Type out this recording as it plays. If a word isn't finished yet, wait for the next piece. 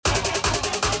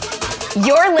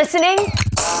You're listening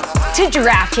to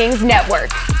DraftKings Network.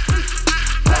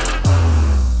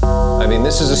 I mean,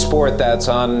 this is a sport that's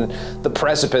on the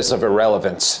precipice of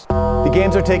irrelevance. The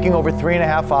games are taking over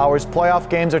 3.5 hours. Playoff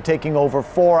games are taking over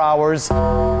 4 hours.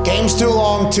 Game's too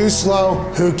long, too slow.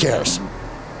 Who cares?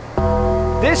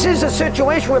 This is a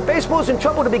situation where baseball's in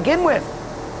trouble to begin with.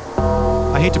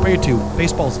 I hate to break it to you,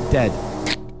 baseball's dead.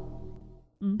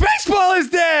 Baseball is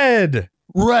dead!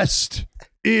 Rest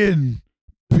in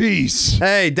peace.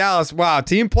 Hey, Dallas, wow,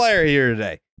 team player here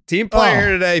today. Team player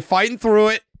here today, fighting through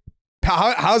it.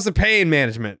 How's the pain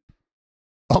management?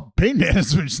 Oh, pain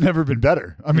management's never been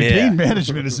better. I mean, pain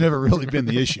management has never really been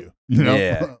the issue. You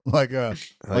know, like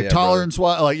tolerance.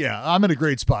 I'm in a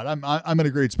great spot. I'm in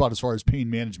a great spot as far as pain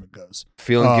management goes.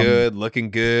 Feeling good,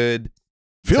 looking good.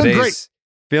 Feeling great.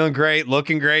 Feeling great,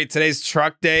 looking great. Today's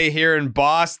truck day here in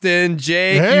Boston.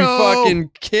 Jake, Hey-o. you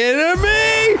fucking kidding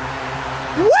me?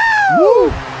 Woo!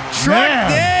 Truck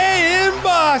day in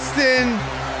Boston.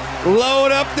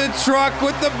 Load up the truck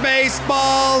with the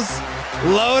baseballs.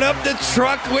 Load up the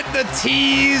truck with the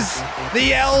T's,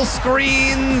 the L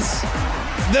screens,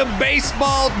 the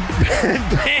baseball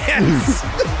bands.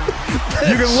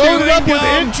 You can load it up with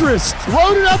interest.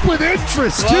 Load it up with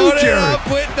interest, too, Load it Jared. up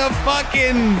with the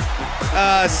fucking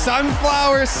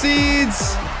sunflower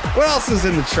seeds. What else is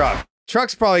in the truck?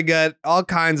 Truck's probably got all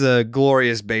kinds of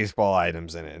glorious baseball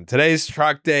items in it. And today's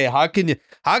truck day, how can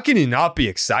you not be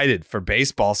excited for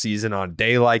baseball season on a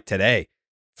day like today?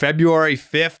 February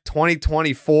 5th,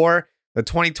 2024. The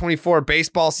 2024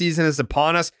 baseball season is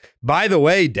upon us. By the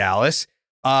way, Dallas,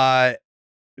 Mr.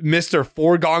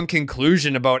 Foregone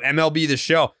Conclusion about MLB The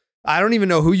Show. I don't even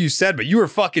know who you said, but you were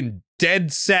fucking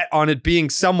dead set on it being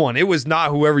someone. It was not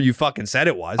whoever you fucking said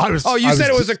it was. You said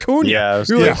it was Acuna. Yeah.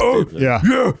 You're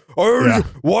like,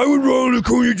 why would Ronald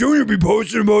Acuna Jr. be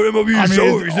posting about MLB The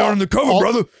Show if he's not on the cover,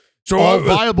 brother? So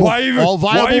why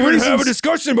even have a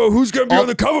discussion about who's going to be on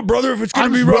the cover, brother, if it's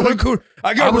going to be Ronald Acuna?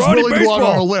 I got Ronnie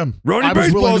Baseball. Ronnie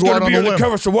Baseball is going to be on the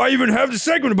cover, so why even have the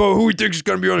segment about who he thinks is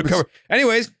going to be on the cover?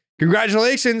 Anyways,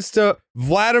 congratulations to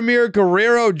Vladimir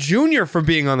Guerrero Jr. for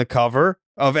being on the cover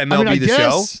of MLB The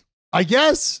Show. I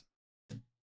guess.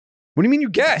 What do you mean you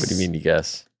guess? What do you mean you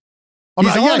guess?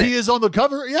 He is on the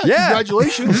cover. Yeah.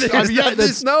 Congratulations.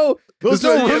 There's no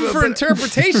room for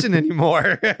interpretation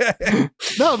anymore.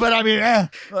 No, but I mean,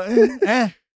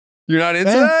 You're not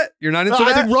into that? You're not into that?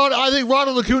 I think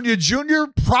Ronald Acuna Jr.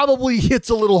 probably hits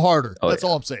a little harder. That's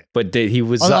all I'm saying. But he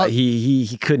was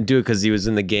he couldn't do it because he was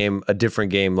in the game, a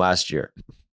different game last year.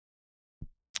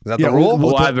 Is that the rule?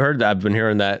 Well, I've heard that. I've been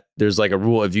hearing that there's like a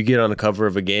rule. If you get on the cover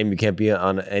of a game, you can't be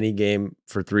on any game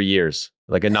for 3 years.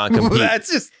 Like a non-compete.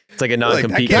 It's like a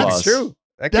non-compete that clause. True.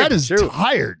 That is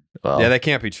tired. Well, yeah, that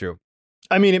can't be true.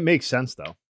 I mean, it makes sense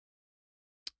though.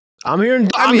 I'm hearing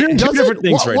two different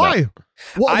things right now.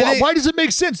 Why? Why does it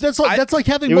make sense? That's like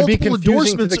having it would be multiple confusing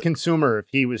endorsements to the consumer if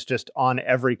he was just on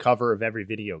every cover of every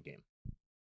video game.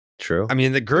 True. I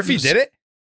mean, the Griffey did it.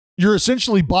 You're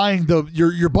essentially buying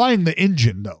you're buying the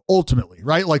engine though, ultimately,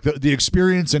 right? Like the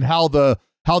experience and how the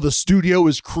studio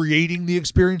is creating the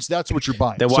experience. That's what you're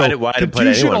buying. Then why did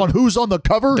confusion on who's on the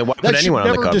cover? Then why put that anyone should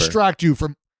on the never cover? distract you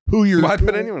from who you're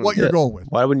going with.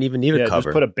 Why wouldn't even need a cover?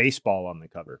 Just put a baseball on the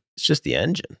cover. It's just the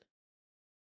engine.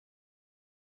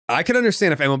 I could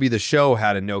understand if MLB The Show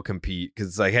had a no compete because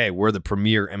it's like, hey, we're the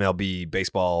premier MLB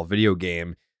baseball video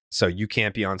game, so you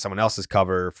can't be on someone else's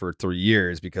cover for 3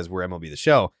 years because we're MLB The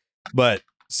Show. But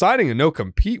signing a no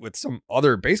compete with some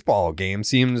other baseball game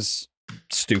seems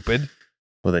stupid.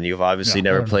 Well, then you've obviously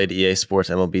never played EA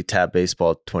Sports MLB Tap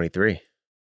Baseball 23.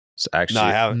 So actually, no,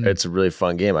 I haven't. It's a really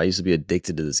fun game. I used to be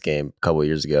addicted to this game a couple of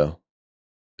years ago.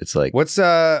 It's like what's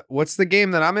the game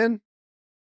that I'm in?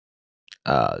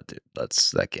 Dude,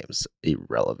 that game's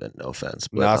irrelevant. No offense.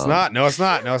 But, No, it's not. No, it's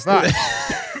not. No, it's not.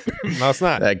 No, it's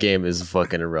not. That game is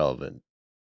fucking irrelevant.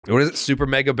 What is it? Super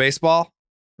Mega Baseball,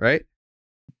 right?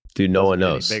 Dude, no one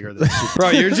knows. Bigger than Bro,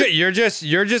 you're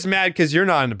just mad because you're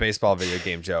not in a baseball video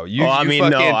game, Joe.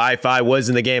 If I was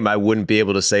in the game, I wouldn't be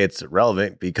able to say it's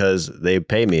relevant because they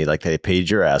pay me like they paid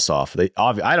your ass off. They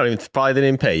probably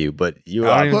didn't pay you, but you.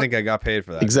 I don't even think I got paid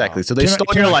for that. Exactly. So they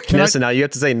stole your likeness, and now you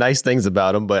have to say nice things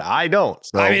about them, but I don't.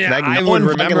 So no one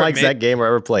fucking likes that game or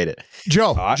ever played it.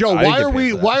 Joe, why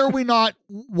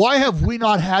have we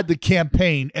not had the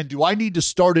campaign? And do I need to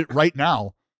start it right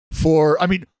now?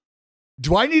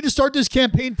 Do I need to start this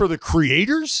campaign for the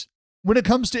creators when it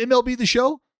comes to MLB The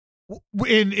Show?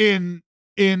 In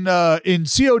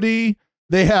COD,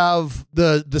 they have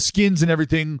the skins and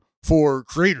everything for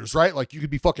creators, right? Like you could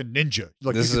be fucking Ninja.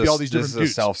 Like you could be all these different dudes. This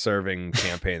is a self-serving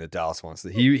campaign that Dallas wants.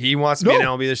 He wants to be an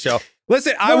MLB The Show.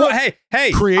 Listen,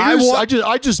 hey, creators.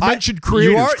 I just mentioned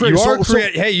creators. You are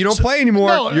hey, you don't play anymore.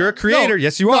 No, you're a creator.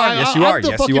 Yes, you are. Yes, you are.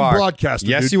 Yes, you are. Broadcaster.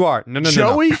 Yes, dude. you are. No.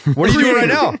 Joey, what are you doing right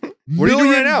now? What are you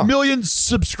doing right now? Million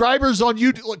subscribers on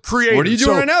YouTube. Like, creators. What are you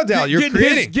doing right now, Dal? You're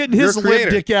creating. Getting his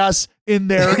limp dick ass in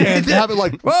there and have it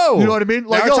like, whoa, you know what I mean?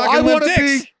 Like, I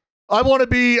want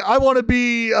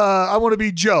to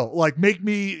be Joe. Like, make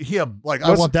me him. Like,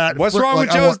 I want that. What's wrong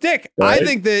with Joe's dick? Right?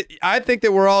 I think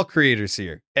that we're all creators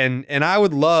here, and I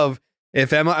would love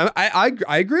if I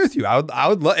agree with you. I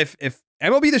would love if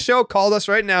MLB The Show called us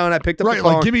right now and I picked up the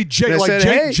phone. Like, give me Jake. Like, said,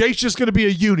 Jake, Jake's just going to be a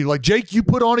uni. Like, Jake, you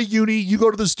put on a uni. You go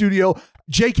to the studio.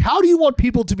 Jake, how do you want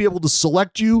people to be able to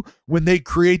select you when they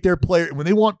create their player? When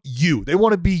they want you, they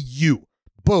want to be you.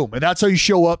 Boom, and that's how you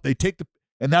show up. They take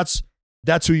and that's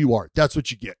who you are. That's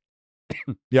what you get.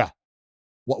 Yeah.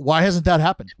 Why hasn't that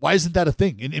happened? Why isn't that a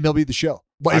thing in MLB The Show?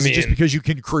 Why is it just because you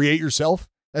can create yourself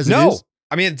as it is?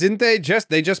 I mean, didn't they just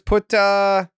put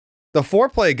the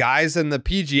foreplay guys in the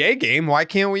PGA game? Why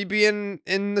can't we be in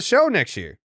the show next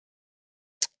year?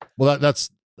 Well, that's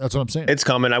what I'm saying. It's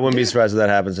coming. I wouldn't be surprised if that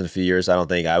happens in a few years. I don't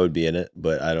think I would be in it,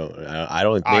 but I don't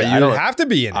have to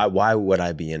be in it. Why would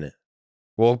I be in it?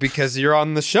 Well, because you're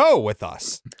on the show with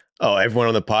us. Oh, everyone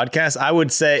on the podcast? I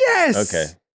would say yes. Okay.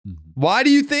 Why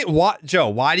do you think Joe,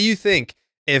 why do you think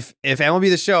if MLB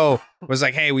The Show was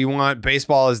like, hey, we want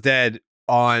Baseball Is Dead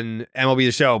on MLB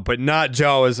The Show, but not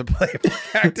Joe as a playable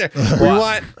character.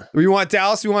 we want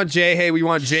Dallas, we want Jay, hey, we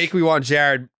want Jake, we want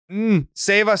Jared.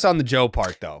 Save us on the Joe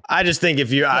part, though. I just think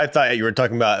I thought you were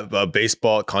talking about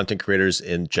baseball content creators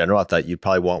in general. I thought you'd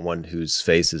probably want one whose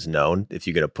face is known if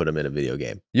you're going to put them in a video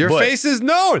game. Your face is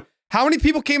known. How many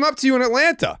people came up to you in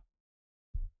Atlanta?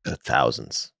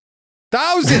 Thousands.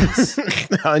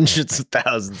 Hundreds of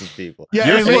thousands of people.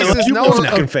 Yeah, your face is known.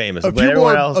 Fucking famous. A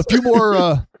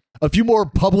few more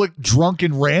public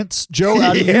drunken rants, Joe,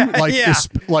 out of you,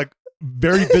 like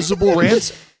very visible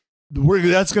rants.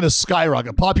 That's going to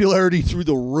skyrocket popularity through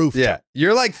the roof. Yeah,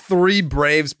 you're like 3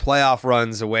 Braves playoff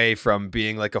runs away from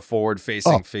being like a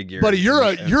forward-facing figure. But you're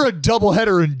a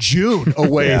doubleheader in June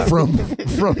away from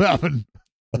having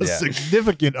a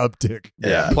significant uptick.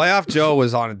 Yeah. Playoff Joe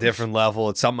was on a different level.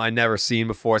 It's something I've never seen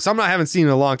before. It's something I haven't seen in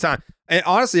a long time. And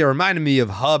honestly, it reminded me of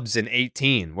Hubs in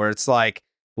 18, where it's like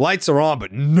lights are on,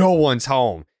 but no one's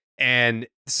home. And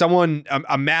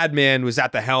a madman was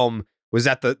at the helm, was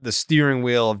at the steering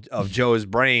wheel of Joe's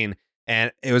brain.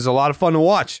 And it was a lot of fun to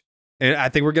watch. And I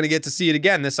think we're going to get to see it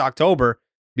again this October,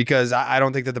 because I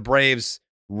don't think that the Braves'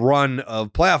 run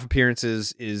of playoff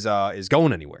appearances is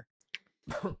going anywhere.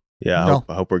 Yeah,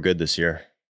 I hope we're good this year.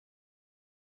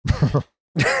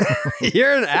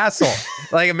 You're an asshole.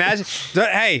 Like, imagine,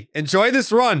 hey, enjoy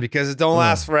this run because it don't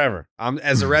last forever.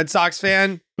 As a Red Sox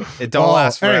fan, it don't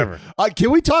last forever. Hey, can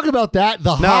we talk about that?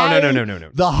 The high, no.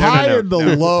 The high and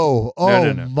the low.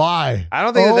 Oh my! I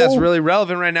don't think that's really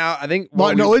relevant right now. I think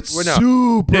it's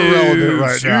super relevant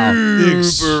right now.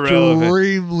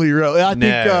 Extremely relevant. I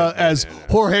think, as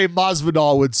Jorge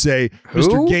Masvidal would say,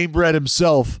 Mr. Gamebred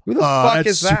himself. Who the fuck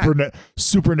is that?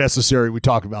 Super necessary. We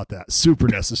talk about that. Super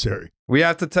necessary. We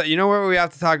have to, you know what we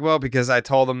have to talk about? Because I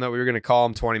told him that we were going to call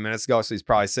him 20 minutes ago, so he's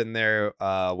probably sitting there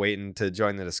waiting to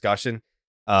join the discussion.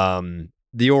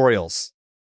 The Orioles.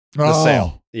 The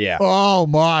sale. Yeah. Oh,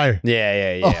 my.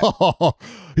 Yeah. Oh,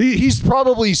 he's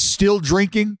probably still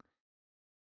drinking.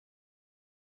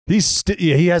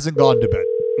 He hasn't gone to bed.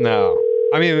 No.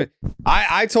 I mean,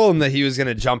 I told him that he was going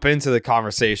to jump into the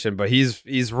conversation, but he's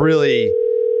going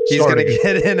to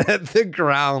get in at the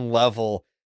ground level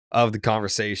of the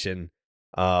conversation.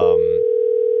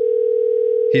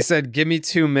 He said, give me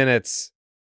 2 minutes.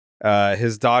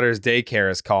 His daughter's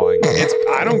daycare is calling.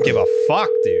 I don't give a fuck,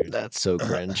 dude. That's so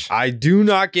cringe. I do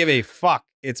not give a fuck.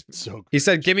 It's so cringe. He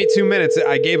said, give me 2 minutes.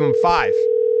 I gave him 5.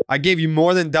 I gave you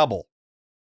more than double.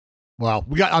 Wow.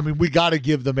 We got to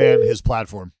give the man his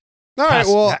platform. All right.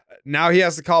 Well, now he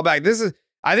has to call back.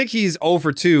 I think he's 0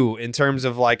 for 2 in terms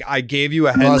of like, I gave you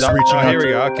a heads up. Here we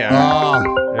go. Okay.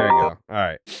 There you go. All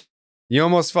right. You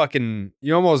almost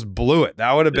blew it.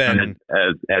 That would have been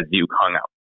as you hung up.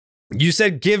 You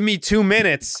said, give me 2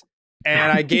 minutes,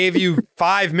 and I gave you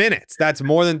 5 minutes. That's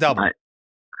more than double.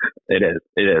 It is.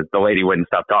 The lady wouldn't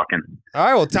stop talking. All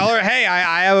right, well, tell her, hey,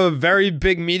 I have a very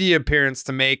big media appearance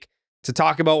to make to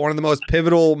talk about one of the most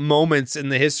pivotal moments in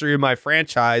the history of my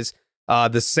franchise,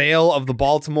 the sale of the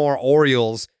Baltimore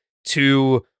Orioles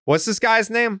to, what's this guy's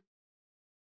name?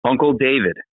 Uncle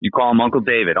David. You call him Uncle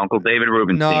David. Uncle David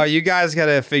Rubenstein. No, you guys got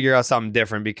to figure out something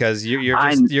different because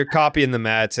you're copying the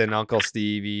Mets and Uncle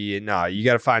Stevie. No, you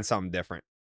got to find something different.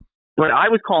 But I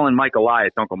was calling Mike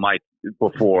Elias Uncle Mike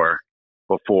before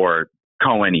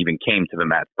Cohen even came to the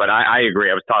Mets. But I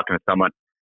agree. I was talking to someone.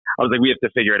 I was like, we have to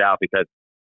figure it out because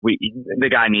the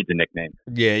guy needs a nickname.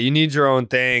 Yeah, you need your own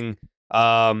thing.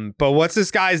 But what's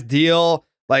this guy's deal?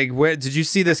 Like, where did you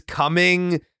see this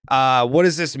coming? What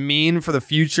does this mean for the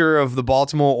future of the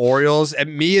Baltimore Orioles?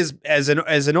 And me as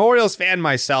an Orioles fan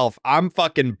myself, I'm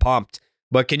fucking pumped.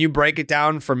 But can you break it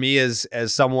down for me as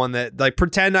someone that like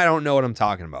pretend I don't know what I'm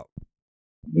talking about?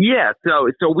 Yeah,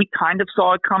 so we kind of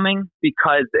saw it coming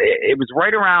because it was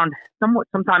right around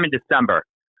sometime in December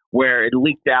where it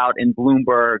leaked out in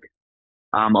Bloomberg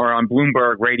or on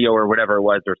Bloomberg Radio or whatever it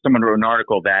was, or someone wrote an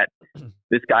article that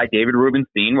this guy, David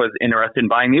Rubenstein, was interested in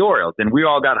buying the Orioles. And we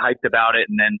all got hyped about it.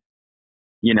 And then,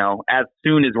 as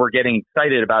soon as we're getting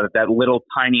excited about it, that little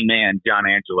tiny man, John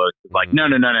Angelos, was like, no,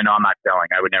 I'm not selling.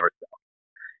 I would never sell.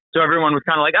 So everyone was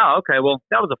kind of like, oh, okay, well,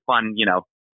 that was a fun,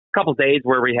 couple days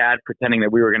where we had pretending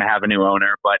that we were going to have a new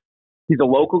owner. But he's a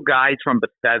local guy. He's from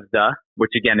Bethesda,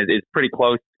 which again is pretty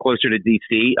closer to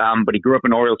DC. But he grew up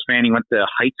an Orioles fan. He went to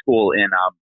high school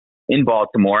in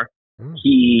Baltimore.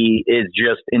 He is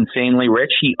just insanely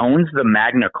rich. He owns the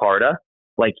Magna Carta.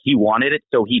 Like he wanted it,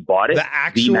 so he bought it. The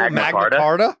actual Magna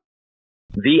Carta?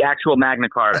 The actual Magna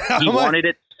Carta. He wanted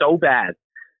it so bad.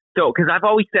 So, because I've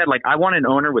always said, like, I want an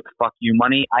owner with fuck you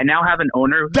money. I now have an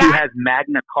owner who has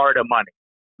Magna Carta money.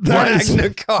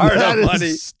 Magna Carta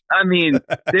money. I mean,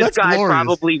 this guy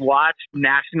probably watched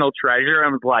National Treasure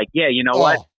and was like, yeah, you know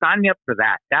what? Sign me up for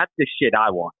that. That's the shit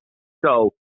I want.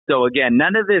 So again,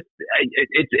 none of this,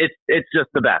 it's just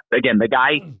the best. Again, the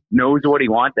guy knows what he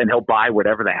wants and he'll buy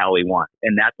whatever the hell he wants.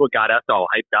 And that's what got us all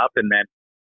hyped up. And then,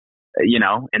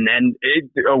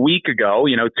 a week ago,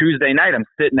 Tuesday night, I'm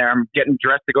sitting there, I'm getting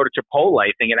dressed to go to Chipotle,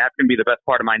 thinking that's going to be the best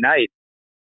part of my night.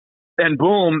 And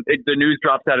boom, the news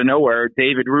drops out of nowhere.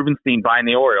 David Rubenstein buying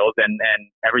the Orioles, and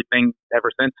everything ever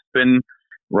since has been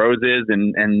roses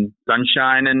and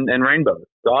sunshine and rainbows.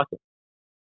 It's awesome.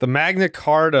 The Magna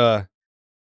Carta,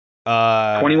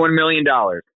 $21 million.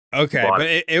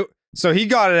 Okay, but so he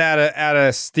got it at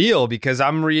a steal because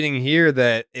I'm reading here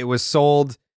that it was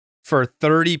sold for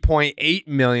 $30.8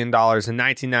 million in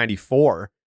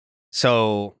 1994.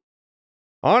 So.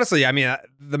 Honestly, I mean,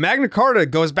 the Magna Carta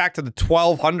goes back to the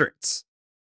 1200s.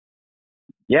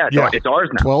 Yeah, it's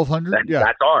ours now. 1200?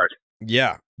 That's ours.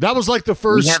 Yeah. That was like the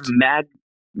first. We have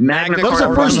Magna Carta. That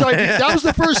was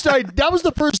the first idea. That was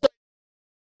the first.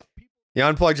 You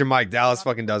unplugged your mic. Dallas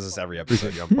fucking does this every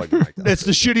episode. You unplug your mic. It's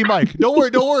the shitty mic. Don't worry.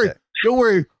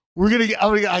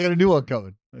 I got a new one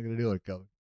coming.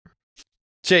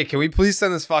 Jake, can we please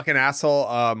send this fucking asshole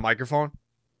a microphone?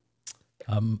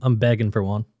 I'm begging for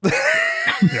one.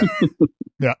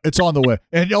 Yeah, it's on the way.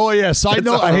 And side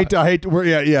note, I hate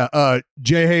to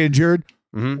Jay Hay and Jared.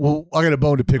 Mm-hmm. Well, I got a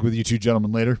bone to pick with you two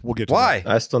gentlemen later. We'll get to why.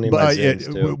 I still need my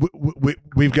Zins too.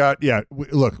 We've got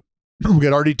look, we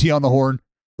got RDT on the horn.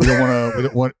 We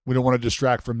don't want to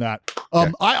distract from that.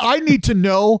 I need to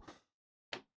know.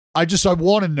 I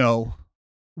want to know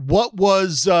what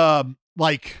was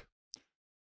like.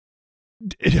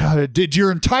 Did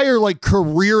your entire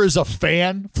career as a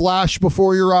fan flash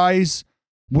before your eyes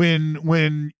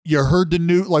when you heard the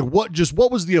news? Like what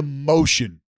was the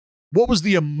emotion? What was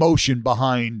the emotion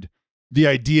behind the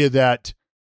idea that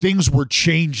things were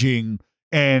changing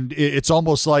and it's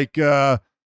almost like I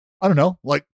don't know,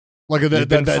 like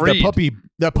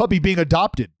that puppy being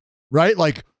adopted, right?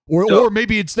 Like or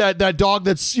maybe it's that dog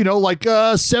that's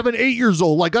 7, 8 years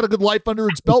old, like got a good life under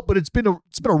its belt, but it's been a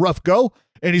rough go.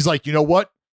 And he's like, you know what?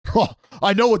 Oh,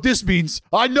 I know what this means.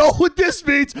 I'm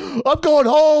going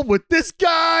home with this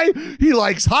guy. He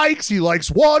likes hikes. He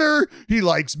likes water. He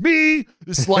likes me.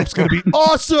 This life's going to be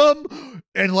awesome.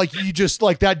 And you just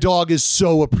that dog is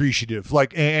so appreciative.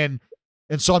 And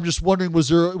so I'm just wondering, was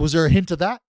there a hint of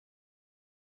that?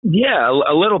 Yeah,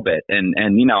 a little bit. And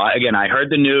again, I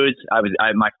heard the news.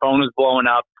 My phone was blowing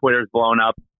up. Twitter's blowing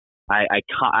up. I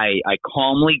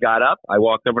calmly got up. I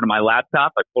walked over to my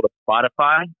laptop. I pulled up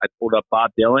Spotify. I pulled up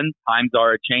Bob Dylan. Times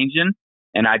Are A-Changin',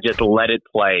 and I just let it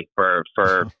play for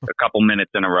a couple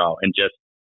minutes in a row, and just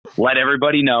let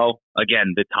everybody know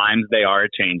again the times they are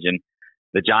a-changin'.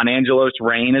 The John Angelos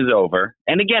reign is over,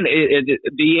 and again,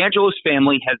 the Angelos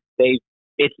family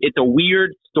it's a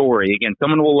weird story. Again,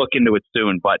 someone will look into it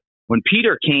soon. But when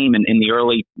Peter came in the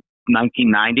early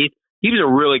 1990s. He was a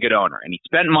really good owner, and he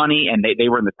spent money, and they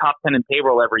were in the top 10 in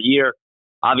payroll every year.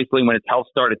 Obviously, when his health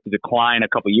started to decline a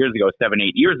couple of years ago, 7,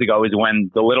 8 years ago, is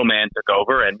when the little man took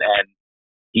over, and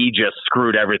he just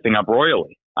screwed everything up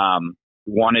royally.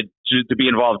 Wanted to be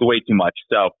involved way too much.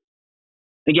 So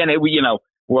again,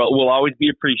 we'll always be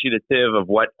appreciative of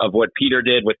what Peter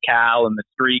did with Cal and the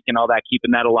streak and all that,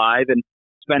 keeping that alive and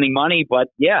spending money. But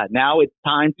yeah, now it's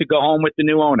time to go home with the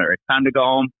new owner. It's time to go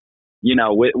home,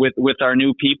 with our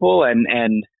new people. And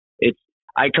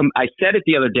I said it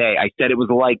the other day. I said it was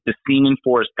like the scene in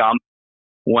Forrest Gump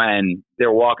when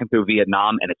they're walking through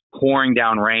Vietnam and it's pouring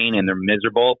down rain and they're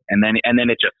miserable, and then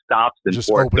it just stops and just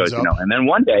Forrest goes, and then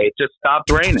one day it just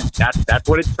stopped raining. That's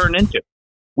what it turned into.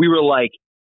 We were like,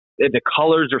 the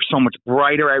colors are so much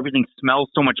brighter. Everything smells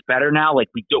so much better now. Like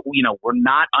we're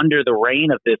not under the rain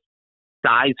of this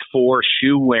size 4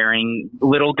 shoe wearing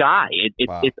little guy.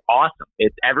 It's awesome.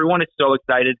 Everyone is so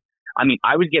excited. I mean,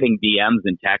 I was getting DMs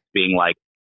and texts being like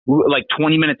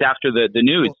 20 minutes after the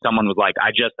news, someone was like,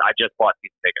 I just bought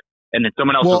season tickets. And then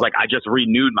someone else was like, I just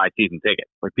renewed my season ticket.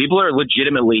 Like, people are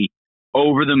legitimately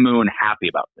over the moon happy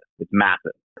about this. It's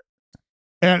massive.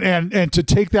 And to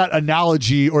take that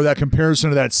analogy or that comparison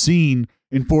to that scene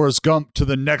in Forrest Gump to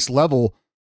the next level,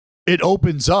 it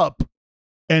opens up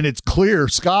and it's clear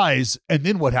skies. And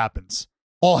then what happens?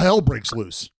 All hell breaks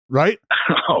loose, right?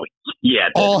 Oh, yeah.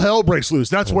 All hell breaks loose.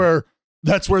 That's where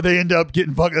they end up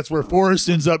getting fucked. That's where Forrest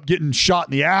ends up getting shot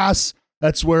in the ass.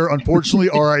 That's where, unfortunately,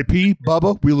 R.I.P.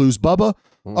 Bubba, we lose Bubba.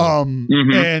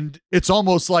 And it's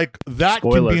almost like that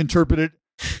can be interpreted.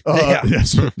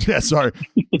 Sorry.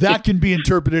 That can be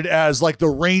interpreted as like the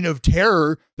reign of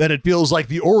terror that it feels like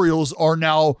the Orioles are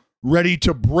now ready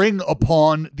to bring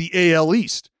upon the AL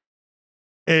East.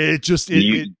 It's a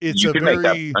very make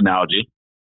that analogy.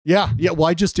 Yeah. Well,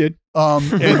 I just did.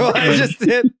 I just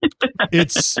did.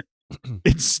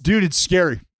 It's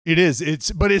scary. It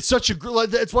is. But it's such a.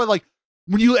 That's why, like,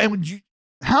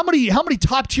 how many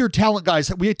top tier talent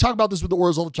guys? We talk about this with the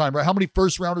Orioles all the time, right? How many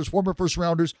former first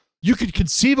rounders? You could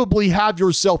conceivably have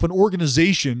yourself an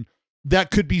organization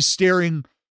that could be staring.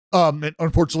 And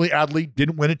unfortunately, Adley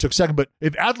didn't win it, took second. But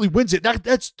if Adley wins it,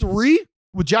 that's 3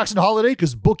 with Jackson Holiday,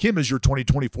 because book him as your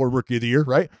 2024 Rookie of the Year,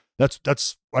 right? That's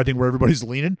I think where everybody's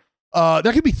leaning.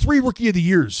 That could be 3 Rookie of the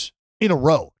Years in a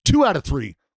row, 2 out of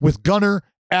 3 with Gunnar,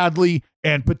 Adley,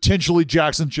 and potentially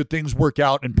Jackson should things work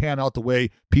out and pan out the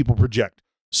way people project.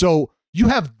 So you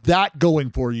have that going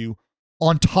for you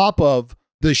on top of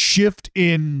the shift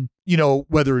in,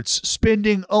 whether it's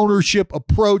spending, ownership,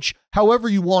 approach, however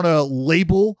you want to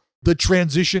label the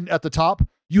transition at the top.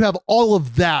 You have all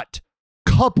of that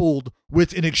coupled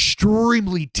with an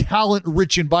extremely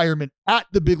talent-rich environment at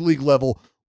the big league level,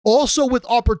 also with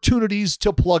opportunities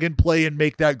to plug and play and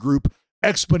make that group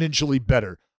exponentially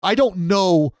better. I don't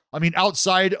know. I mean,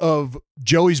 outside of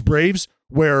Joey's Braves,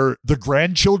 where the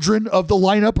grandchildren of the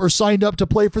lineup are signed up to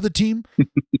play for the team,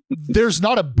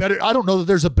 I don't know that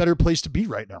there's a better place to be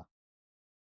right now.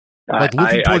 Like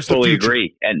I fully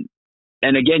agree.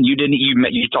 And again,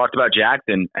 you talked about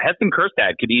Jackson. Heston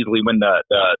Kjerstad could easily win the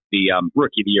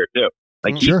Rookie of the Year too.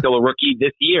 Like, he's still a rookie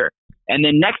this year. And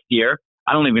then next year,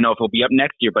 I don't even know if he'll be up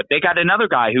next year, but they got another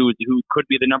guy who could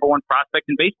be the number 1 prospect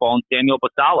in baseball, in Samuel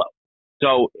Basallo.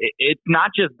 So it's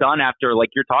not just done after, like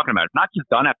you're talking about, it's not just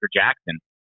done after Jackson.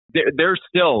 There's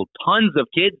still tons of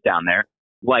kids down there,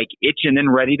 like, itching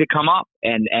and ready to come up.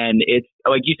 And it's,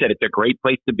 like you said, it's a great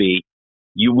place to be.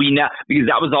 Because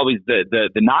that was always the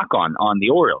knock on the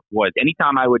Orioles, was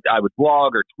anytime I would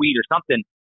blog or tweet or something,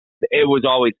 it was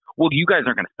always, well, you guys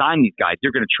aren't going to sign these guys.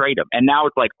 You're going to trade them. And now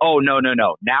it's like, oh, no.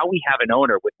 Now we have an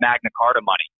owner with Magna Carta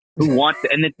money who wants to,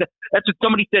 and that's what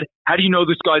somebody said. How do you know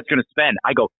this guy's going to spend?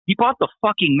 I go, he bought the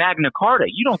fucking Magna Carta.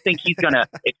 You don't think he's going to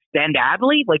extend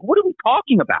Adley? Like, what are we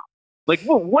talking about? Like,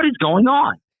 what is going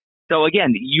on? So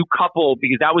again, you couple,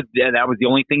 because that was the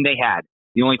only thing they had.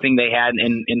 The only thing they had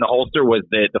in the holster was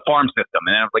the farm system.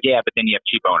 And I was like, yeah, but then you have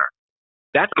cheap owner.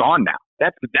 That's gone now.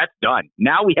 That's done.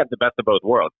 Now we have the best of both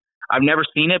worlds. I've never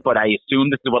seen it, but I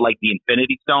assume this is what, like, the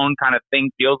Infinity Stone kind of thing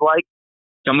feels like.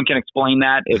 Someone can explain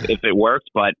that if it works,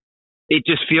 but it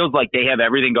just feels like they have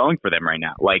everything going for them right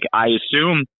now. Like, I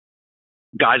assume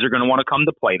guys are going to want to come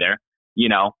to play there.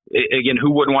 Again,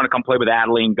 who wouldn't want to come play with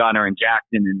Adley and Gunnar and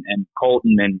Jackson and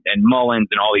Colton and Mullins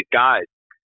and all these guys?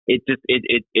 It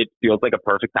feels like a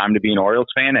perfect time to be an Orioles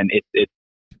fan. And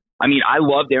I mean, I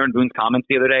loved Aaron Boone's comments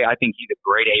the other day. I think he's a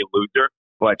grade A loser,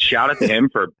 but shout out to him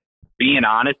for being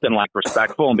honest and, like,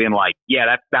 respectful and being like,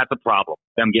 yeah, that's a problem.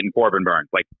 Them getting Corbin Burns,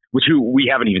 like, who we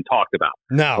haven't even talked about.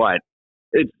 No, but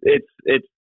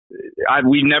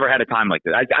we've never had a time like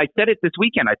this. I said it this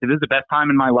weekend. I said, this is the best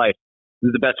time in my life. This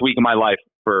is the best week of my life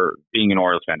for being an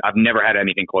Orioles fan. I've never had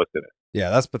anything close to this. Yeah,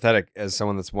 that's pathetic as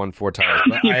someone that's won 4 times.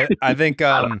 But I think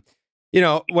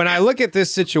when I look at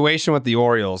this situation with the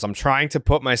Orioles, I'm trying to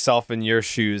put myself in your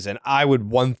shoes, and I would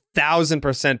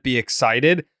 1000% be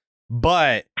excited,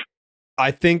 but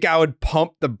I think I would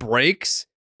pump the brakes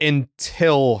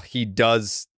until he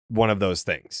does one of those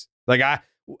things.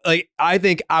 I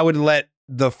think I would let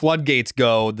the floodgates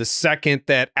go the second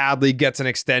that Adley gets an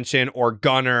extension, or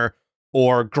Gunnar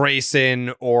or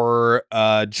Grayson or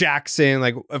Jackson.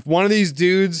 Like, if one of these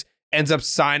dudes ends up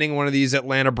signing one of these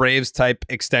Atlanta Braves type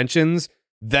extensions,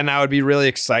 then I would be really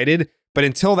excited. But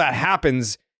until that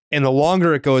happens, and the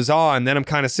longer it goes on, then I'm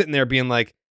kind of sitting there being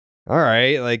like, all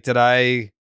right, like, did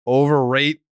I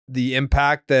overrate the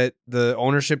impact that the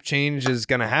ownership change is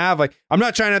going to have? Like, I'm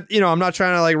not trying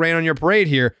to like rain on your parade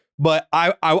here, but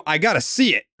I got to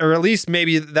see it, or at least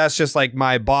maybe that's just like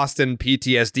my Boston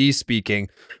PTSD speaking,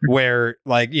 where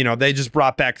like, they just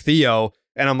brought back Theo,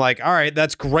 and I'm like, all right,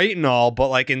 that's great and all, but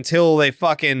like, until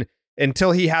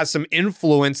he has some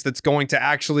influence that's going to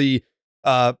actually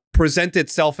present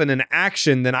itself in an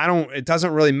action, then it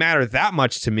doesn't really matter that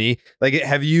much to me. Like,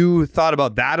 have you thought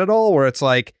about that at all, where it's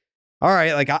like, all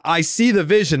right, like, I see the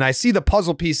vision, I see the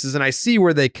puzzle pieces, and I see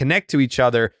where they connect to each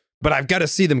other, but I've got to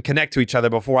see them connect to each other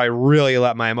before I really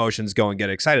let my emotions go and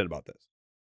get excited about this.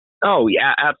 Oh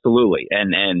yeah, absolutely.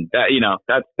 And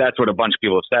that's what a bunch of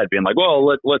people have said, being like, well,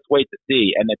 let's wait to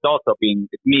see. And it's also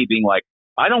me being like,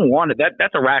 I don't want it.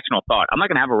 That's a rational thought. I'm not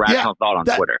going to have a rational thought on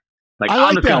Twitter. Like,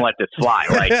 I'm just going to let this fly.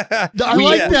 Like, I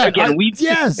like that. Again,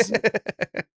 yes.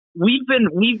 We've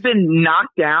been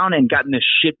knocked down and gotten the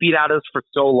shit beat out of us for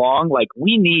so long. Like,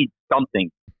 we need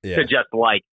something to just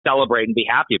like celebrate and be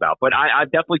happy about. But I've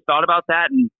definitely thought about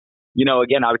that. And,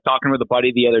 again, I was talking with a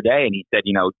buddy the other day, and he said,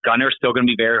 Gunner's still going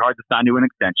to be very hard to sign to an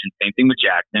extension. Same thing with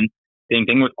Jackson. Same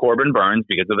thing with Corbin Burns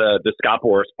because of the Scott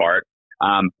Boras part.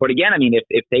 But again, I mean,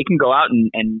 if they can go out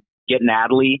and get an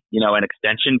Adley, an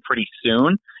extension pretty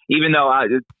soon, even though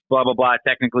blah, blah, blah,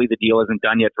 technically the deal isn't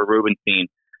done yet for Rubenstein.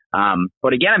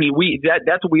 But again, I mean,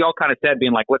 that's what we all kind of said,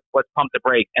 being like, let's pump the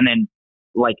brakes. And then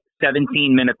like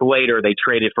 17 minutes later, they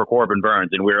traded for Corbin Burns,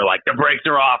 and we were like, the brakes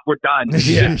are off. We're done. This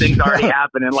thing's already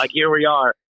happened. And like, here we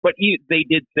are. But they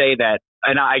did say that,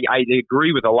 and I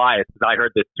agree with Elias, because I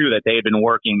heard this too, that they had been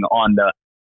working on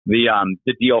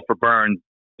the deal for Burns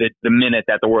the minute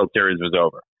that the World Series was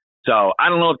over. So I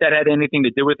don't know if that had anything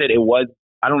to do with it. It was,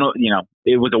 I don't know,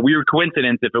 it was a weird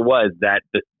coincidence if it was that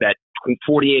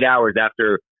 48 hours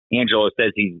after Angelo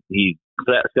says he's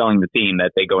selling the team,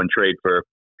 that they go and trade for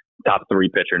top 3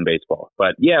 pitcher in baseball.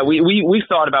 But yeah, we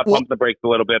thought about pumping the brakes a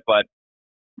little bit, but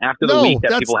after the week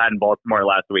that people had in Baltimore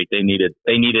last week, they needed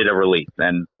a release,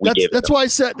 and gave it. That's why I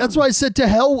said to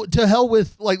hell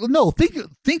with, like, no,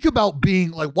 think about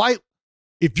being like, why,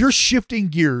 if you're shifting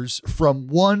gears from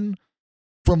one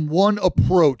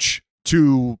approach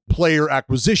to player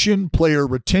acquisition, player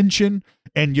retention,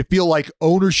 and you feel like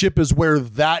ownership is where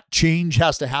that change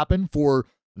has to happen for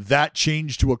that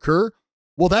change to occur,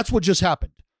 well, that's what just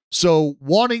happened. So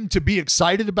wanting to be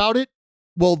excited about it,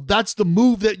 well, that's the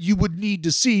move that you would need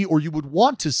to see, or you would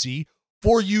want to see,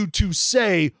 for you to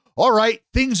say, all right,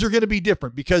 things are going to be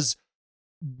different, because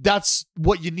that's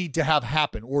what you need to have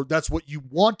happen, or that's what you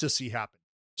want to see happen.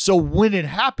 So when it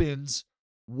happens,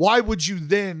 why would you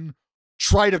then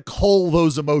try to cull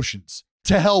those emotions?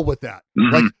 To hell with that.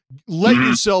 Mm-hmm. Like, let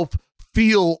yourself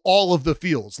feel all of the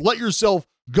feels. Let yourself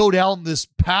go down this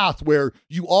path where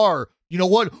you are, you know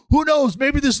what? Who knows?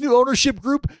 Maybe this new ownership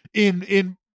group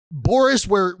in Boras,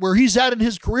 where he's at in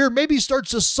his career, maybe starts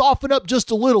to soften up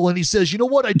just a little, and he says, you know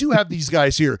what? I do have these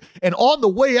guys here. And on the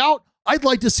way out, I'd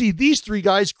like to see these 3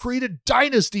 guys create a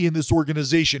dynasty in this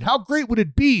organization. How great would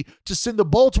it be to send the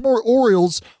Baltimore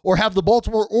Orioles, or have the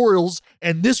Baltimore Orioles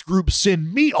and this group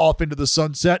send me off into the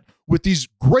sunset with these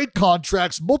great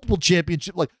contracts, multiple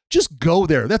championships? Like, just go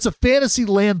there. That's a fantasy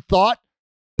land thought,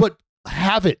 but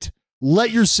have it.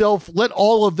 Let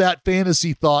all of that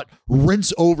fantasy thought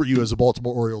rinse over you as a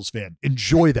Baltimore Orioles fan.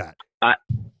 Enjoy that.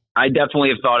 I definitely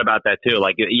have thought about that too.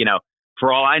 Like,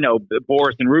 for all I know,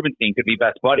 Boras and Rubenstein could be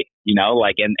best buddies,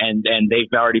 like, and they've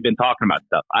already been talking about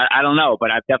stuff. I don't know, but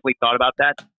I've definitely thought about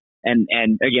that. And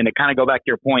again, to kind of go back to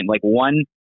your point, like one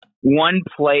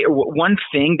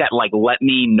thing that like let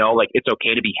me know, like, it's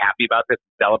okay to be happy about this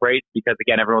and celebrate, because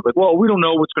again, everyone's like, well, we don't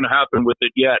know what's going to happen with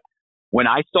it yet. When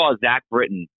I saw Zach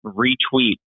Britton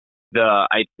retweet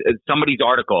somebody's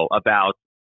article about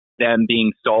them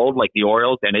being sold, like the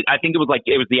Orioles, and I think it was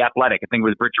The Athletic. I think it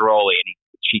was Brit Giroli, and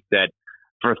she said,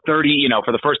 for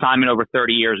the first time in over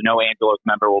 30 years, no Angelos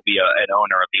member will be an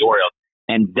owner of the Orioles.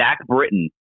 And Zach Britton,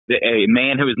 a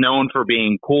man who is known for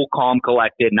being cool, calm,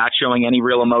 collected, not showing any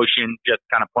real emotion, just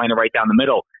kind of playing it right down the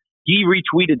middle, he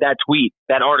retweeted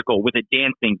that article with a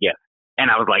dancing gif. And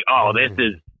I was like, oh, this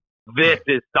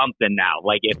is something now.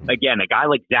 Like, if, again, a guy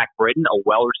like Zach Britton, a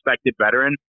well-respected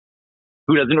veteran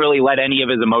who doesn't really let any of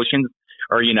his emotions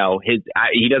or, he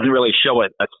doesn't really show a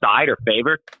side or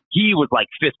favor. He was like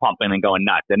fist pumping and going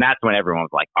nuts. And that's when everyone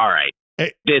was like, all right,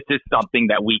 this is something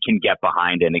that we can get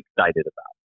behind and excited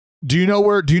about. Do you know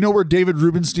where David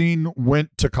Rubenstein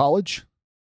went to college?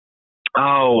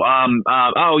 Oh,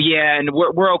 yeah. And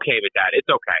we're okay with that. It's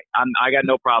okay. I got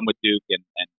no problem with Duke and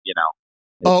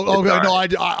Okay. Right.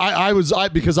 No, I was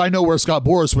because I know where Scott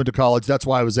Boras went to college. That's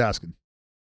why I was asking.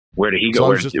 Where did he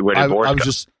go?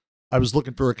 I was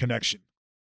looking for a connection.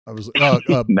 I was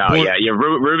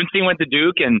Rubenstein went to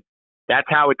Duke, and that's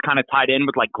how it's kind of tied in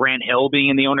with like Grant Hill being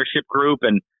in the ownership group,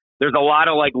 and there's a lot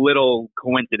of like little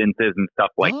coincidences and stuff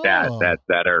like that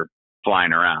are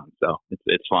flying around. So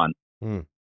it's fun.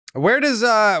 Where does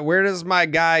my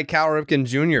guy Cal Ripken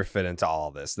Jr. fit into all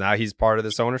of this? Now he's part of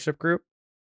this ownership group.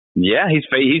 Yeah, he's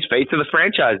face of the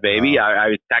franchise, baby. I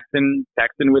was texting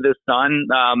with his son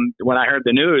when I heard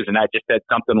the news, and I just said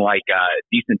something like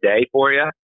 "decent day for you,"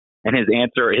 and his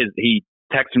answer he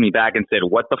texted me back and said,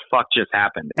 "What the fuck just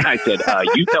happened?" And I said,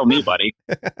 "You tell me, buddy."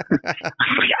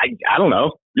 I don't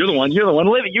know. You're the one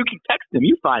living. You can text him.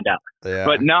 You find out. Yeah.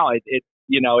 But no,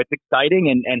 it's exciting,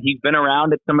 and he's been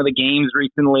around at some of the games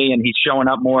recently, and he's showing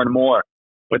up more and more.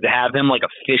 But to have him like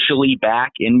officially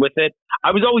back in with it,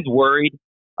 I was always worried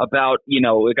about,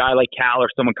 a guy like Cal or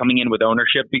someone coming in with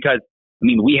ownership, because,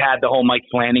 we had the whole Mike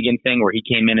Flanagan thing where he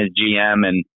came in as GM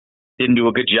and didn't do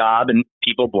a good job and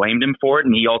people blamed him for it.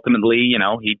 And he ultimately,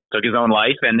 he took his own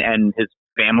life and his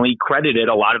family credited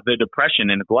a lot of the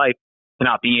depression in his life to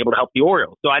not being able to help the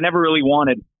Orioles. So I never really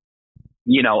wanted,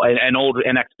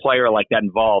 an ex-player like that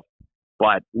involved.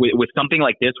 But with something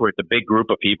like this where it's a big group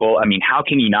of people, how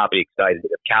can you not be excited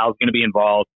if Cal's going to be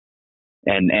involved?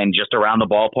 And just around the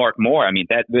ballpark more.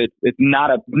 It's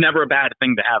never a bad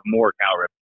thing to have more Cal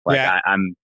Ripken.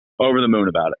 I'm over the moon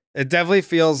about it. It definitely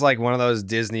feels like one of those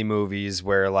Disney movies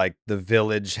where like the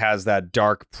village has that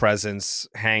dark presence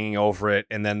hanging over it,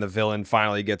 and then the villain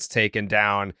finally gets taken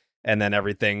down, and then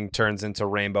everything turns into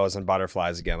rainbows and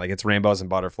butterflies again. Like it's rainbows and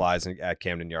butterflies at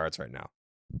Camden Yards right now.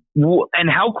 Well, and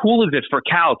how cool is it for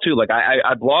Cal too? Like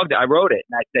I blogged, I wrote it,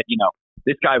 and I said,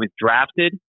 this guy was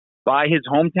drafted by his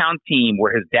hometown team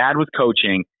where his dad was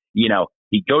coaching.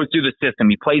 He goes through the system.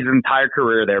 He plays his entire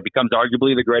career there, becomes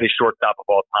arguably the greatest shortstop of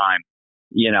all time,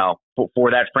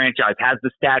 for that franchise, has the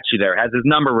statue there, has his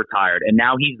number retired. And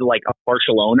now he's like a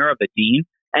partial owner of the team.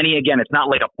 And it's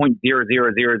not like a 0.0000001%.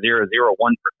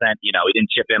 He didn't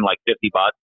chip in like $50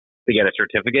 to get a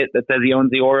certificate that says he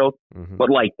owns the Orioles. Mm-hmm. But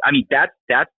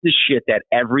that's the shit that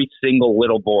every single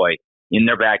little boy in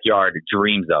their backyard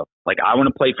dreams of. Like, I want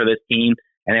to play for this team.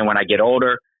 And then when I get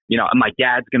older, my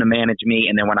dad's going to manage me.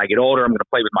 And then when I get older, I'm going to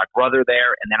play with my brother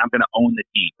there. And then I'm going to own the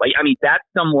team. Like, that's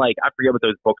some, like, I forget what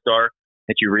those books are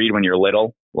that you read when you're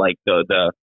little, like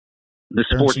the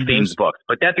sports themes books.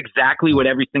 But that's exactly what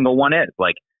every single one is.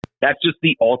 Like, that's just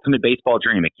the ultimate baseball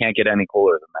dream. It can't get any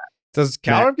cooler than that. Does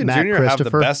Cal Ripken Jr. have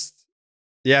the best?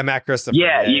 Yeah, Matt Christopher.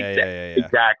 Yeah,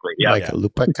 exactly. Yeah.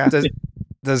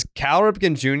 Does Cal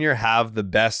Ripken Jr. have the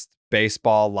best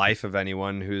baseball life of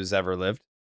anyone who's ever lived?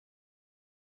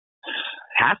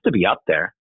 Has to be up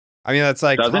there. That's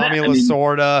like Doesn't Tommy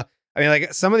Lasorda.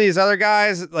 Like some of these other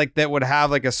guys, like that would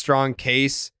have like a strong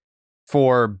case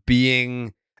for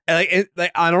being like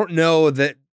I don't know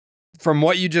that from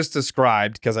what you just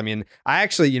described, because I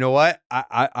actually, you know what,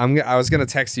 I was gonna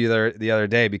text you the other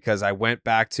day because I went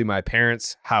back to my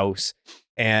parents' house,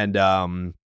 and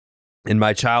in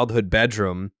my childhood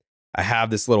bedroom I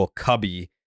have this little cubby,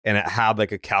 and it had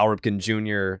like a Cal Ripken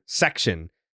Jr.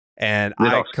 section, and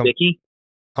sticky.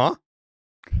 Huh?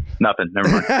 Nothing. Never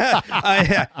mind.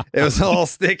 Yeah, it was a little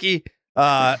sticky.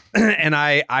 And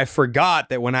I forgot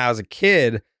that when I was a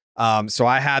kid, so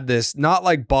I had this, not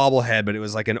like bobblehead, but it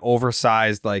was like an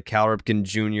oversized like Cal Ripken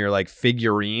Jr. like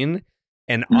figurine.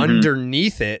 And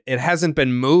underneath it hasn't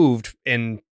been moved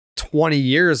in 20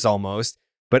 years almost.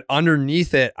 But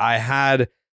underneath it, I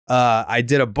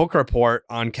did a book report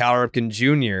on Cal Ripken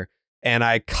Jr. and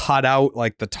I cut out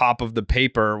like the top of the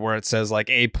paper where it says like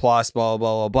A+, blah, blah,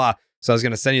 blah, blah. So I was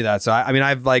going to send you that. So I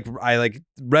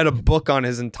read a book on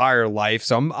his entire life.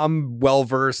 So I'm well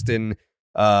versed in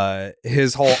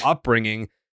his whole upbringing.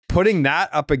 Putting that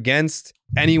up against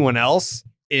anyone else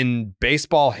in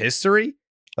baseball history,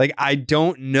 like I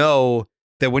don't know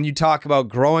that when you talk about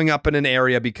growing up in an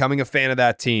area, becoming a fan of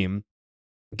that team,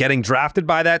 getting drafted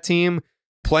by that team,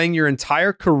 playing your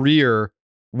entire career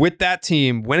with that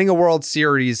team, winning a World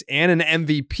Series and an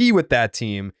MVP with that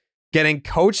team, getting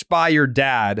coached by your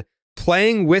dad,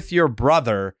 playing with your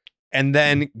brother, and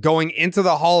then going into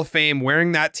the Hall of Fame,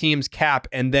 wearing that team's cap,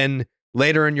 and then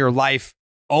later in your life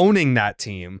owning that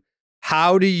team.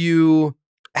 How do you,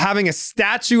 having a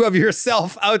statue of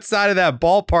yourself outside of that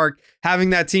ballpark, having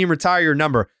that team retire your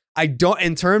number? I don't,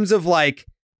 in terms of like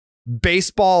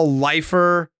baseball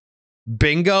lifer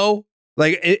bingo,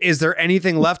 like, is there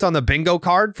anything left on the bingo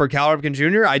card for Cal Ripken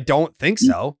Jr.? I don't think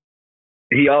so.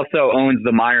 He also owns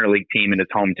the minor league team in his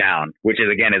hometown, which is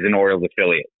an Orioles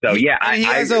affiliate. So yeah, he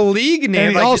has a league name.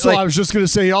 And I was just going to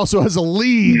say, he also has a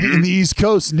league in the East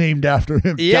Coast named after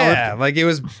him. Yeah, like it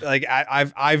was like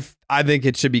I think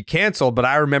it should be canceled. But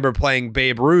I remember playing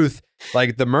Babe Ruth,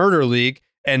 like the Murder League,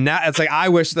 and now it's like I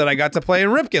wish that I got to play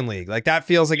in Ripken League. Like that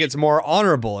feels like it's more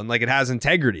honorable and like it has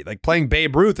integrity. Like playing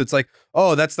Babe Ruth, it's like,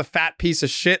 oh, that's the fat piece of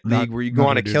shit league where you go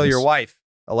on to kill your wife.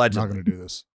 Allegedly, not going to do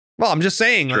this. Well, I'm just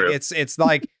saying, like, it's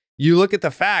like you look at the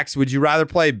facts. Would you rather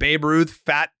play Babe Ruth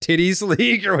Fat Titties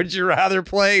League, or would you rather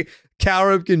play Cal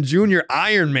Ripken Jr.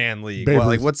 Iron Man League? Well,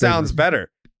 like, what sounds better?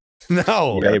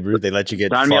 No, Babe Ruth. They let you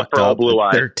get fucked up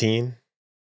at 13.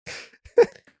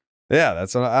 Yeah,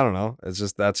 that's what, I don't know.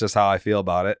 That's just how I feel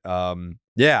about it.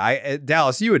 Yeah,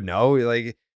 Dallas, you would know,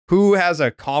 like, who has a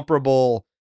comparable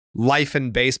life in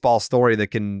baseball story that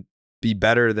can be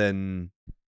better than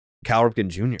Cal Ripken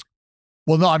Jr.?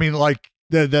 Well, no, I mean, like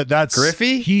that's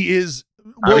Griffey. He is.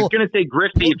 Well, I was going to say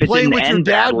Griffey if it's playing with your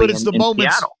dad, but it's the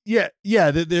moments. Seattle.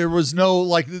 Yeah. There was no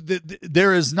like.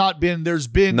 There has not been. There's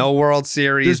been no World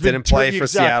Series. Didn't play for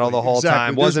Seattle the whole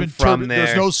time. Wasn't from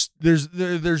there.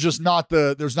 There's just not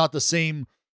the. There's not the same.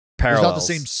 Parallels. There's not the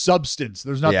same substance.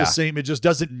 There's not the same. It just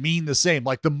doesn't mean the same.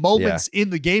 Like the moments in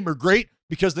the game are great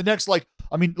because the next, like,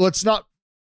 I mean, let's not.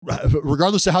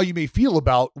 Regardless of how you may feel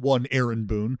about one Aaron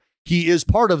Boone, he is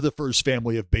part of the first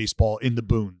family of baseball in the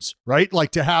Boones, right?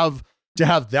 Like to have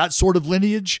that sort of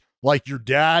lineage, like your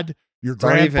dad, your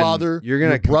grandfather, you're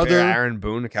gonna brother, compare Aaron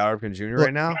Boone to Cal Ripken Jr.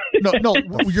 right now? No,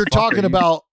 you're talking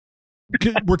about.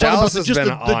 We're talking about just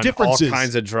the differences. All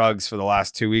kinds of drugs for the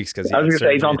last 2 weeks because I was going to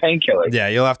say he's on painkillers. Yeah,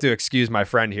 you'll have to excuse my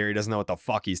friend here. He doesn't know what the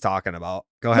fuck he's talking about.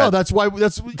 Go ahead. No, that's why.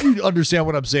 You understand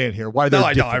what I'm saying here. Why? No,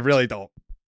 I don't. I really don't.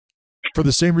 For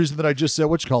the same reason that I just said,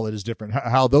 is different.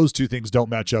 How those two things don't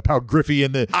match up. How Griffey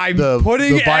and I'm the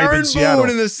putting vibe Aaron in Boone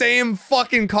in the same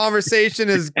fucking conversation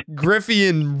as Griffey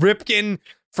and Ripken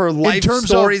for life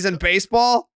stories in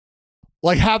baseball.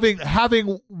 Like having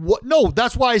what? No,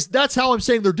 that's why. That's how I'm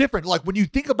saying they're different. Like when you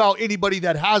think about anybody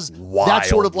that has that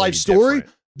sort of life story,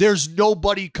 there's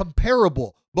nobody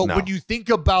comparable. But when you think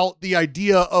about the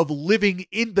idea of living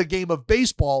in the game of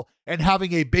baseball and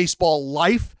having a baseball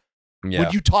life. Yeah.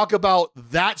 When you talk about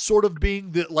that sort of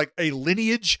being like a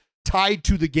lineage tied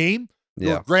to the game,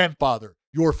 your grandfather,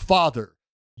 your father,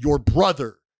 your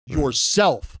brother,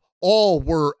 yourself, all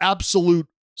were absolute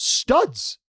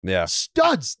studs. Yeah.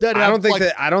 Studs. I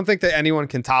don't think that anyone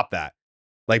can top that.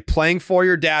 Like playing for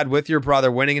your dad with your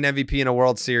brother, winning an MVP in a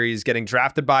World Series, getting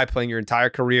drafted by, playing your entire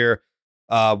career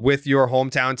with your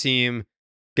hometown team,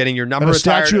 getting your number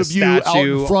retired, a statue of you out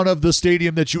in front of the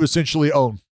stadium that you essentially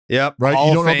own. Yep. Right.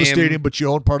 You don't own the stadium, but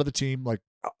you own part of the team. Like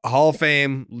Hall of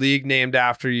Fame, league named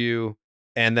after you,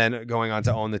 and then going on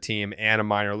to own the team and a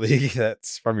minor league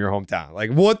that's from your hometown.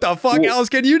 Like, what the fuck else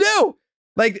can you do?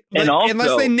 Like also,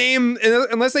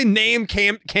 unless they name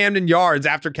Camden Yards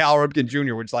after Cal Ripken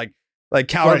Jr., which like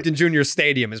Cal Ripken Jr.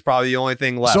 Stadium is probably the only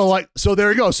thing left. So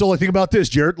there you go. So think about this,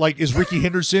 Jared. Like, is Ricky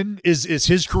Henderson is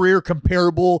his career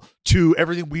comparable to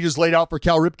everything we just laid out for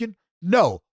Cal Ripken?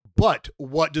 No. But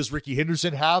what does Ricky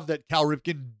Henderson have that Cal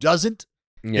Ripken doesn't?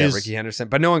 Yeah, Ricky Henderson,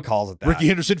 but no one calls it that. Ricky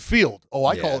Henderson Field. Oh,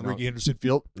 I call it Ricky Henderson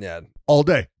Field. Yeah, all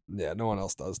day. Yeah, no one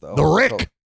else does though. The Rick.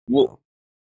 Well,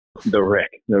 the Rick.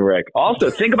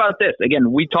 Also, think about this.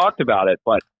 Again, we talked about it,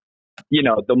 but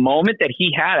the moment that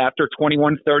he had after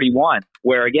 21-31,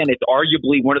 where again, it's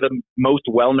arguably one of the most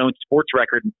well-known sports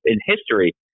records in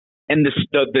history, and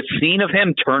the scene of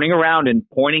him turning around and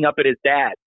pointing up at his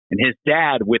dad. And his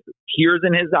dad, with tears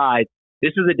in his eyes,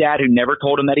 this is a dad who never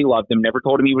told him that he loved him, never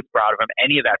told him he was proud of him,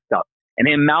 any of that stuff. And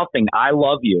him mouthing, "I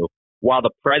love you," while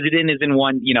the president is in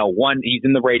he's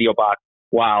in the radio box,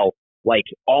 while like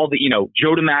all the,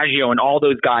 Joe DiMaggio and all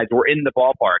those guys were in the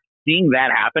ballpark. Seeing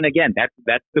that happen again,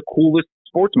 that's the coolest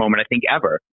sports moment I think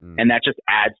ever. And that just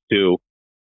adds to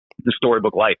the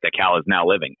storybook life that Cal is now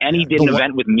living. And he did an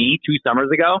event with me 2 summers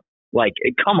ago. Like,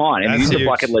 come on. And these are the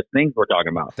bucket list things we're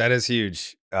talking about. That is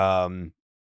huge.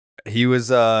 He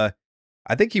was, I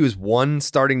think he was one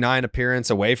starting 9 appearance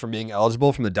away from being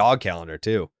eligible from the dog calendar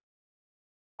too.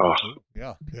 Oh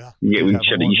yeah. You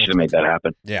should have made that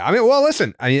happen. Yeah. I mean, well,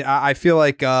 listen, I feel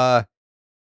like,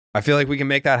 I feel like we can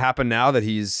make that happen now that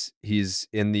he's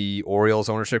in the Orioles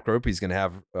ownership group. He's going to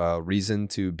have reason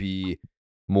to be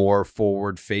more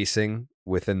forward facing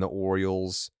within the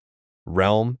Orioles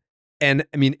realm. And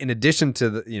I mean, in addition to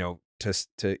the,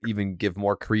 to even give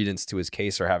more credence to his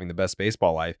case for having the best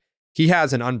baseball life, he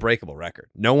has an unbreakable record.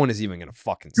 No one is even going to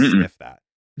fucking sniff that.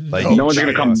 Like, no one's going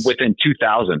to come within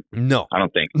 2,000. No, I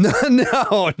don't think.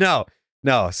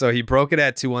 No. So he broke it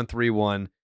at 2-1-3-1,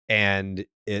 and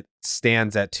it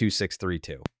stands at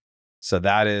 2-6-3-2. So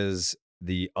that is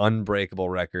the unbreakable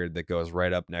record that goes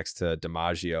right up next to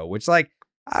DiMaggio, which, like,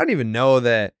 I don't even know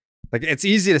that. Like, it's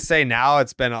easy to say now.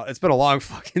 It's been a long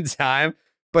fucking time,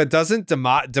 but doesn't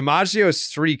DiMaggio's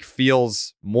streak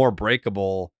feels more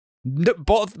breakable?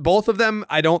 Both of them,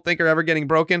 I don't think, are ever getting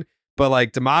broken. But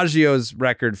like DiMaggio's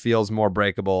record feels more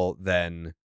breakable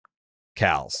than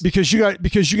Cal's because you have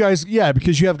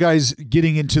guys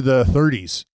getting into the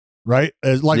 30s, right?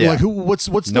 Like who? What's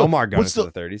Nomar going into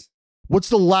the 30s? What's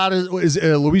the latest? Is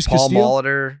Luis Paul Castillo?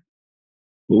 Molitor?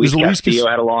 Luis Castillo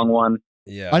had a long one.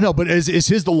 Yeah, I know, but is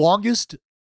his the longest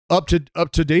up to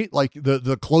date? Like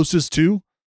the closest to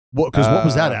what? Because what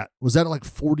was that at? Was that at like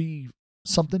 40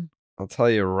 something? I'll tell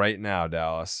you right now,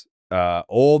 Dallas.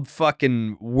 Old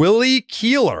fucking Willie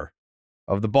Keeler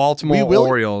of the Baltimore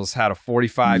Orioles had a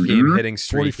 45 game hitting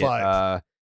streak. 45.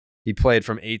 He played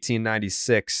from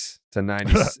 1896 to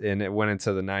 90, and it went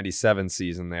into the 97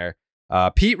 season there.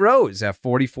 Pete Rose at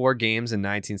 44 games in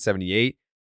 1978.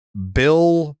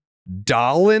 Bill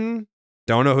Dolan,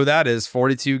 don't know who that is,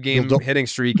 42 game hitting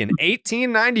streak in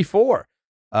 1894.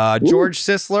 George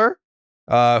Sisler,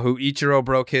 who Ichiro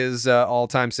broke his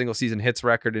all-time single-season hits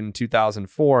record in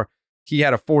 2004. He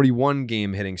had a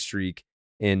 41-game hitting streak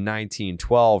in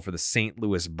 1912 for the St.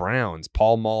 Louis Browns.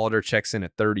 Paul Molitor checks in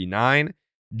at 39.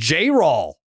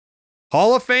 J-Roll,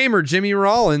 Hall of Famer Jimmy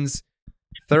Rollins,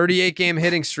 38-game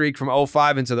hitting streak from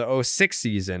 05 into the 06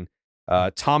 season.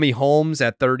 Tommy Holmes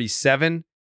at 37.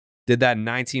 Did that in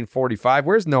 1945.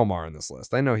 Where's Nomar on this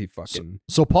list? I know he fucking...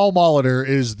 So Paul Molitor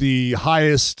is the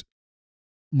highest,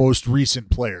 most recent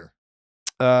player.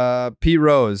 Pete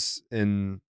Rose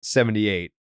in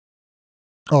 78.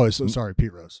 Oh, so sorry,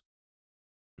 Pete Rose.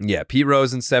 Yeah, Pete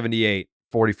Rose in 78,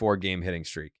 44-game hitting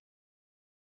streak.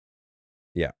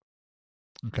 Yeah.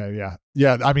 Okay, yeah.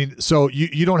 Yeah, I mean, so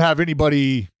you don't have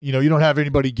anybody, you don't have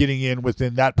anybody getting in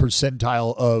within that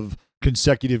percentile of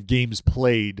consecutive games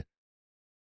played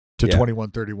to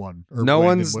 21-31.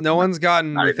 No one's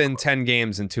gotten within 10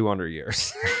 games in 200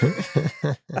 years.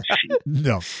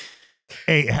 No.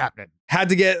 Ain't happening. Had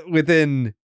to get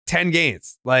within 10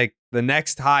 games. Like, the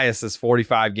next highest is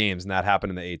 45 games, and that happened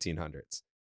in the 1800s.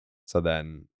 So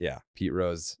then, yeah, Pete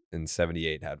Rose in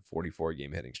 78 had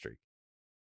 44-game hitting streak.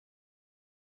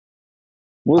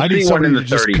 We'll see one in the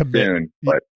 30s commit. soon,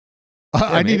 but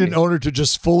I need an owner to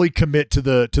just fully commit to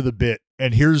the bit.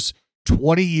 And here's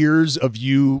 20 years of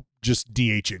you just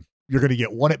DHing. You're going to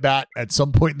get one at bat at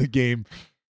some point in the game.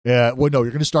 Well, no,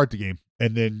 you're going to start the game,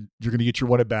 and then you're going to get your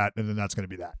one at bat, and then that's going to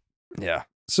be that. Yeah.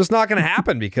 It's just not going to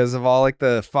happen because of all like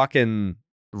the fucking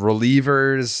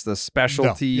relievers, the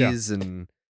specialties, and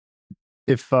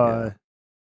if the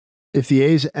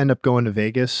A's end up going to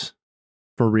Vegas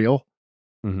for real,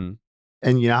 mm-hmm.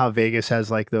 and you know how Vegas has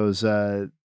like those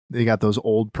they got those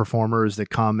old performers that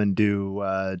come and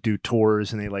do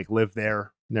tours, and they like live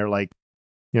there, and they're like,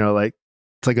 like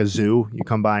it's like a zoo. You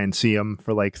come by and see them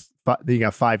for like you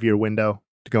got a 5-year window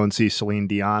to go and see Celine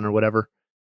Dion or whatever.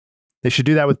 They should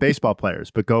do that with baseball players,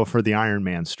 but go for the Iron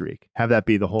Man streak. Have that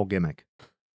be the whole gimmick.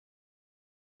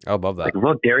 I love that. Like,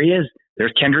 look, there he is.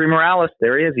 There's Kendry Morales.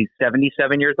 There he is. He's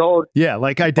 77 years old. Yeah,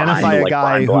 like identify a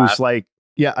guy who's like,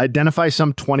 identify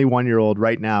some 21-year-old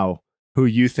right now who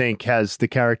you think has the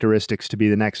characteristics to be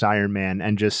the next Iron Man,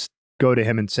 and just go to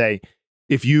him and say,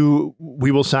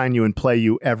 we will sign you and play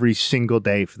you every single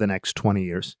day for the next 20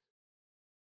 years.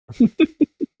 That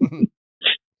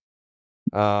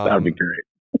would be great.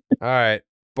 All right.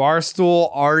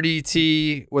 Barstool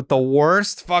RDT with the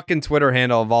worst fucking Twitter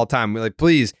handle of all time. Like,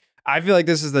 please, I feel like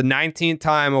this is the 19th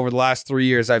time over the last 3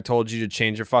 years I've told you to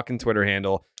change your fucking Twitter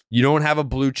handle. You don't have a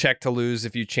blue check to lose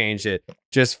if you change it.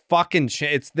 Just fucking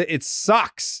it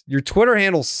sucks. Your Twitter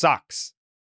handle sucks.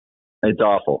 It's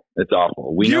awful. It's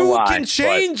awful. We know why. You can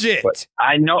change it. But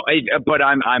I know, but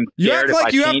I'm You scared act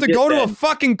like you have to go to a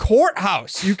fucking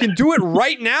courthouse. You can do it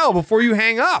right now before you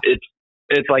hang up.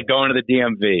 It's like going to the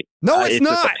DMV. No, it's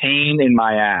not. Just a pain in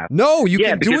my ass. No, you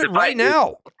can do it right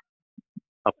now.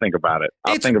 I'll think about it.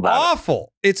 It's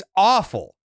awful. It's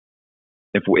awful.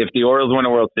 If the Orioles win a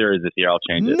World Series this year, I'll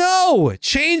change it. No,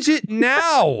 change it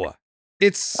now.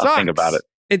 It sucks. I'll think about it.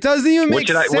 It doesn't even make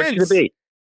sense. What should it be?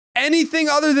 anything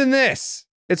other than this.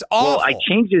 It's awful. Well, I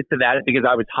changed it to that because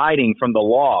I was hiding from the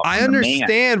law. I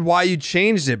understand why you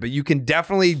changed it, but you can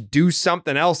definitely do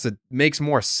something else that makes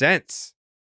more sense.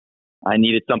 I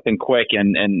needed something quick,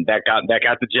 and that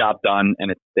got the job done, and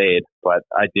it stayed. But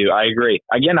I agree.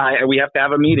 Again, we have to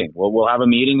have a meeting. We'll have a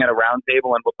meeting at a round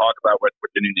table, and we'll talk about what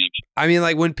the new name is. I mean,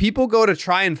 like when people go to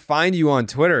try and find you on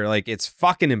Twitter, like it's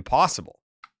fucking impossible.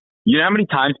 You know how many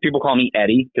times people call me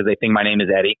Eddie because they think my name is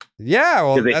Eddie? Yeah,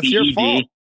 well, that's your fault.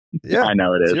 Yeah, I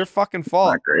know it is. It's your fucking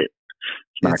fault. It's not great.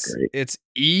 It's not great. It's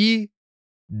E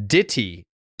Ditty.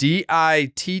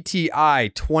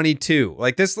 DITTI 22.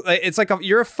 Like this, it's like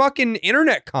you're a fucking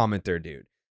internet commenter, dude.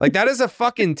 Like that is a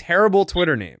fucking terrible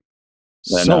Twitter name.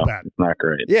 So bad. It's not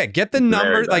great. Yeah, get the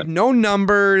numbers, like no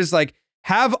numbers, like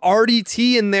have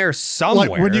RDT in there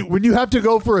somewhere. Like when you have to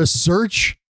go for a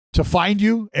search to find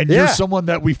you and you're someone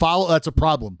that we follow, that's a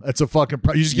problem. That's a fucking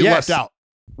problem. You just get left out.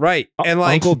 Right. And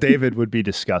like Uncle David would be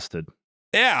disgusted.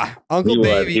 Yeah. Uncle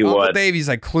Davey's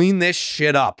like, clean this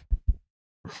shit up.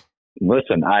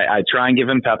 Listen, I try and give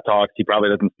him pep talks. He probably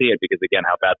doesn't see it because, again,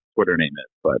 how bad the Twitter name is.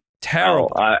 But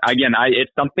terrible.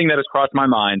 It's something that has crossed my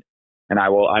mind, and I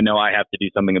know I have to do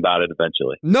something about it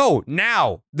eventually. No,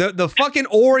 now the fucking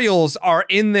Orioles are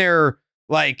in there.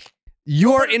 Like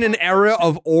you are in an era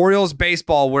of Orioles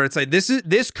baseball where it's like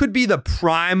this could be the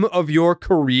prime of your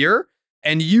career,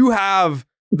 and you have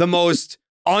the most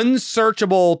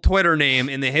unsearchable Twitter name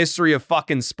in the history of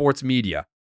fucking sports media.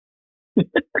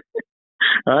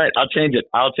 All right, I'll change it.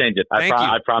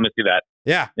 I promise you that.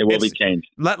 Yeah, it will be changed.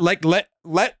 Let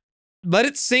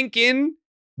it sink in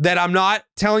that I'm not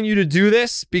telling you to do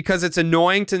this because it's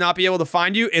annoying to not be able to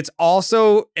find you. It's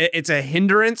also it's a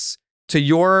hindrance to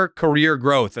your career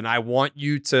growth, and I want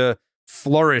you to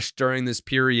flourish during this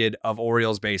period of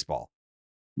Orioles baseball.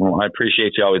 Well, I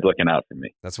appreciate you always looking out for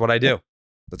me. That's what I do.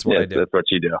 That's what I do. That's what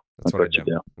you do. That's what I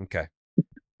do. Okay. All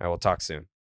right, we'll talk soon.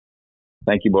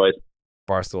 Thank you, boys.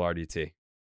 Barstool RDT.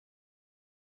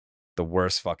 The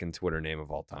worst fucking Twitter name of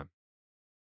all time.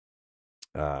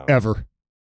 Ever.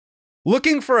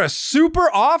 Looking for a super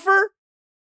offer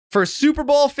for Super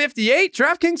Bowl 58?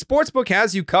 DraftKings Sportsbook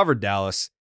has you covered, Dallas.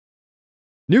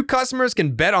 New customers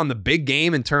can bet on the big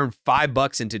game and turn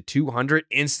 $5 into $200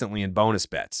 instantly in bonus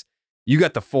bets. You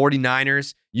got the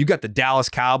 49ers. You got the Dallas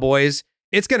Cowboys.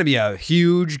 It's going to be a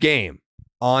huge game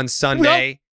on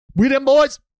Sunday. We them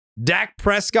boys. Dak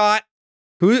Prescott.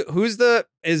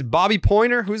 Is Bobby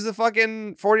Pointer? Who's the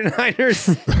fucking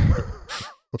 49ers?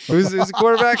 who's the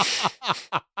quarterback?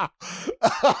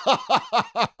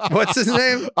 What's his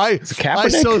name? I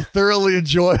so thoroughly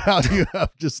enjoy how you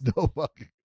have just no fucking.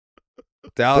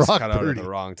 Dallas cut out at the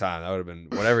wrong time. That would have been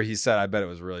whatever he said. I bet it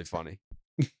was really funny.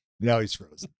 Now he's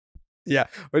frozen. Yeah.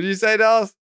 What did you say,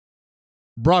 Dallas?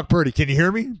 Brock Purdy. Can you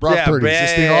hear me? Brock Purdy. Is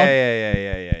this thing on?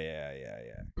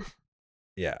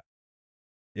 Yeah.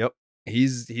 Yep.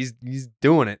 He's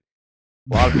doing it.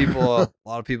 A lot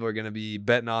of people are going to be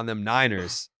betting on them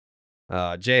Niners.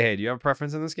 Jay, hey, do you have a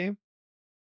preference in this game?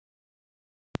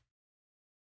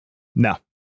 No.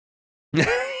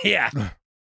 Yeah.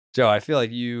 Joe, I feel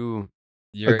like you're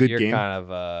kind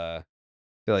of I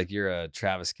feel like you're a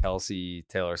Travis Kelce,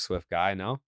 Taylor Swift guy,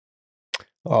 no?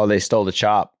 Oh, they stole the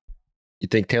chop. You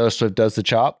think Taylor Swift does the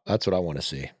chop? That's what I want to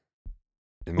see.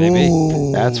 Maybe.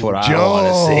 Ooh, that's what I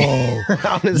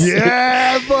want to see.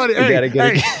 Yeah, buddy.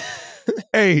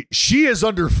 Hey, she is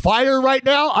under fire right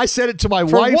now. I said it to my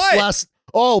wife last.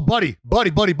 Oh, buddy.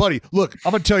 Look,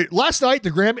 I'm gonna tell you. Last night,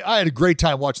 I had a great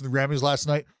time watching the Grammys last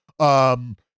night.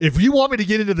 If you want me to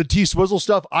get into the T-Swizzle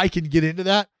stuff, I can get into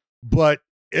that. But,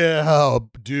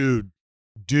 dude,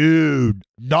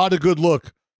 not a good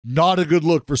look. Not a good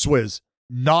look for Swizz.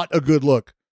 Not a good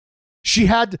look. She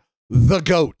had the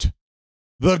GOAT.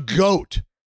 The GOAT.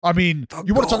 I mean,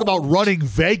 you want to talk about running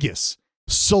Vegas.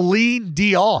 Celine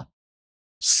Dion.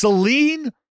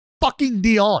 Celine fucking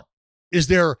Dion is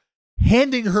there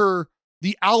handing her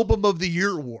the Album of the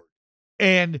Year award.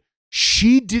 And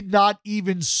she did not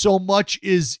even so much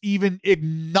as even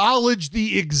acknowledge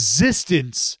the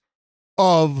existence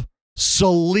of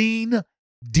Celine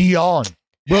Dion.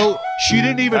 Bro, she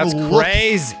didn't even look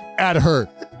at her.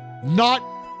 Not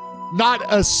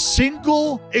a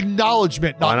single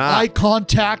acknowledgement, not eye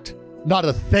contact, not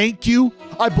a thank you.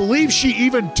 I believe she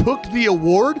even took the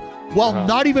award while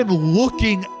not even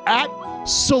looking at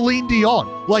Celine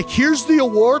Dion. Like, here's the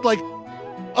award. Like,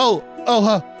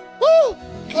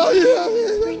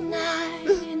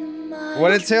 What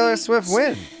did Taylor Swift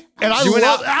win? And I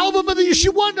love Album of the Year. She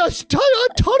won a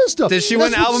ton of stuff. Did she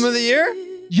win Album of the Year?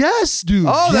 Yes, dude.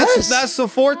 Oh, yes. that's the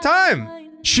fourth time.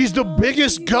 She's the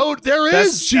biggest goat there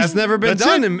is. That's never been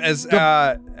done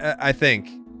I think.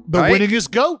 The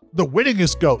winningest goat. The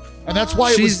winningest goat. And that's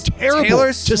why it was terrible Taylor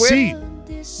to Swift? see.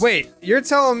 Wait, you're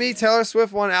telling me Taylor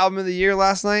Swift won Album of the Year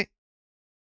last night?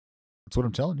 That's what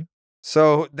I'm telling you.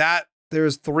 So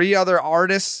there's 3 other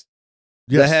artists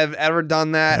that have ever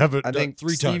done that. I think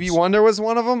 3 Stevie times. Wonder was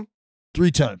one of them.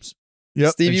 3 times.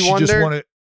 Yep. Stevie and she Wonder just won it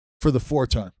for the 4th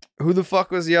time. Who the fuck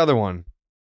was the other one?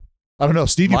 I don't know.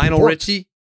 Lionel Richie.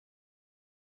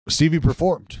 Stevie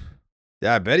performed.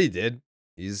 Yeah, I bet he did.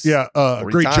 He's a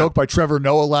great joke by Trevor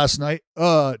Noah last night.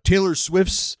 Taylor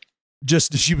Swift's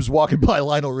she was walking by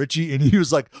Lionel Richie and he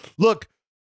was like, look,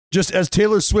 just as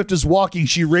Taylor Swift is walking,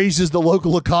 she raises the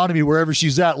local economy wherever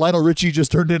she's at. Lionel Richie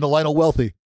just turned into Lionel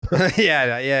Wealthy.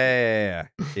 Yeah.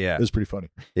 It was pretty funny.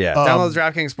 Yeah. Download the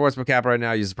DraftKings Sportsbook app right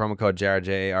now. Use the promo code Jared,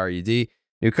 Jared.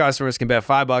 New customers can bet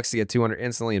 $5 to get $200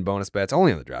 instantly in bonus bets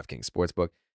only on the DraftKings Sportsbook,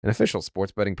 an official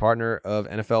sports betting partner of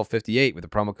NFL 58 with the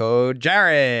promo code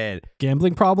Jared.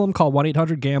 Gambling problem? Call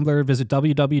 1-800-GAMBLER. Visit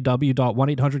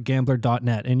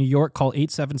www.1800gambler.net. In New York, call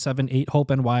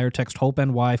 877-8-HOPE-NY or text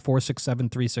HOPE-NY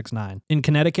 467-369. In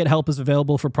Connecticut, help is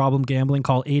available for problem gambling.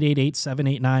 Call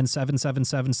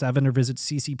 888-789-7777 or visit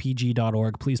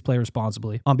ccpg.org. Please play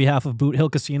responsibly. On behalf of Boot Hill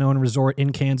Casino and Resort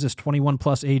in Kansas, 21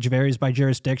 plus age varies by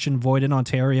jurisdiction, void in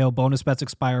Ontario. Bonus bets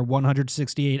expire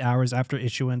 168 hours after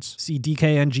issuance. See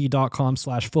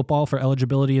DKNG.com/football for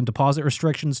eligibility and deposit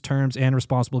restrictions, terms, and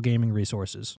responsible gaming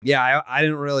resources. Yeah, I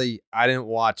didn't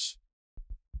watch,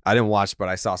 but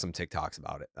I saw some TikToks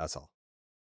about it. That's all.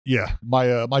 Yeah,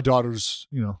 my daughters,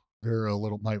 they're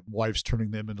my wife's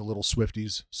turning them into little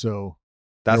Swifties, so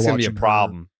that's gonna be a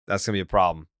problem. That's gonna be a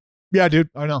problem. Yeah, dude,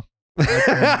 I know.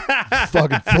 I'm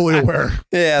fucking fully aware.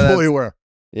 Yeah, fully aware.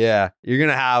 Yeah, you're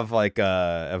gonna have like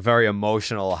a very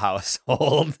emotional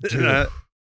household.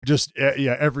 Just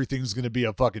everything's gonna be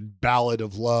a fucking ballad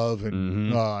of love,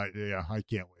 and I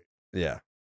can't wait. Yeah,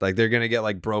 like they're gonna get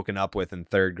like broken up with in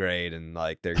 3rd grade, and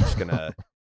like they're just gonna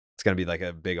it's gonna be like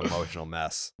a big emotional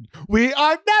mess. We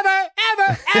are never,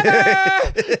 ever,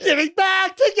 ever getting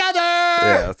back together.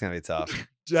 Yeah, that's gonna be tough.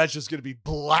 That's just gonna be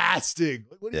blasting.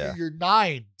 What are you? You're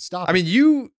 9. Stop. I mean,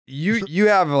 you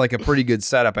have like a pretty good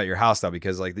setup at your house though,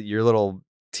 because like your little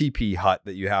teepee hut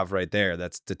that you have right there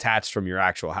that's detached from your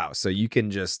actual house, so you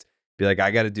can just be like,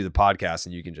 I got to do the podcast,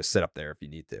 and you can just sit up there if you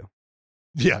need to.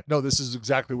 Yeah, no, this is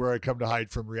exactly where I come to hide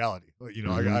from reality.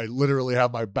 I literally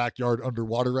have my backyard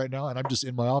underwater right now, and I'm just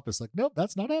in my office like, nope,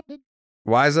 that's not happening.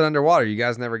 Why is it underwater? You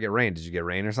guys never get rain. Did you get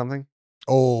rain or something?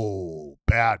 Oh,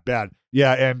 bad.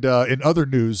 Yeah, and in other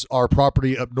news, our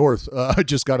property up north, I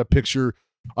just got a picture.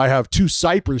 I have 2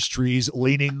 cypress trees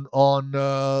leaning on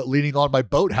my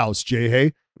boathouse, Jay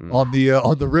Hay, on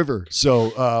the river.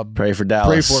 So pray for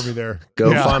Dallas. Pray for me there.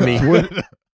 Go fund me.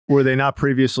 Were they not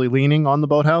previously leaning on the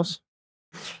boathouse?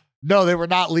 No, they were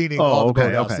not leaning on the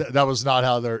boathouse. Okay. That was not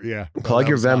how they're. Yeah. Plug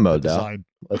your Venmo, Dal.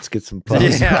 Let's get some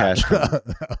cash.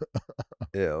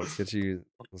 Yeah, let's get you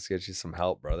some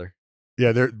help, brother.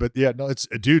 Yeah, no, it's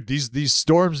dude. These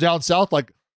storms down south,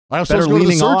 like I'm better supposed to go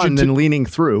leaning to the surgeon on than leaning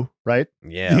through, right?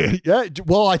 Yeah. Yeah.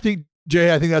 Well, I think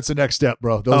Jay, that's the next step,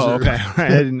 bro. Those are, okay. Right.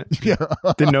 I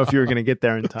didn't know if you were going to get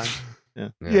there in time.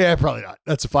 Yeah, probably not.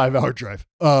 That's a 5-hour drive.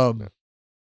 Yeah.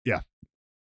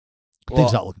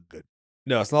 Things not looking good.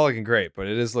 No, it's not looking great, but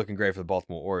it is looking great for the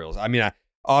Baltimore Orioles. I mean, I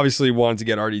obviously wanted to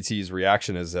get RDT's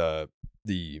reaction as the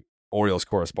Orioles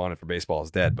correspondent for Baseball is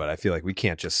Dead, but I feel like we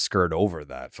can't just skirt over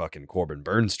that fucking Corbin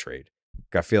Burns trade.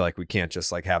 I feel like we can't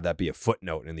just like have that be a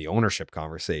footnote in the ownership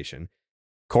conversation.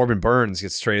 Corbin Burns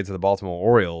gets traded to the Baltimore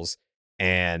Orioles,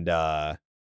 and that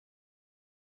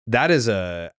is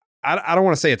I don't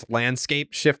want to say it's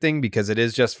landscape shifting because it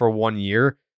is just for 1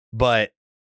 year, but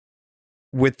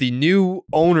with the new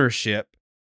ownership,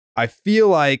 I feel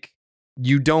like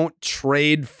you don't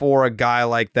trade for a guy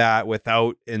like that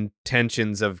without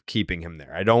intentions of keeping him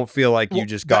there. I don't feel like you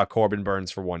just got Corbin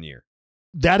Burns for 1 year.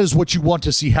 That is what you want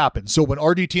to see happen. So when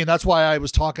RDT, and that's why I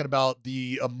was talking about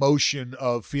the emotion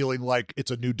of feeling like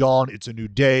it's a new dawn, it's a new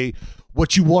day.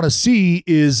 What you want to see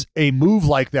is a move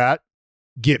like that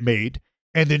get made,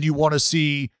 and then you want to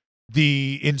see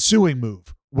the ensuing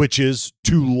move, which is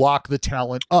to lock the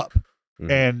talent up.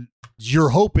 And you're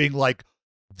hoping like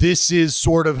this is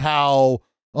sort of how,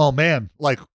 oh man,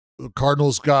 like the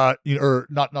Cardinals got, or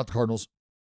not the Cardinals,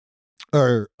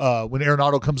 or when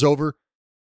Arenado comes over,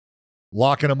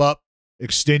 locking them up,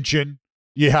 extension,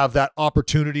 you have that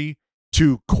opportunity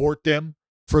to court them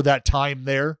for that time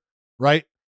there, right?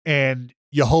 And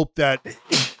you hope that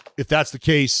if that's the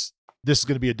case, this is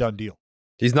going to be a done deal.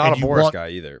 He's not a Boris guy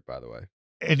either, by the way.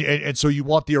 And so you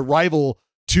want the arrival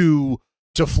to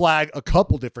to flag a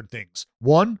couple different things.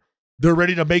 One, they're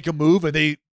ready to make a move, and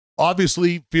they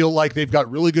obviously feel like they've got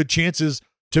really good chances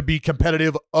to be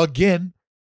competitive again,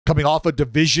 coming off a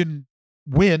division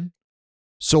win.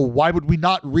 So why would we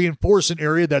not reinforce an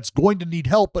area that's going to need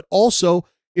help? But also,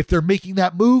 if they're making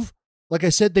that move, like I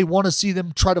said, they want to see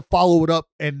them try to follow it up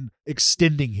and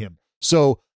extending him.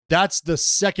 So that's the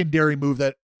secondary move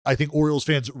that I think Orioles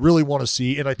fans really want to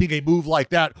see. And I think a move like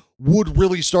that would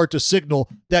really start to signal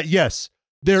that, yes,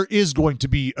 there is going to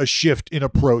be a shift in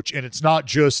approach, and it's not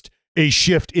just a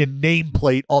shift in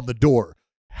nameplate on the door.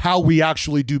 How we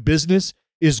actually do business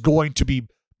is going to be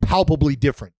palpably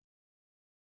different.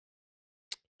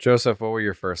 Joseph, what were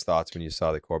your first thoughts when you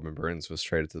saw that Corbin Burns was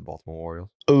traded to the Baltimore Orioles?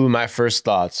 Ooh, my first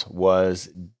thoughts was,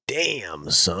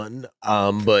 damn, son.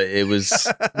 But it was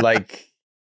like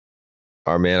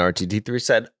our man RTT3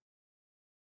 said,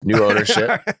 new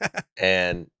ownership.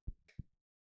 And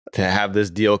to have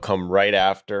this deal come right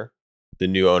after the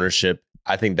new ownership,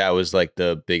 I think that was like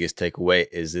the biggest takeaway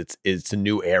is it's a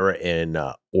new era in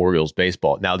Orioles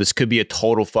baseball. Now, this could be a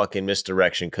total fucking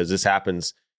misdirection because this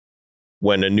happens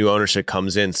when a new ownership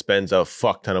comes in, spends a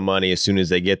fuck ton of money as soon as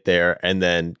they get there, and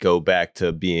then go back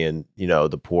to being,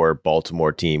 the poor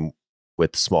Baltimore team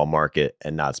with small market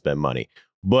and not spend money.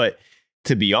 But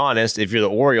to be honest, if you're the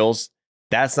Orioles,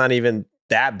 that's not even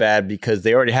that bad because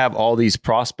they already have all these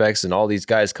prospects and all these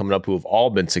guys coming up who have all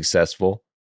been successful.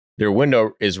 Their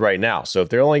window is right now. So if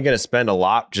they're only going to spend a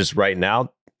lot just right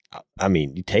now, I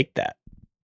mean, you take that.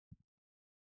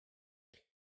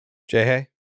 Jay?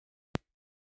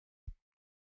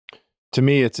 To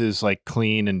me, it's as like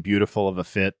clean and beautiful of a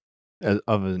fit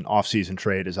of an offseason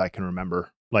trade as I can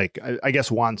remember. Like, I guess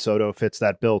Juan Soto fits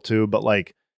that bill too, but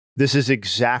like, this is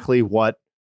exactly what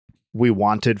we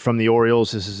wanted from the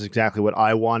Orioles. This is exactly what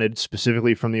I wanted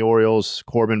specifically from the Orioles.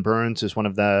 Corbin Burns is one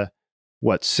of the,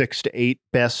 6 to 8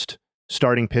 best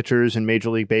starting pitchers in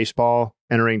Major League Baseball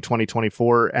entering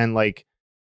 2024. And like,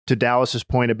 to Dallas's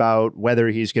point about whether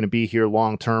he's going to be here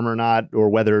long term or not, or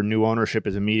whether new ownership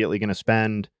is immediately going to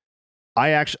spend,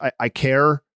 I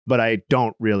care, but I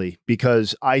don't really,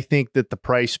 because I think that the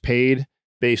price paid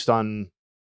based on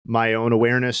my own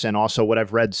awareness and also what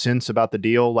I've read since about the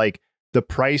deal, like the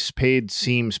price paid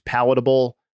seems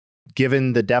palatable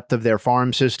given the depth of their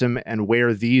farm system and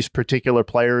where these particular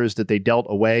players that they dealt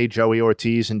away, Joey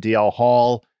Ortiz and DL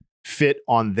Hall, fit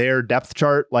on their depth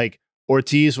chart. Like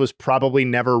Ortiz was probably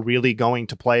never really going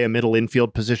to play a middle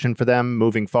infield position for them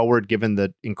moving forward, given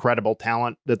the incredible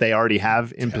talent that they already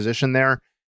have in position there.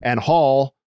 And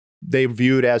Hall, they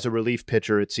viewed as a relief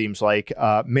pitcher, it seems like.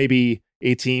 Maybe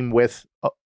a team with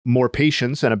more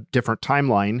patience and a different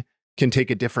timeline can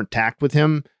take a different tack with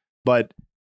him. But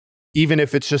even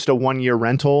if it's just a 1-year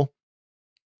rental,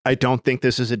 I don't think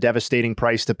this is a devastating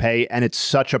price to pay. And it's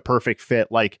such a perfect fit.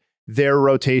 Like their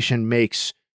rotation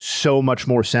makes so much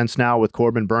more sense now with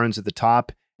Corbin Burns at the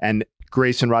top and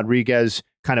Grayson Rodriguez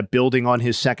kind of building on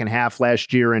his second half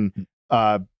last year, and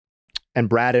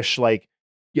Bradish, like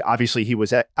obviously he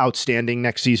was outstanding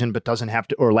next season, but doesn't have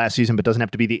to, or last season, but doesn't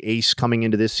have to be the ace coming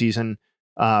into this season.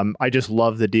 I just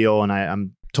love the deal, and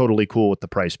I'm totally cool with the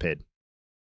price paid.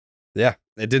 Yeah,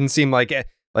 it didn't seem like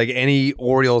any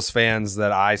Orioles fans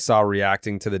that I saw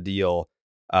reacting to the deal.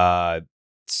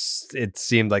 It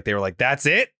seemed like they were like, "That's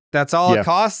it. That's all it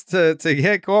costs to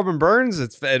get Corbin Burns."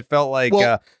 It felt like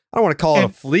I don't want to call it a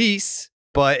fleece,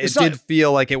 but it did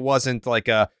feel like it wasn't like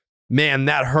a man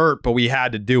that hurt, but we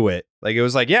had to do it. Like it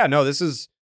was like, yeah, no, this is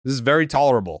very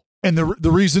tolerable. And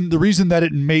the reason that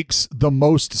it makes the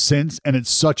most sense and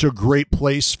it's such a great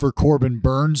place for Corbin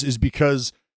Burns is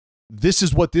because this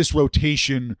is what this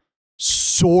rotation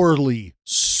sorely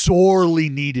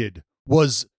needed,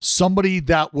 was somebody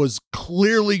that was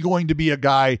clearly going to be a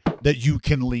guy that you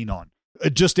can lean on.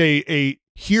 Just a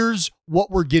here's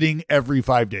what we're getting every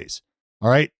 5 days. All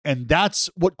right. And that's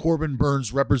what Corbin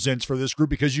Burns represents for this group,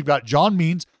 because you've got John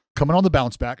Means coming on the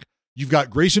bounce back. You've got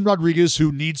Grayson Rodriguez,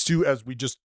 who needs to, as we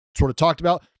just sort of talked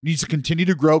about, needs to continue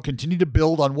to grow, continue to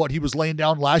build on what he was laying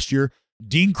down last year.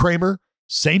 Dean Kramer,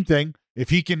 same thing. If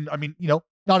he can, I mean,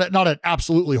 not an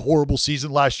absolutely horrible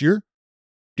season last year.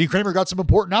 Dean Kramer got some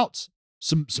important outs,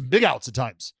 some big outs at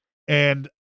times. And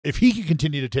if he can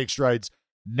continue to take strides,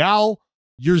 now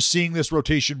you're seeing this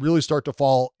rotation really start to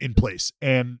fall in place.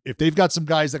 And if they've got some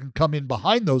guys that can come in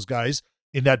behind those guys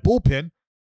in that bullpen,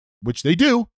 which they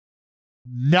do,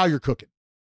 now you're cooking.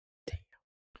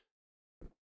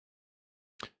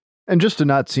 And just to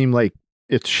not seem like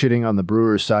it's shitting on the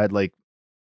Brewers side, like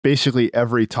basically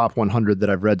every top 100 that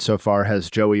I've read so far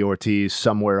has Joey Ortiz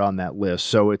somewhere on that list.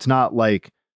 So it's not like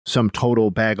some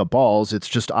total bag of balls. It's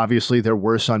just obviously they're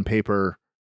worse on paper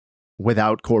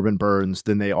without Corbin Burns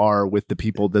than they are with the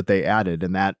people that they added.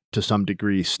 And that to some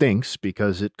degree stinks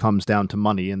because it comes down to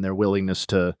money and their willingness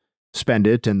to spend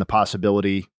it and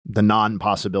the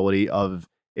non-possibility of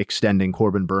extending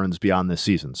Corbin Burns beyond this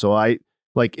season. So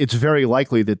it's very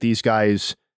likely that these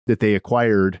guys that they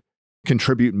acquired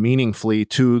contribute meaningfully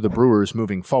to the Brewers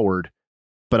moving forward.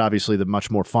 But obviously the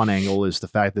much more fun angle is the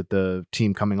fact that the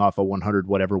team coming off a 100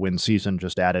 whatever win season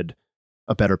just added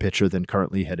a better pitcher than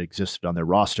currently had existed on their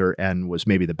roster and was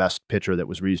maybe the best pitcher that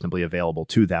was reasonably available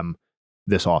to them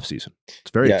this offseason.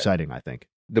 It's very exciting, I think.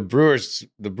 The Brewers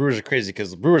are crazy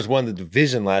because the Brewers won the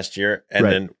division last year, and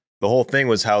then the whole thing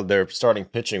was how their starting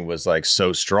pitching was like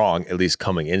so strong, at least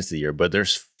coming into the year. But their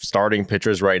starting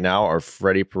pitchers right now are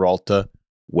Freddie Peralta,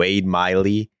 Wade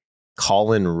Miley,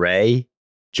 Colin Ray,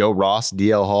 Joe Ross,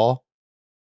 DL Hall.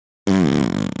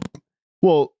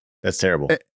 Well, that's terrible.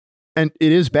 And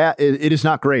it is bad. It is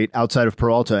not great outside of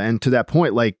Peralta. And to that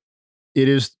point, like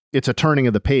it's a turning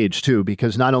of the page too,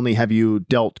 because not only have you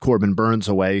dealt Corbin Burns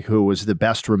away, who was the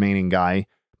best remaining guy,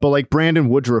 but like Brandon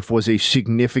Woodruff was a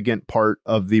significant part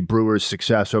of the Brewers'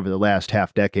 success over the last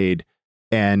half decade.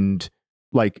 And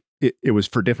like it was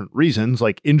for different reasons,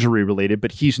 like injury related,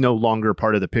 but he's no longer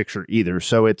part of the picture either.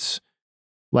 So it's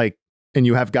like, and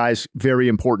you have guys, very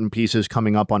important pieces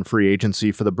coming up on free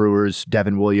agency for the Brewers,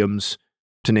 Devin Williams,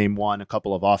 to name one, a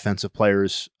couple of offensive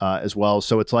players as well.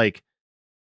 So it's like,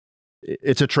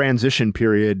 it's a transition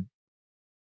period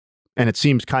and it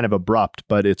seems kind of abrupt,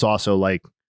 but it's also like,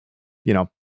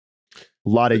 a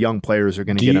lot of young players are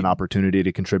going to get an opportunity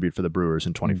to contribute for the Brewers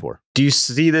in 24. Do you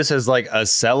see this as like a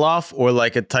sell-off or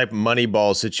like a type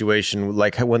Moneyball situation?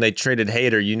 Like when they traded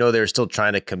Hader, they're still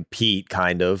trying to compete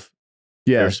kind of.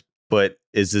 Yeah. But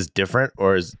is this different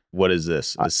or what is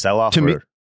this? A sell-off?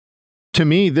 To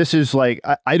me, this is like,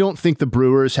 I don't think the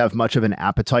Brewers have much of an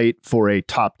appetite for a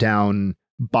top-down,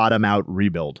 bottom-out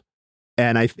rebuild.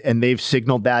 And they've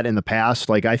signaled that in the past.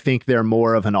 Like, I think they're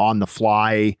more of an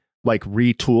on-the-fly, like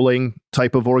retooling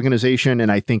type of organization.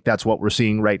 And I think that's what we're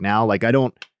seeing right now. Like, I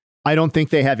don't think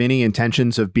they have any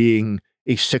intentions of being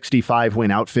a 65-win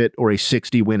outfit or a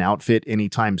 60-win outfit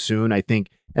anytime soon. I think,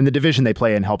 and the division they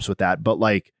play in helps with that. But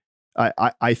like,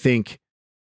 I think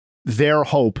their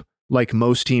hope, like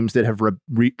most teams that have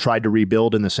tried to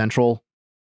rebuild in the Central,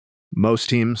 most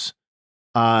teams,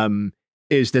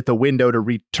 is that the window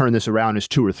to turn this around is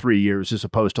 2 or 3 years as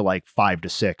opposed to like 5 to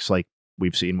 6, like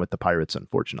we've seen with the Pirates,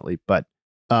 unfortunately. But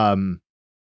I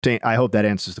hope that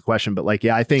answers the question. But like,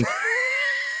 yeah, I think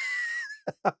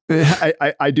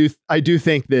I do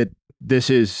think that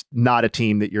this is not a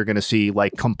team that you're going to see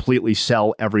like completely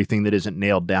sell everything that isn't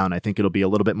nailed down. I think it'll be a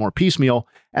little bit more piecemeal.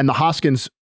 And the Hoskins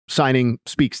signing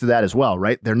speaks to that as well,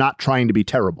 right? They're not trying to be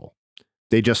terrible.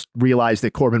 They just realize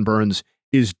that Corbin Burns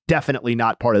is definitely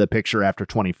not part of the picture after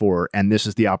 24, and this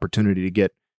is the opportunity to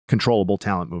get controllable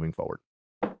talent moving forward.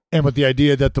 And with the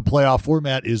idea that the playoff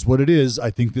format is what it is,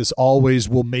 I think this always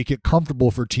will make it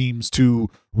comfortable for teams to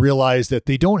realize that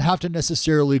they don't have to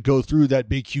necessarily go through that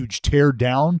big, huge tear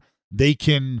down. They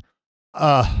can,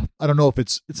 I don't know if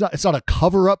it's not a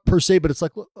cover up per se, but it's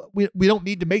like, we don't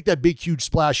need to make that big, huge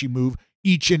splashy move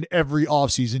each and every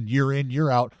offseason, year in, year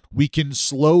out. We can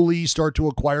slowly start to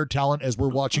acquire talent as we're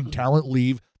watching talent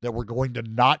leave that we're going to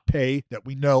not pay, that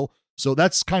we know. So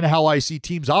that's kind of how I see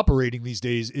teams operating these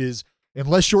days is,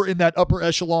 unless you're in that upper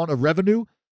echelon of revenue,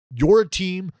 you're a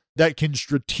team that can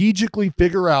strategically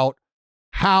figure out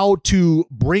how to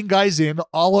bring guys in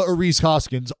a la Arise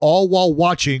Hoskins, all while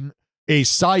watching a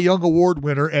Cy Young Award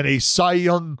winner and a Cy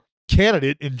Young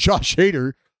candidate in Josh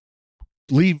Hader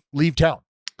leave town.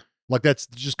 Like, that's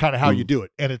just kind of how you do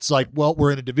it. And it's like, well,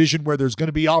 we're in a division where there's going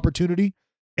to be opportunity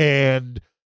and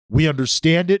we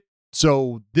understand it.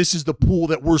 So this is the pool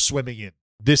that we're swimming in.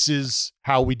 This is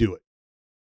how we do it.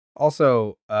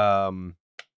 Also,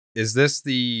 is this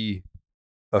the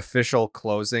official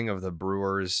closing of the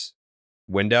Brewers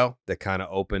window that kind of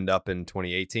opened up in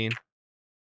 2018?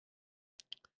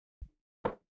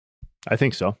 I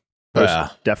think so.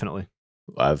 Definitely.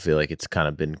 I feel like it's kind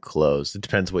of been closed. It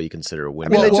depends what you consider a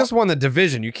window. I mean, they just won the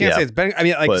division. You can't say it's been. I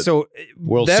mean, like, But so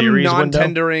World them Series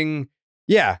non-tendering.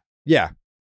 Yeah.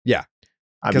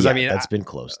 Because I mean, that's been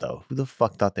closed though. Who the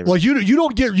fuck thought they were? Well, you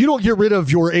don't get rid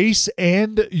of your ace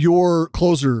and your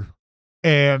closer,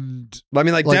 and I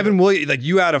mean, like Devin Williams, like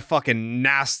you had a fucking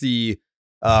nasty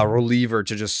reliever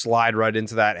to just slide right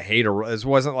into that Hader. It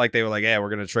wasn't like they were like, "Yeah, we're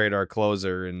gonna trade our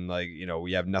closer," and like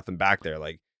we have nothing back there.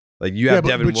 Like you have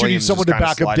Devin Williams. But you need someone to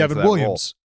back up Devin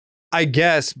Williams. I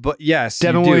guess, but yes,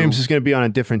 Devin Williams is going to be on a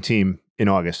different team in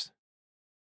August.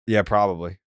 Yeah,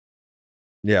 probably.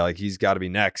 Yeah, like he's got to be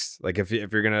next. Like if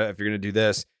you're gonna do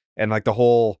this, and like the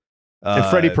whole And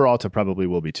Freddie Peralta probably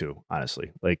will be too,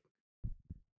 honestly. Like,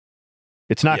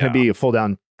 it's not going to be a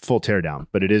full tear down,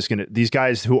 but it is going to, these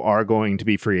guys who are going to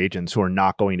be free agents who are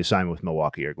not going to sign with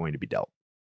Milwaukee are going to be dealt.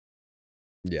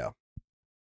 Yeah.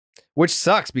 Which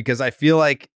sucks because I feel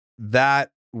like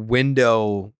that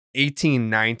window,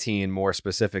 18-19 more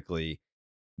specifically,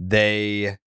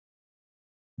 they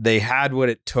had what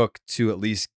it took to at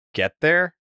least get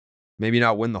there. Maybe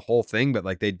not win the whole thing, but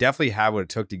like they definitely had what it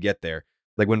took to get there.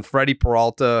 Like when Freddie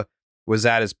Peralta was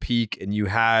at his peak and you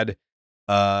had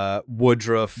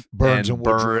Woodruff and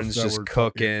Burns just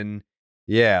cooking.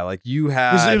 Yeah, like you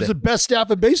had... It was the best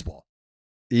staff in baseball.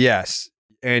 Yes.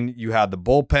 And you had the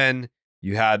bullpen.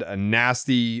 You had a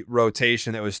nasty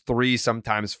rotation that was 3,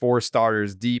 sometimes 4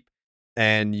 starters deep.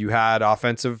 And you had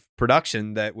offensive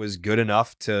production that was good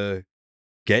enough to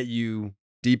get you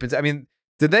deep into... I mean,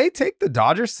 did they take the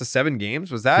Dodgers to 7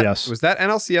 games? Was that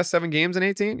NLCS 7 games in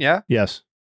 18? Yeah? Yes.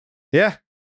 Yeah.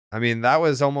 I mean, that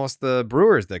was almost the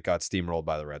Brewers that got steamrolled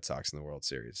by the Red Sox in the World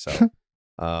Series. So,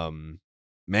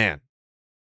 man.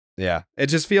 Yeah. It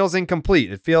just feels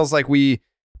incomplete. It feels like we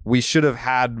should have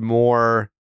had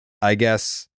more, I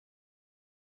guess,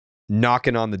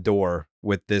 knocking on the door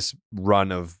with this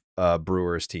run of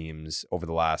Brewers teams over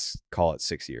the last, call it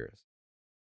 6 years.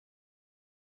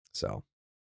 So.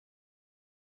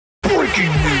 Breaking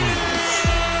news.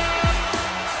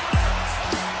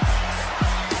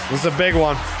 This is a big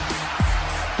one.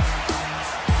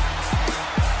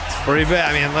 It's pretty big.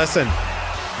 I mean, listen,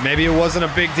 maybe it wasn't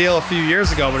a big deal a few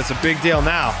years ago, but it's a big deal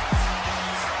now.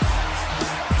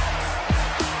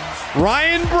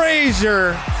 Ryan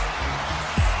Brazier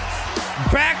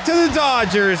back to the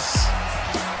Dodgers.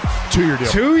 2-year deal.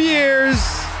 2 years,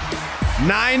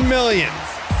 $9 million.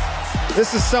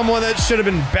 This is someone that should have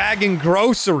been bagging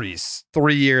groceries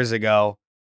 3 years ago.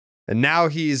 And now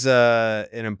he's an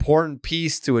important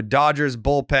piece to a Dodgers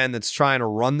bullpen that's trying to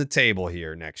run the table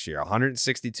here next year.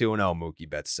 162-0, Mookie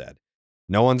Betts said.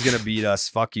 No one's going to beat us.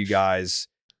 Fuck you guys.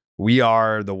 We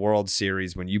are the World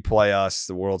Series. When you play us,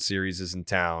 the World Series is in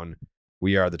town.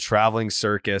 We are the traveling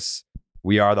circus.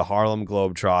 We are the Harlem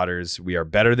Globetrotters. We are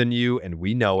better than you, and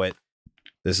we know it.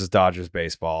 This is Dodgers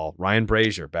baseball. Ryan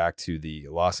Brazier back to the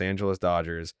Los Angeles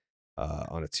Dodgers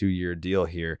on a 2-year deal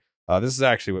here. This is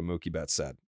actually what Mookie Betts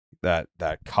said. That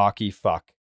cocky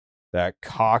fuck. That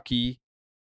cocky.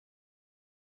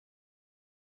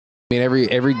 I mean,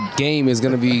 every game is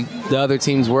going to be the other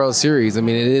team's World Series. I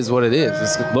mean, it is what it is.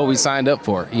 It's what we signed up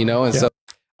for, you know? And so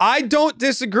I don't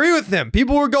disagree with him.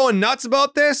 People were going nuts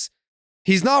about this.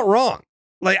 He's not wrong.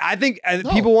 Like, I think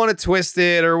people want to twist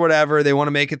it or whatever. They want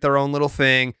to make it their own little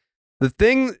thing.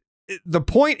 The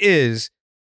point is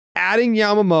adding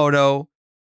Yamamoto,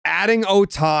 adding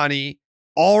Ohtani,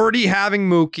 already having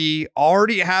Mookie,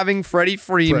 already having Freddie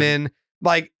Freeman.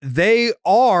 Like, they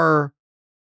are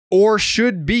or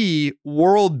should be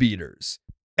world beaters.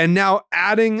 And now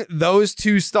adding those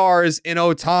 2 stars in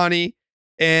Ohtani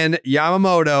and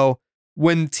Yamamoto,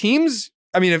 when teams...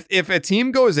 I mean, if a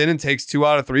team goes in and takes 2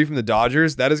 out of 3 from the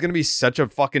Dodgers, that is going to be such a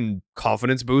fucking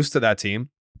confidence boost to that team.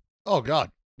 Oh,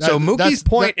 God. So Mookie's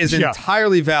point is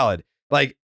entirely valid.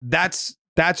 Like, that's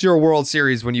your World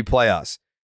Series when you play us.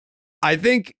 I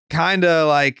think kind of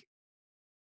like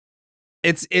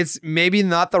it's maybe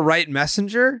not the right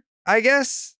messenger, I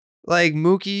guess. Like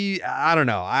Mookie, I don't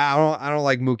know. I don't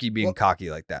like Mookie being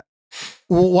cocky like that.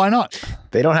 Well, why not?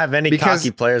 They don't have any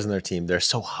cocky players on their team. They're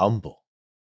so humble.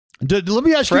 Let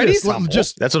me ask you this.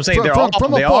 That's what I'm saying.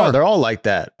 They're all like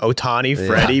that. Ohtani,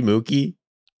 Freddie, Mookie.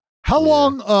 How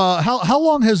long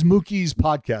has Mookie's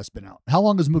podcast been out? How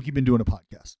long has Mookie been doing a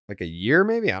podcast? Like a year,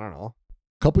 maybe? I don't know.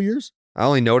 Couple years? I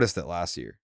only noticed it last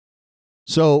year.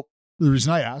 So the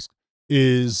reason I ask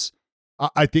is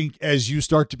I think as you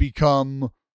start to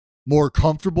become more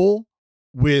comfortable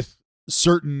with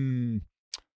certain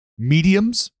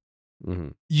mediums,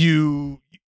 and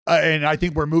I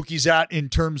think where Mookie's at in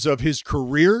terms of his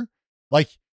career,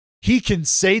 like he can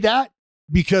say that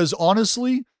because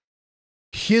honestly,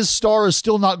 his star is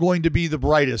still not going to be the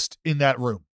brightest in that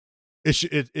room. It's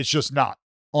just not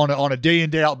on a day in,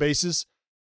 day out basis.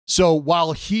 So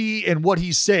while he and what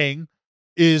he's saying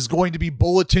is going to be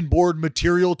bulletin board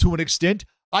material to an extent,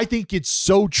 I think it's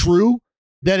so true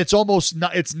that it's almost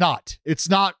not. It's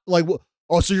not like,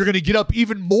 oh, so you're going to get up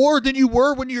even more than you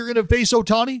were when you're going to face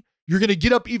Ohtani? You're going to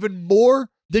get up even more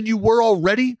than you were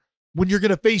already when you're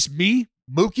going to face me,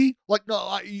 Mookie? Like,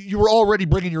 no, you were already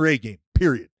bringing your A game,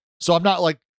 period. So I'm not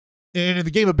like, and in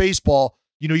the game of baseball,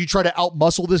 you try to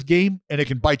outmuscle this game and it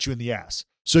can bite you in the ass.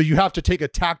 So you have to take a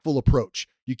tactful approach.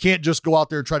 You can't just go out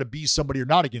there and try to be somebody or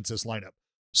not against this lineup.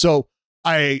 So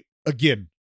again,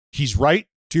 he's right.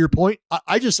 to your point,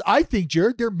 I think,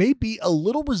 Jared, there may be a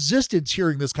little resistance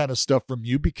hearing this kind of stuff from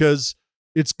you because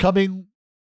it's coming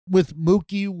with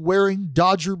Mookie wearing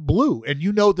Dodger blue, and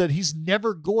you know that he's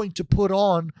never going to put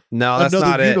on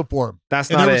another uniform. That's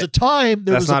and not it. There was a time,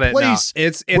 there was a place. No.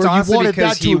 It's where honestly you wanted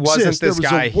because that to he wasn't exist. this There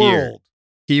was guy a here. world.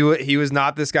 He was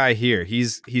not this guy here.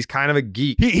 He's kind of a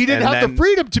geek. He didn't have the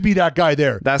freedom to be that guy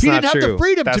there. That's he not didn't true. have the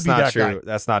freedom That's to be not that true. guy.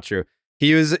 That's not true.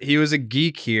 He was a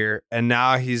geek here, and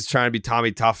now he's trying to be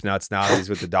Tommy Toughnuts. Now that he's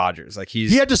with the Dodgers. Like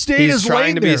he had to stay in his trying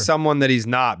lane to there. be someone that he's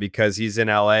not because he's in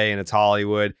LA and it's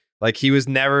Hollywood. Like he was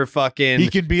never fucking. He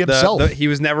can be himself. He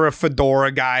was never a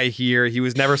fedora guy here. He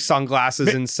was never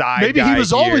sunglasses inside. Maybe guy he was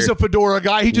here. always a fedora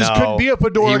guy. He just couldn't be a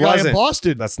fedora guy in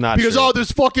Boston. That's not because true.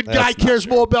 this fucking guy That's not cares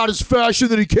true. more about his fashion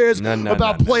than he cares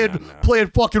about playing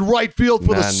fucking right field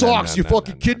for the Sox. You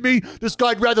fucking kidding me? This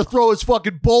guy'd rather throw his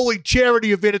fucking bowling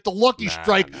charity event at the Lucky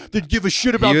Strike than give a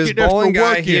shit about He was getting bowling extra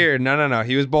work guy here. No.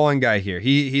 He was bowling guy here.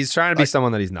 He's trying to be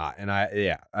someone that he's not. And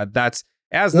that's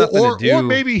it has nothing to do. Or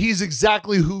maybe he's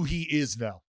exactly who he is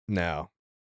now. No,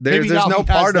 Maybe there's now no he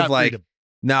has part that of like, freedom.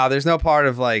 no, there's no part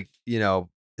of like,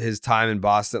 his time in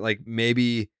Boston. Like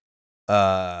maybe,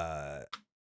 like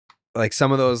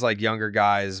some of those like younger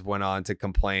guys went on to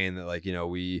complain that like,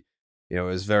 we, it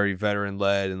was very veteran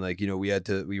led and like,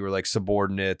 we were like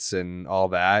subordinates and all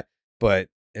that. But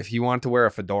if he wanted to wear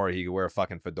a fedora, he could wear a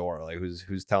fucking fedora. Like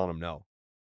who's telling him no?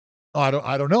 I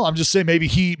don't know. I'm just saying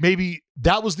maybe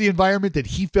that was the environment that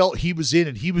he felt he was in,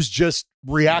 and he was just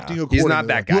reacting accordingly. He's not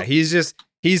that guy. He's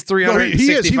 $365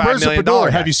 he is. He wears a million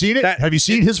fedora. guy. Have you seen it? Have you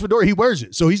seen his fedora? He wears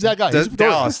it. So he's that guy.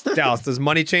 Dallas, does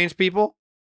money change people?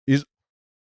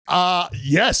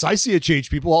 Yes, I see it change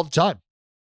people all the time.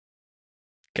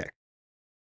 Okay.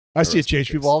 I see it change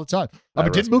people all the time. I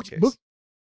mean,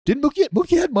 didn't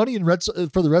Mookie had money in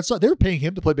for the Red Sox? They were paying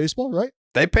him to play baseball, right?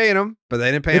 They paid him, but they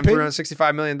didn't pay him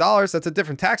 $365 million. That's a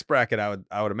different tax bracket, I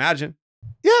would imagine.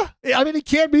 Yeah, I mean it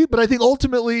can be, but I think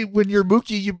ultimately when you're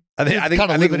Mookie, I think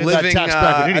kind of living in that tax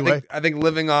bracket anyway. I think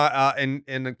living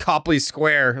in Copley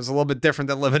Square is a little bit different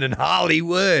than living in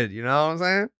Hollywood. You know what I'm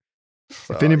saying?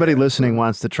 So, if anybody listening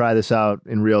wants to try this out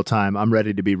in real time, I'm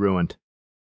ready to be ruined.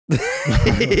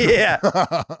 Yeah.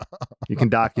 You can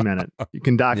document it. You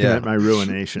can document my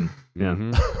ruination. Yeah.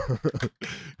 Mm-hmm.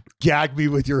 Gag me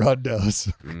with your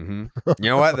hundos. Mm-hmm. You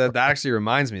know what? That actually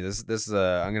reminds me. This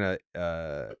I'm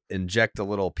gonna inject a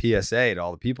little PSA to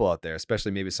all the people out there,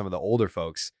 especially maybe some of the older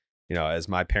folks. As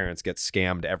my parents get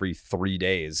scammed every 3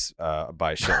 days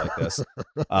by shit like this.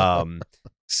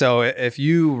 So if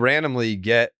you randomly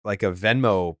get like a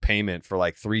Venmo payment for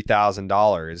like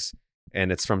 $3,000 and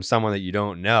it's from someone that you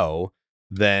don't know,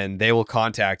 then they will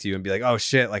contact you and be like, "Oh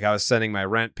shit! Like I was sending my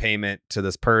rent payment to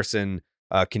this person.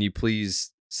 Can you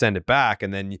please send it back?"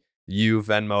 And then you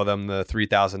Venmo them the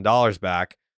 $3,000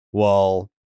 back. Well,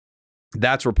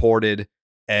 that's reported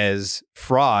as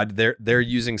fraud. They're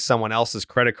using someone else's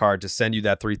credit card to send you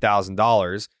that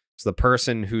 $3,000. So the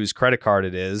person whose credit card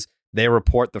it is, they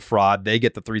report the fraud. They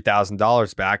get the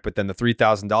 $3,000 back, but then the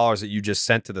 $3,000 that you just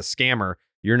sent to the scammer,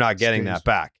 you're not getting that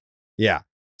back. Yeah.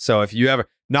 So if you ever,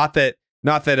 not that,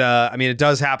 I mean, it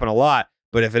does happen a lot,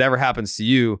 but if it ever happens to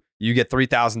you, you get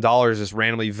 $3,000 just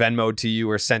randomly Venmoed to you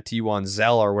or sent to you on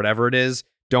Zelle or whatever it is.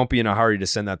 Don't be in a hurry to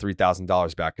send that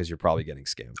 $3,000 back because you're probably getting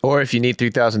scammed. Or if you need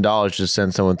 $3,000, just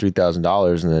send someone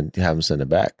 $3,000 and then have them send it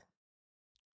back.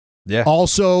 Yeah.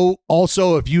 Also,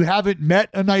 if you haven't met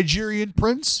a Nigerian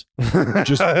prince,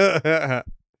 just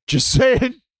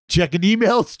saying, checking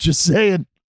emails, just saying,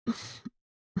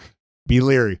 be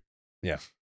leery. Yeah,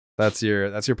 that's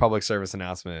your public service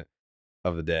announcement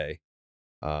of the day.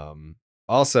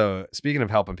 Also, speaking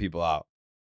of helping people out,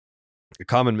 a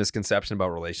common misconception about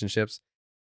relationships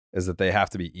is that they have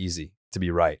to be easy to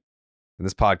be right. And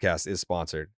this podcast is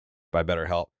sponsored by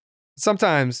BetterHelp.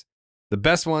 Sometimes the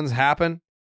best ones happen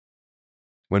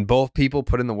when both people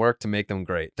put in the work to make them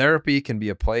great. Therapy can be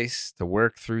a place to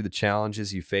work through the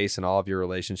challenges you face in all of your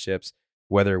relationships,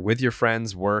 whether with your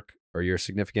friends, work, or your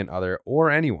significant other, or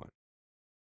anyone.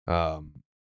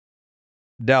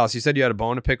 Dallas, you said you had a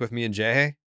bone to pick with me and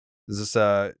Jay. Is this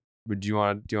do you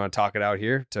want to talk it out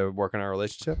here to work on our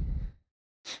relationship?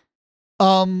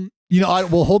 Well,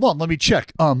 hold on, let me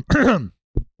check. Can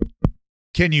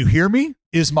you hear me?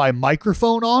 Is my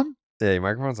microphone on? Yeah, your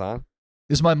microphone's on.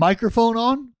 Is my microphone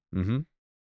on? Mm-hmm.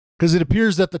 Because it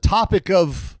appears that the topic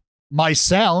of my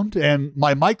sound and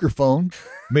my microphone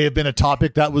may have been a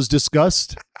topic that was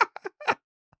discussed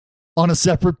on a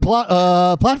separate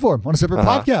platform, on a separate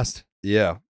podcast.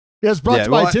 Yeah. It was brought to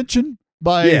my attention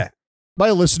by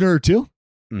a listener or two.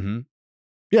 Mm-hmm.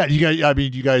 Yeah,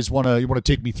 you guys want to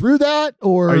take me through that,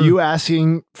 or are you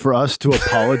asking for us to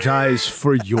apologize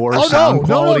for your Oh sound no,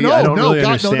 quality? no, I don't no, really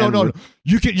God, understand. no.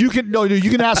 You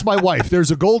can ask my wife.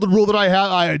 There's a golden rule that I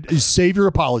have. Is save your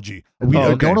apology. We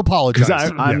don't apologize.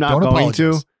 Because I'm not don't going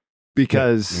apologize. to.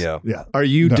 Because are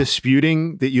you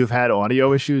disputing that you've had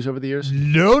audio issues over the years?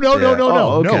 No,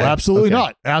 absolutely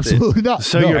not. Absolutely not.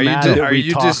 So no. you're mad that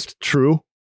we talked true?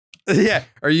 Yeah.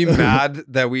 Are you mad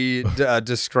that we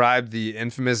described the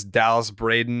infamous Dallas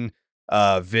Braden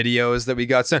videos that we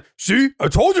got sent? See, I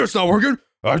told you it's not working.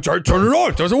 I tried to turn it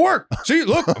on. It doesn't work. See,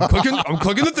 look, I'm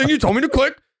clicking the thing you told me to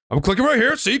click. I'm clicking right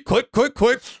here. See, click.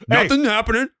 Nothing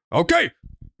happening. Okay.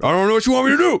 I don't know what you want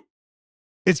me to do.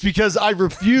 It's because I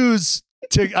refuse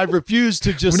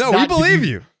to just. No, we believe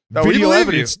you. No, we believe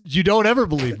evidence. You don't ever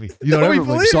believe me. You don't ever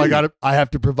believe me. So I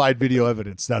have to provide video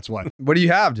evidence. That's why. What do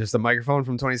you have? Just a microphone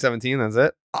from 2017? That's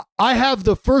it? I have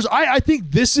the first. I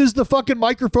think this is the fucking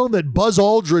microphone that Buzz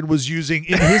Aldrin was using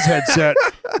in his headset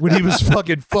when he was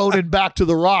fucking phoning back to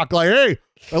the Rock. Like, hey,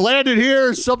 I landed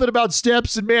here. Something about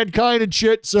steps and mankind and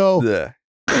shit. So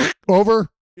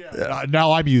over. Yeah.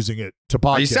 Now I'm using it to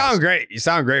podcast. You sound great. You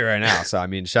sound great right now. So I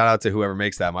mean, shout out to whoever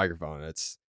makes that microphone.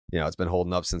 It's it's been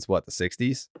holding up since what, the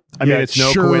 60s? I mean, it's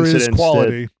no coincidence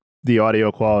that the audio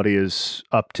quality is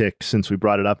uptick since we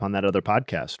brought it up on that other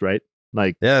podcast, right?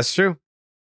 Like, yeah, that's true.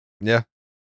 Yeah,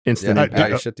 instant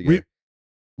impact. Shit together.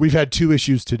 We've had 2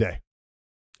 issues today.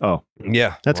 Oh,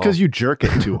 yeah. That's because you jerk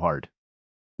it too hard.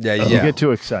 Yeah, You get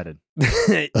too excited.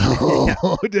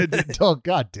 Oh,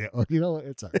 God damn. You know what?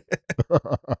 It's all right.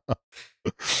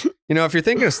 If you're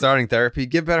thinking of starting therapy,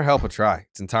 give BetterHelp a try.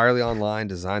 It's entirely online,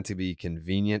 designed to be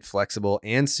convenient, flexible,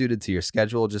 and suited to your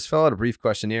schedule. Just fill out a brief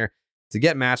questionnaire to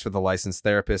get matched with a licensed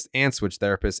therapist and switch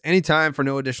therapists anytime for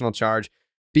no additional charge.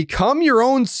 Become your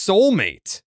own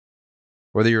soulmate.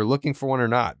 Whether you're looking for one or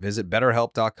not, visit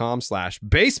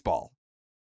BetterHelp.com/baseball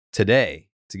today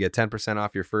to get 10%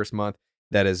 off your first month.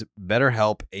 That is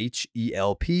BetterHelp,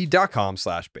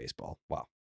 HELP.com/baseball. Wow.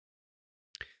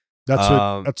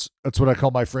 That's what I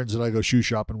call my friends that I go shoe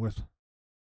shopping with.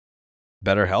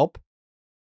 BetterHelp?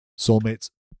 Soulmates.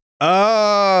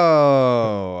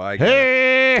 Oh, I get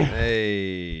it.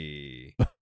 Hey.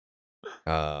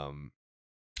 How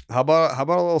about a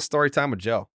little story time with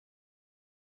Joe?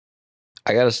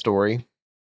 I got a story.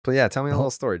 But yeah, tell me a little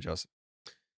story, Joseph.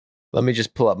 Let me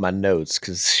just pull up my notes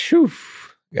because I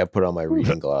got to put on my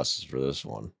reading glasses for this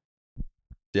one.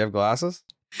 Do you have glasses?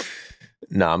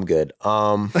 No, I'm good.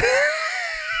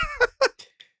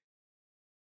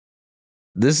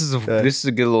 This is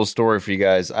a good little story for you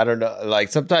guys. I don't know, like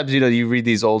sometimes you read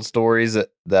these old stories that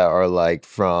are like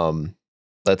from,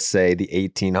 let's say, the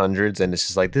 1800s, and it's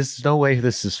just like, there's no way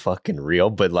this is fucking real,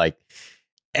 but like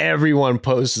everyone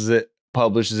publishes it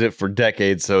for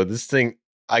decades. So this thing,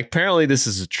 apparently this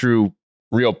is a true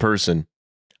real person.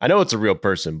 I know it's a real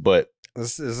person, but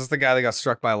is this the guy that got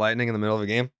struck by lightning in the middle of a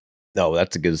game? No,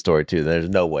 that's a good story too. There's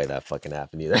no way that fucking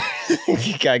happened either.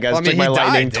 Guy got struck by he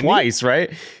lightning died, twice,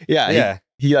 right? Yeah.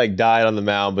 He like died on the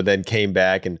mound, but then came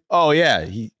back and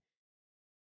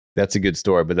that's a good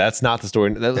story, but that's not the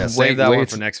story. Save that one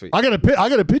for next week. I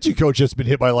got a pitching coach that's been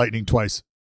hit by lightning twice.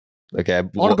 Okay.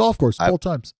 On a golf course, both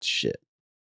times. Shit.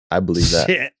 I believe that.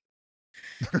 Shit.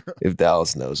 If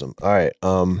Dallas knows him. All right.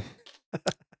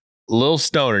 Lil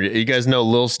Stoner. You guys know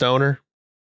Lil Stoner?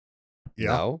 Yeah.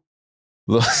 No.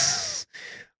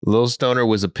 Lil Stoner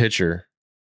was a pitcher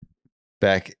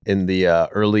back in the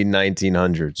early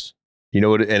 1900s. You know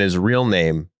what? And his real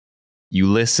name,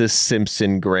 Ulysses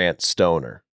Simpson Grant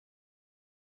Stoner.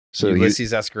 So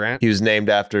Ulysses S. Grant? He was named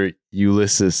after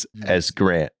Ulysses S.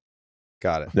 Grant.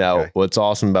 Got it. Now, what's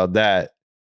awesome about that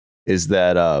is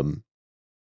that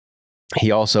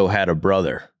he also had a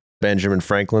brother, Benjamin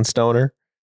Franklin Stoner.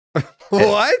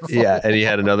 What? And he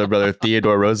had another brother,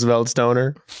 Theodore Roosevelt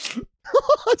Stoner.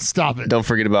 Stop it. Don't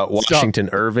forget about Washington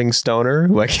Irving Stoner,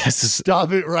 who I guess is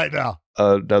Stop it right now.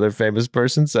 Another famous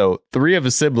person. So 3 of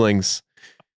his siblings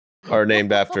are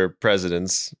named after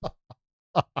presidents.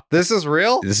 This is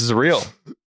real? This is real.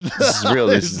 This is real.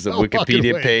 This is a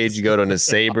Wikipedia page. You go to his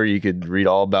Saber, you could read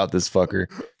all about this fucker.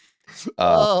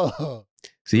 So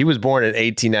he was born in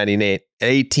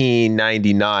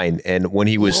 1899, and when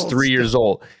he was 3 years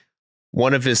old,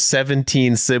 one of his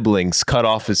 17 siblings cut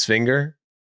off his finger.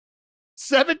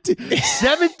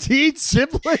 17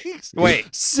 siblings?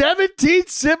 Wait. 17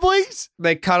 siblings?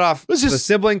 They cut off, the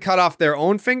sibling cut off their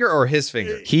own finger or his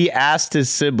finger? He asked his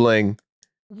sibling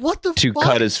to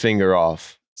cut his finger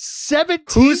off. 17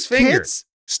 Whose finger? kids?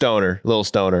 Stoner, Lil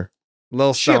Stoner.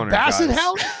 Lil Stoner. Basset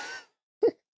Hound?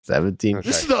 17. Okay.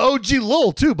 This is the OG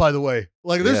Lil too, by the way.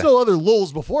 Like, there's no other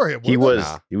Lils before him. He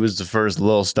was the first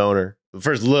Lil Stoner. The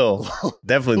first Lil.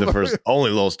 Definitely the first,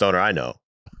 only Lil Stoner I know.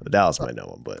 But Dallas might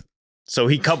know him, but. So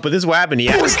he come, but this is what happened.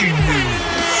 This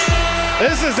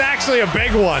is actually a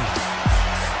big one.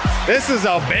 This is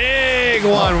a big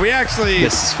one. We actually.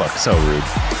 This is so rude.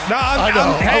 No,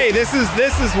 hey, this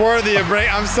is worthy of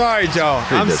break. I'm sorry, Joe.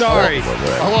 I'm sorry.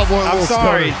 I want more. I'm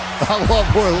sorry. I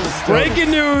want more.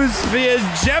 Breaking news via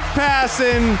Jeff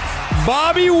Passan.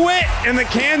 Bobby Witt and the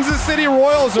Kansas City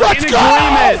Royals are in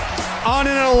agreement on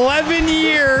an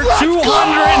 11-year,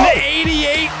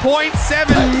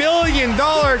 $288.7 million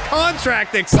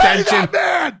contract extension. Pay that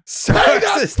man! Pay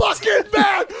that fucking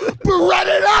man! Run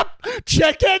it up!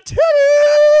 Check it,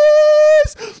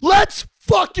 titties! Let's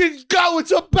fucking go!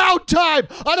 It's about time!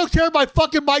 I don't care if my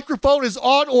fucking microphone is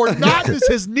on or not. This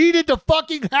has needed to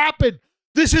fucking happen.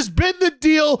 This has been the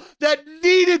deal that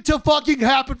needed to fucking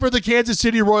happen for the Kansas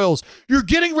City Royals. You're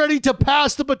getting ready to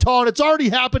pass the baton. It's already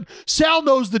happened. Sal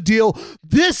knows the deal.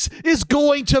 This is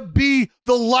going to be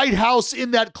the lighthouse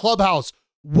in that clubhouse.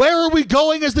 Where are we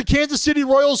going as the Kansas City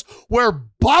Royals? Where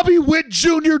Bobby Witt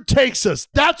Jr. takes us.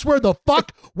 That's where the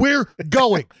fuck we're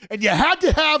going. And you had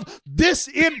to have this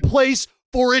in place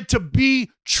for it to be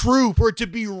true, for it to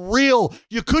be real.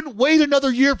 You couldn't wait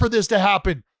another year for this to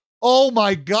happen. Oh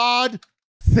my God.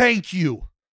 Thank you.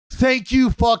 Thank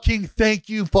you, fucking thank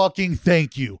you, fucking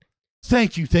thank you.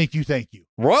 Thank you, thank you, thank you.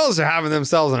 Royals are having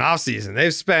themselves an offseason.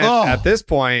 They've spent, at this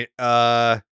point,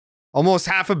 almost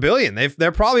 $500 million.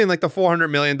 They're probably in like the $400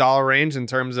 million range in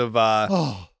terms of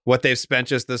what they've spent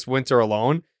just this winter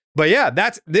alone. But yeah,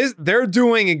 they're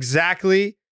doing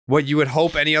exactly what you would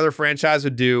hope any other franchise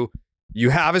would do. You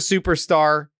have a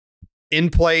superstar in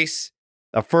place,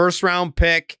 a first-round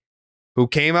pick who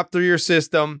came up through your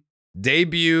system,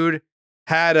 debuted,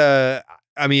 had a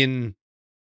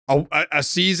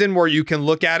season where you can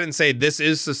look at it and say, this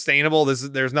is sustainable.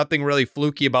 There's nothing really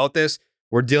fluky about this.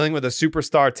 We're dealing with a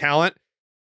superstar talent.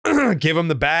 Give him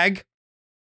the bag.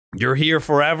 You're here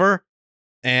forever.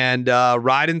 And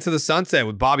ride into the sunset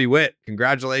with Bobby Witt.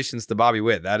 Congratulations to Bobby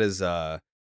Witt. That's a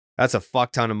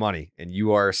fuck ton of money. And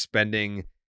you are spending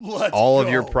all of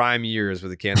your prime years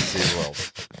with the Kansas City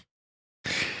Royals.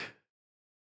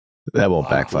 That won't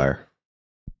backfire.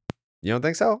 You don't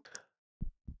think so?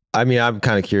 I mean, I'm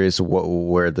kind of curious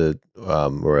where the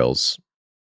Royals'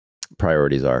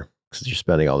 priorities are, because you're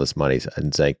spending all this money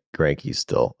and Zach Greinke's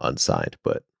still unsigned.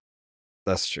 But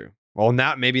that's true. Well,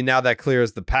 now that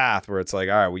clears the path where it's like,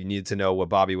 all right, we need to know what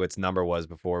Bobby Witt's number was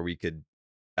before we could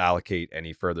allocate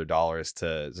any further dollars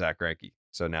to Zach Greinke.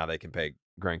 So now they can pay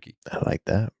Greinke. I like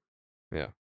that.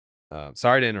 Yeah.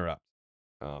 Sorry to interrupt.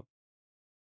 Go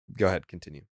ahead,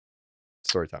 continue.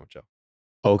 Story time with Joe.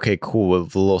 Okay, cool.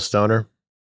 With the little stoner.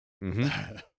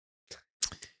 Mm-hmm.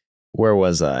 Where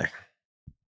was I?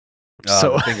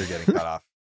 The finger getting cut off.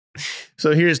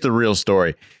 So here's the real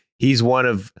story. He's one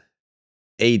of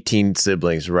 18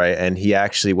 siblings, right? And he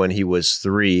actually, when he was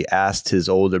 3, asked his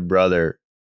older brother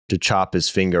to chop his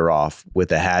finger off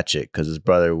with a hatchet because his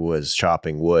brother was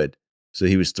chopping wood. So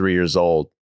he was 3 years old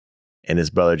and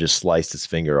his brother just sliced his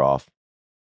finger off.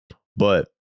 But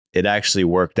it actually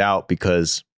worked out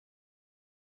because,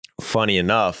 funny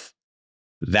enough,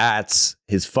 that's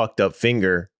his fucked up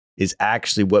finger is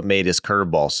actually what made his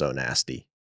curveball so nasty.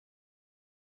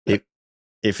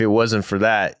 If it wasn't for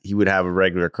that, he would have a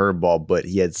regular curveball, but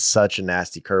he had such a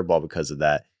nasty curveball because of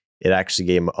that. It actually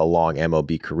gave him a long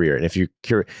MLB career. And if you're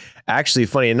curious, actually,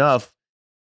 funny enough,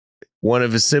 one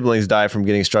of his siblings died from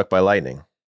getting struck by lightning.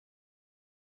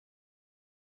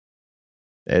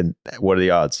 And what are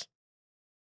the odds?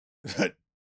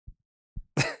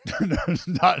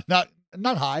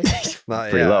 not high.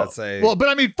 Pretty low. Well, but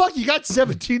I mean, fuck, you got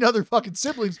 17 other fucking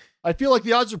siblings. I feel like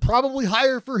the odds are probably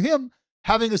higher for him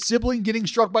having a sibling getting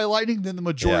struck by lightning than the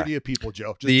majority of people,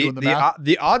 Joe. Just doing the math.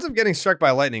 The odds of getting struck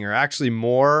by lightning are actually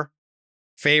more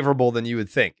favorable than you would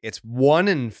think. It's 1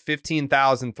 in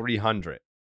 15,300.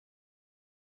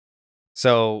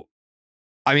 So,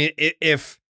 I mean,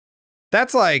 if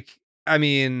that's like, I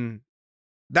mean,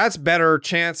 that's better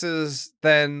chances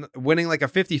than winning like a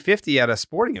 50-50 at a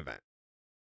sporting event.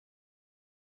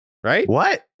 Right?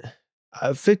 What?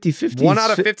 50-50. 1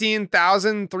 out of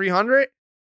 15,300?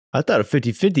 I thought a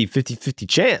 50-50, 50-50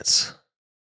 chance.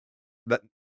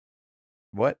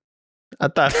 What? I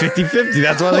thought 50-50.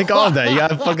 That's why they call it that. You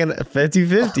got a fucking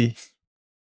 50-50.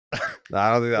 No,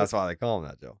 I don't think that's why they call them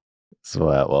that, Joe. So,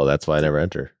 well, that's why I never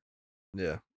enter.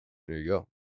 Yeah. There you go.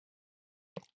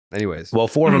 Anyways. Well,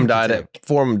 4 of them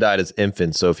died as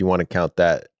infants. So if you want to count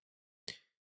that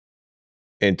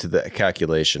into the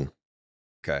calculation.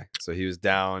 Okay, so he was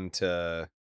down to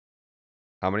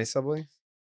how many siblings?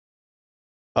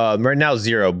 Right now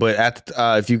 0, but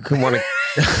if you want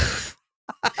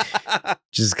to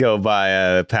just go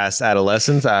by past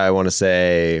adolescence, I want to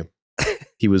say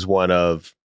he was one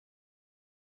of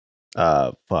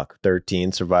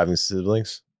 13 surviving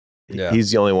siblings. Yeah.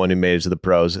 He's the only one who made it to the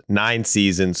pros. 9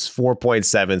 seasons,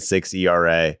 4.76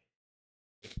 ERA.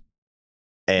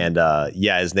 And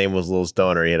his name was Lil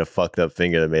Stoner. He had a fucked up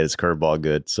finger that made his curveball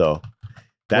good. So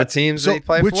what teams did he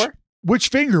play for? Which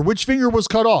finger? Which finger was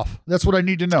cut off? That's what I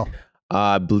need to know.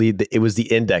 I believe that it was the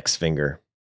index finger.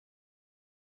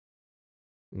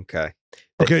 Okay.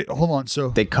 Okay, hold on. So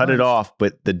they cut it off,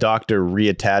 but the doctor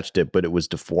reattached it, but it was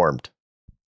deformed.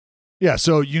 Yeah,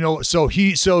 so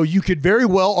you could very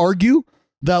well argue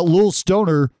that Lil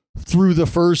Stoner threw the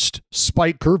first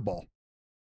spike curveball.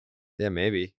 Yeah,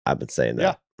 maybe. I've been saying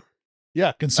that.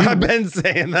 Yeah, conceivably. I've been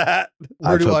saying that.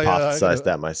 I've hypothesized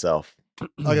that myself.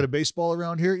 I got a baseball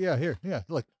around here. Yeah, here. Yeah,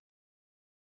 look.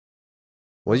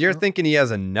 Well, you're thinking he has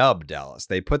a nub, Dallas.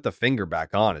 They put the finger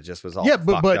back on. It just was all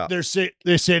but up. they're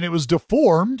saying it was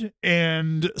deformed,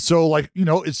 and so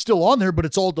it's still on there, but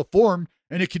it's all deformed,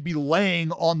 and it could be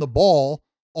laying on the ball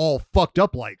all fucked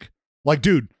up like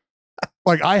dude.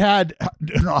 Like I had,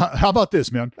 how about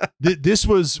this, man? This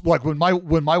was like when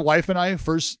my wife and I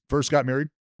first got married.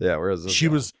 Yeah, where is this?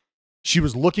 She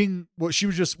was looking. Well,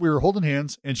 we were holding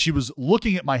hands, and she was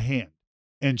looking at my hand,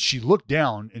 and she looked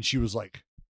down, and she was like,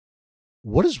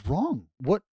 "What is wrong?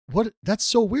 What? That's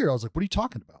so weird." I was like, "What are you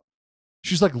talking about?"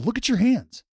 She's like, "Look at your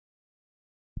hands."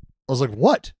 I was like,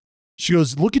 "What?" She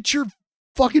goes, "Look at your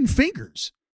fucking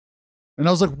fingers," and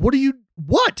I was like,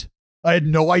 "What?" I had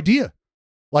no idea.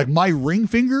 Like my ring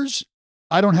fingers,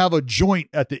 I don't have a joint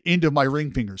at the end of my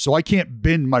ring finger. So I can't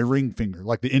bend my ring finger,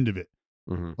 like the end of it.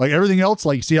 Mm-hmm. Like everything else,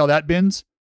 like see how that bends?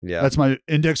 Yeah. That's my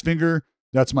index finger.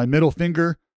 That's my middle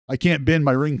finger. I can't bend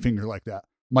my ring finger like that.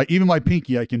 Even my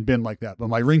pinky, I can bend like that, but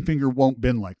my ring finger won't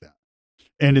bend like that.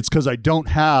 And it's because I don't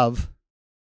have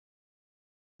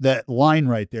that line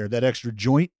right there, that extra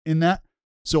joint in that.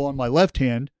 So on my left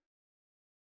hand,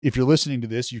 if you're listening to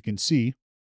this, you can see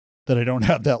that I don't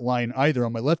have that line either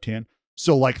on my left hand.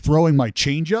 So like throwing my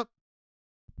changeup,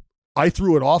 I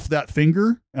threw it off that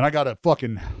finger, and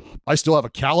I still have a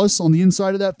callus on the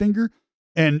inside of that finger.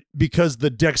 And because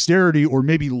the dexterity, or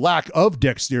maybe lack of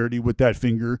dexterity with that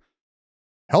finger,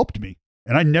 helped me.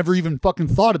 And I never even fucking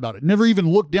thought about it. Never even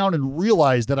looked down and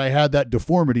realized that I had that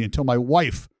deformity until my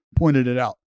wife pointed it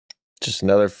out. Just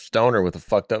another stoner with a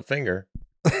fucked up finger.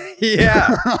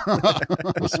 Yeah.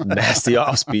 Some nasty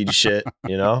off-speed shit,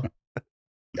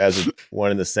 Guys are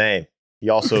one and the same. He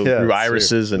also grew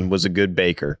irises and was a good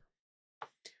baker.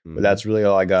 But that's really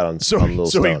all I got on Lil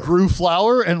Stoner. He grew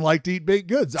flour and liked to eat baked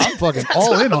goods. I'm fucking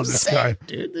all in on this guy.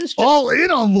 Dude, all in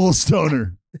on Lil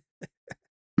Stoner.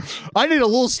 I need a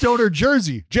Lil Stoner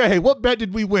jersey. Jay, what bet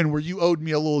did we win where you owed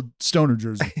me a Lil Stoner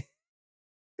jersey?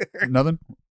 Nothing?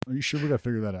 Are you sure we got to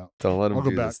figure that out? Don't let him I'll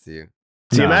go do back. this to you.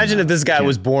 So imagine if this guy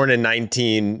was born in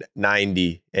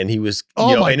 1990 and he was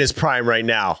in his prime right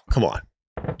now. Come on.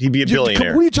 He'd be a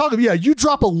billionaire. What are you talking about? Yeah, you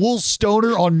drop a Lil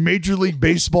Stoner on Major League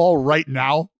Baseball right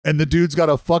now, and the dude's got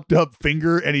a fucked up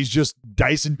finger and he's just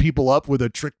dicing people up with a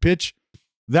trick pitch.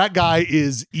 That guy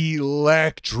is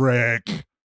electric.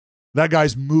 That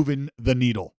guy's moving the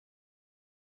needle.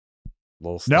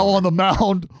 Now on the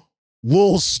mound,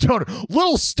 Lil Stoner.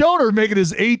 Lil Stoner making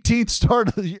his 18th start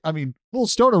of the year. I mean, Lil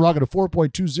Stoner rocking a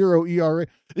 4.20 ERA.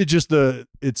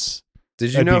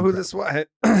 Did you know who this was?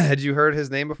 Had you heard his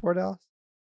name before, Dallas?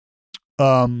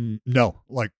 No,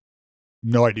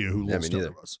 no idea who Lil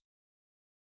Stoner was.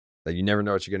 Like, you never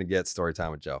know what you're going to get. Story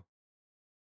time with Joe.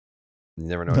 You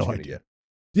never know what you're going to get.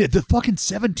 Yeah, the fucking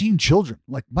 17 children.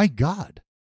 Like, my God.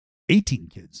 18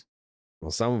 kids.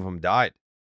 Well, some of them died.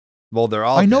 Well, they're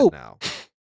all dead now.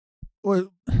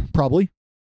 Well, probably.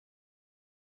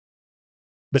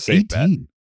 But Safe 18.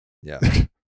 Bet. Yeah.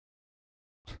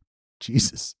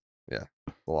 Jesus. Yeah.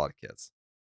 It's a lot of kids.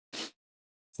 It's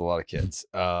a lot of kids.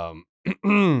 Wow.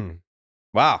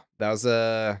 That was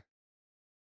a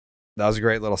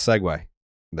great little segue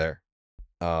there.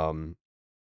 Joe,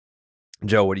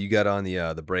 what do you got on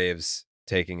the Braves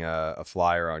taking a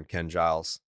flyer on Ken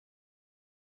Giles?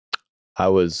 I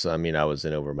was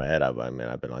in over my head. I've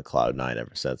been on cloud 9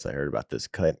 ever since I heard about this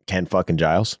Ken fucking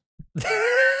Giles.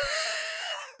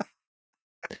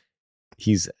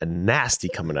 He's a nasty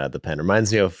coming out of the pen.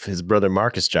 Reminds me of his brother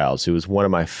Marcus Giles, who was one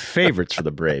of my favorites for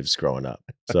the Braves growing up.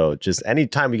 So just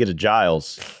anytime we get a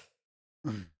Giles,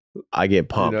 I get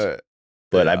pumped.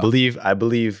 But I believe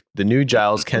the new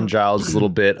Giles, Ken Giles, is a little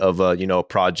bit of a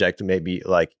project, maybe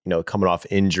like coming off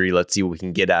injury. Let's see what we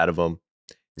can get out of him.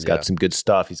 He's got some good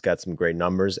stuff. He's got some great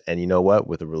numbers, and you know what?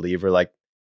 With a reliever like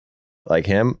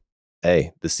him,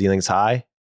 hey, the ceiling's high,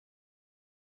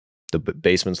 the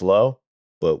basement's low,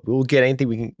 but we'll get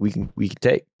anything we can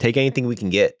take anything we can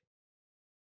get.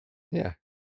 Yeah,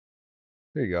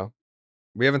 there you go.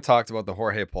 We haven't talked about the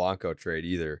Jorge Polanco trade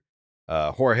either.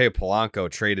 Jorge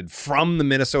Polanco traded from the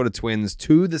Minnesota Twins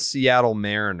to the Seattle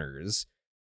Mariners.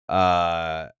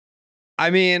 I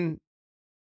mean,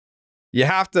 you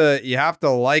have to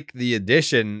like the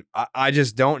addition. I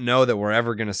just don't know that we're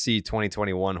ever going to see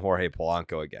 2021 Jorge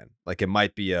Polanco again. Like, it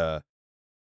might be a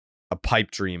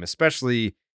pipe dream,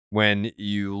 especially when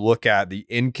you look at the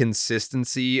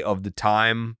inconsistency of the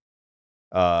time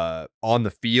on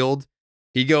the field.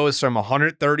 He goes from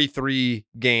 133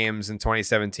 games in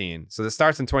 2017. So this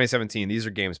starts in 2017. These are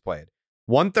games played.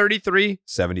 133,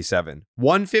 77.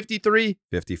 153,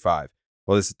 55.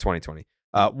 Well, this is 2020.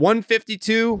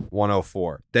 152,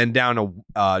 104. Then down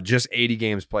to just 80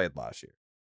 games played last year.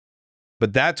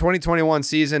 But that 2021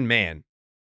 season, man,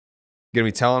 going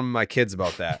to be telling my kids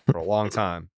about that for a long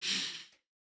time.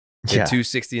 Yeah.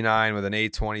 269 with an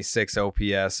 826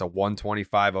 OPS, a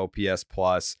 125 OPS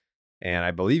plus. And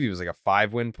I believe he was like a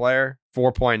 5-win player,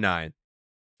 4.9.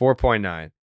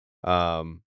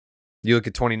 4.9. You look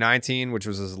at 2019, which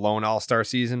was his lone all-star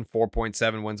season,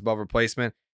 4.7 wins above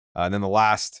replacement. And then the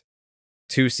last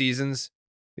 2 seasons,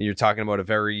 you're talking about a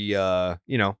very, that's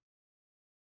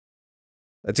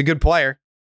a good player.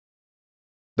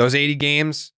 Those 80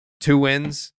 games, 2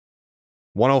 wins,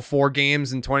 104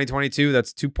 games in 2022,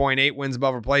 that's 2.8 wins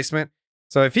above replacement.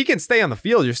 So if he can stay on the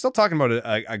field, you're still talking about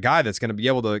a guy that's going to be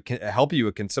able to help you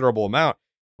a considerable amount,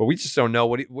 but we just don't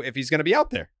know if he's going to be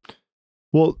out there.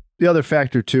 Well, the other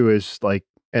factor too is like,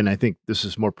 and I think this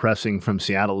is more pressing from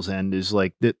Seattle's end, is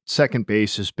like that second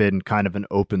base has been kind of an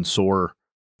open sore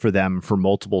for them for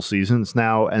multiple seasons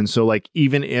now. And so like,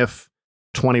 even if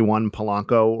 21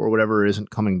 Polanco or whatever isn't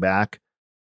coming back,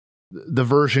 the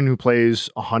version who plays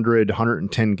 100,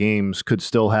 110 games could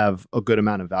still have a good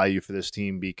amount of value for this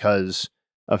team because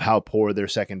of how poor their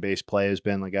second base play has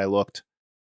been. Like I looked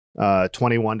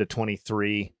 21 to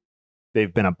 23,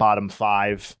 they've been a bottom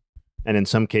 5. And in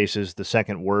some cases, the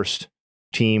second worst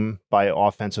team by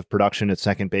offensive production at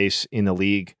second base in the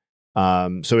league.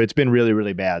 So it's been really,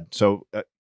 really bad. So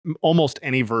almost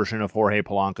any version of Jorge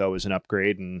Polanco is an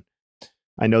upgrade. And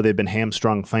I know they've been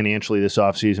hamstrung financially this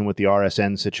offseason with the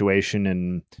RSN situation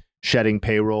and shedding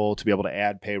payroll to be able to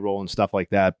add payroll and stuff like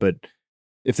that. But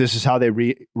if this is how they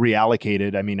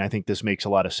reallocated, I mean, I think this makes a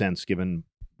lot of sense given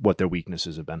what their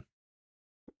weaknesses have been.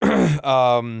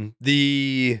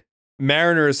 The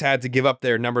Mariners had to give up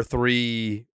their number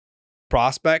 3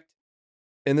 prospect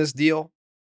in this deal.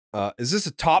 Is this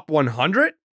a top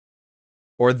 100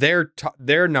 or their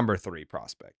number 3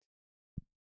 prospect?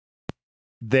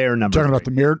 Their number talking 3. about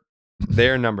the mirror.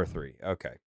 Their number 3.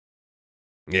 Okay.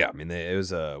 Yeah, I mean, it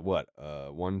was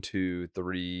 1, 2,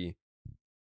 3,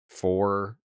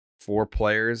 4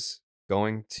 players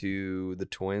going to the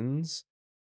Twins.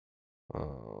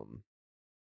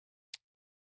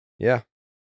 Yeah.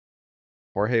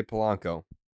 Jorge Polanco.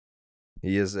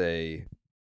 He is a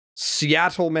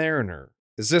Seattle Mariner.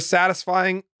 Is this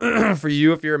satisfying for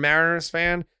you if you're a Mariners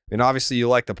fan? I mean, obviously you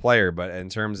like the player, but in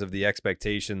terms of the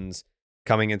expectations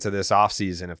coming into this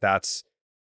offseason, if that's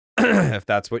if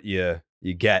that's what you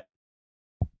get,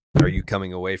 are you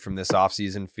coming away from this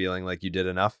offseason feeling like you did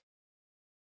enough?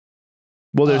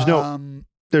 Well, there's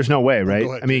no way, right?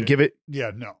 Ahead, I mean,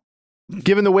 no.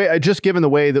 Given the way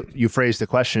that you phrased the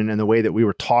question and the way that we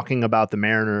were talking about the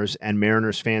Mariners and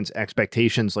Mariners fans'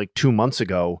 expectations like 2 months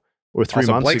ago or 3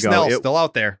 months Blake ago, Snell's still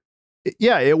out there.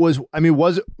 It was. I mean,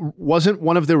 wasn't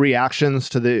one of the reactions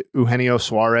to the Eugenio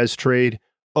Suarez trade?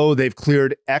 Oh, they've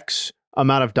cleared X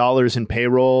amount of dollars in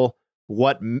payroll.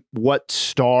 What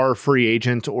star free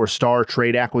agent or star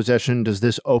trade acquisition does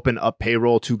this open up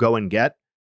payroll to go and get?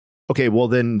 Okay, well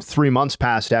then 3 months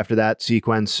passed after that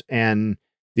sequence, and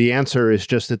the answer is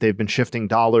just that they've been shifting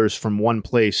dollars from one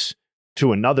place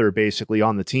to another, basically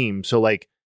on the team. So like,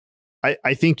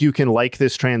 I think you can like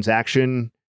this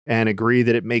transaction and agree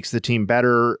that it makes the team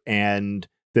better and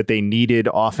that they needed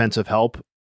offensive help,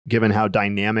 given how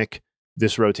dynamic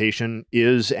this rotation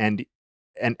is and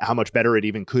how much better it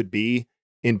even could be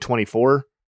in 24.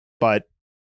 But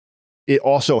it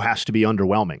also has to be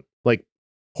underwhelming. Like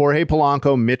Jorge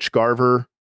Polanco, Mitch Garver,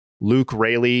 Luke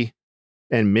Raley,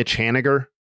 and Mitch Haniger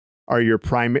are your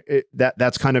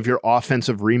that's kind of your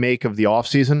offensive remake of the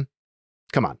offseason.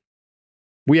 Come on.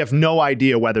 We have no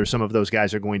idea whether some of those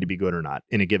guys are going to be good or not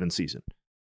in a given season.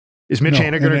 Is Mitch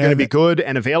Haniger going to be good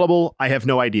and available? I have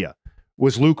no idea.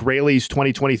 Was Luke Raley's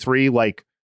 2023 like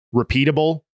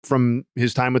repeatable from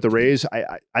his time with the Rays?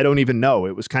 I don't even know.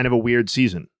 It was kind of a weird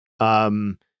season.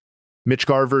 Mitch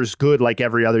Garver's good like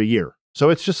every other year. So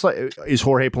it's just like, is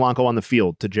Jorge Polanco on the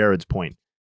field, to Jared's point?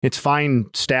 It's fine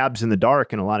stabs in the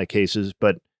dark in a lot of cases,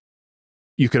 but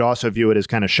you could also view it as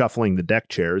kind of shuffling the deck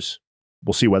chairs.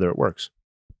 We'll see whether it works.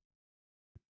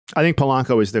 I think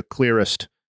Polanco is the clearest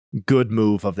good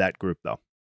move of that group, though.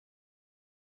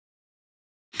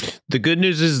 The good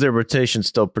news is their rotation's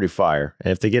still pretty fire.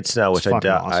 And if they get Snell, which I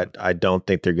doubt, awesome. I don't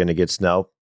think they're going to get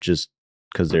Snell just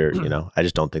because they're, I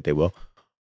just don't think they will.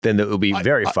 Then it will be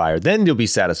very fire. Then you'll be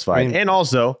satisfied. And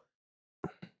also,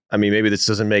 I mean, maybe this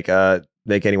doesn't make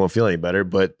anyone feel any better,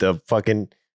 but the fucking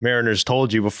Mariners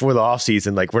told you before the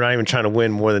offseason, like, we're not even trying to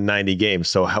win more than 90 games.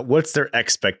 So what's their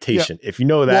expectation? Yeah. If you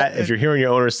know that, if you're hearing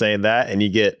your owner saying that and you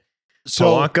get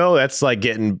Polanco, that's like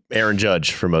getting Aaron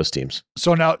Judge for most teams.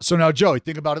 So now, Joey,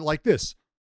 think about it like this.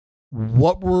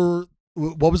 What was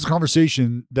the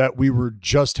conversation that we were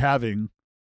just having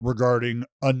regarding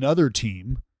another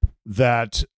team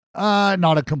that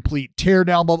not a complete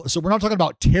teardown? So we're not talking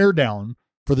about teardown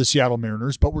for the Seattle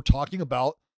Mariners, but we're talking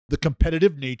about the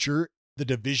competitive nature, the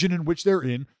division in which they're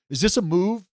in. Is this a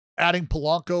move, adding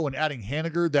Polanco and adding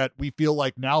Haniger, that we feel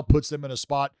like now puts them in a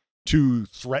spot to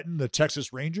threaten the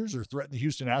Texas Rangers or threaten the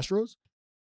Houston Astros?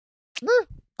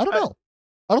 I don't know.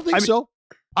 I don't think so.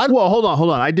 Well, hold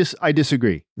on. I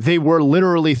disagree. They were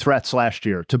literally threats last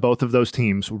year to both of those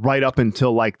teams right up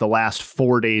until like the last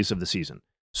 4 days of the season.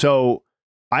 So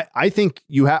I think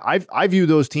I view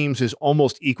those teams as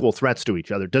almost equal threats to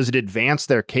each other. Does it advance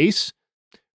their case?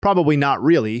 Probably not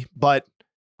really, but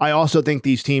I also think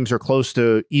these teams are close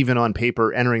to even on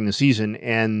paper entering the season.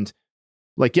 And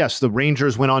like, yes, the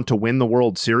Rangers went on to win the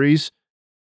World Series,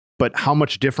 but how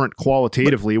much different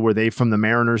qualitatively were they from the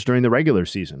Mariners during the regular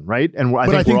season, right? And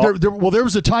I think there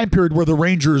was a time period where the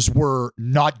Rangers were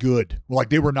not good. Like,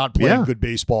 they were not playing good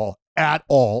baseball at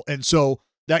all. And so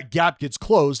that gap gets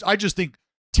closed. I just think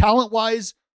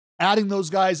talent-wise, adding those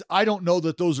guys, I don't know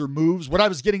that those are moves. What I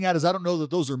was getting at is I don't know that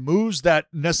those are moves that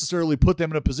necessarily put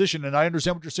them in a position. And I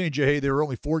understand what you're saying, Jay. Hey, they were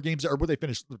only 4 games, or were they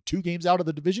finished 2 games out of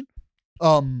the division?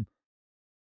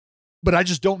 But I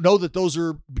just don't know that those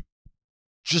are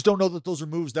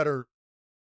moves that are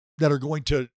going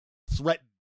to threaten.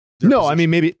 No, position. I mean,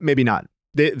 maybe not.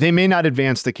 They may not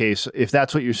advance the case. If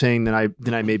that's what you're saying, then I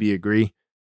maybe agree.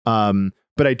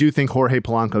 But I do think Jorge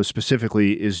Polanco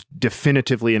specifically is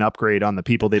definitively an upgrade on the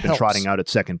people they've been trotting out at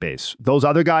second base. Those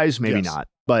other guys, maybe not.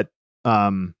 But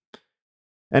and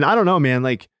I don't know, man.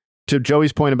 Like, to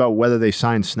Joey's point about whether they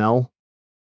sign Snell,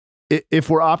 if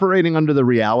we're operating under the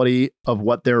reality of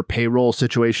what their payroll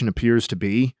situation appears to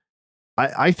be,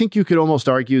 I think you could almost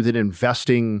argue that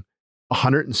investing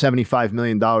 $175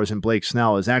 million in Blake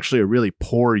Snell is actually a really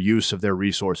poor use of their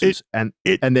resources.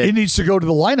 It needs to go to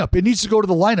the lineup. It needs to go to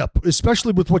the lineup,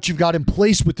 especially with what you've got in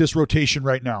place with this rotation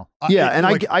right now.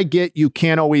 I get you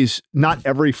can't always, not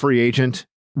every free agent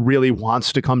really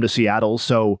wants to come to Seattle.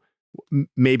 So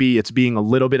maybe it's being a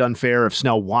little bit unfair if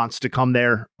Snell wants to come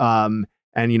there.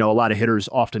 And, a lot of hitters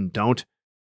often don't.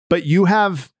 But you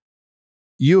have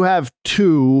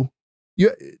two.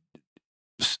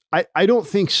 I don't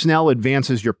think Snell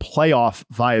advances your playoff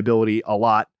viability a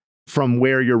lot from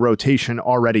where your rotation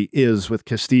already is with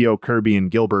Castillo, Kirby, and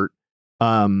Gilbert.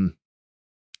 That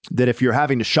if you're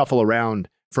having to shuffle around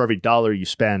for every dollar you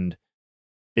spend,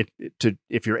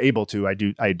 if you're able to,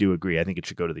 I do agree. I think it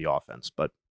should go to the offense,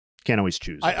 but can't always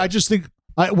choose. I just think,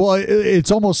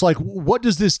 it's almost like, what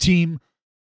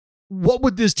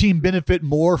would this team benefit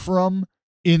more from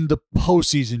in the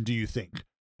postseason, do you think?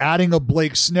 Adding a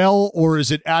Blake Snell, or is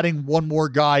it adding one more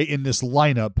guy in this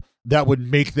lineup that would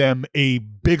make them a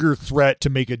bigger threat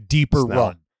to make a deeper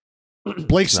run?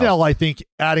 Blake Snell, I think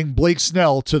adding Blake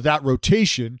Snell to that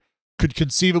rotation could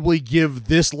conceivably give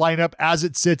this lineup as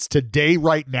it sits today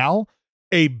right now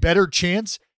a better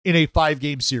chance in a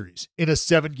 5-game series, in a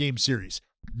 7-game series.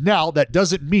 Now, that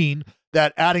doesn't mean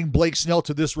that adding Blake Snell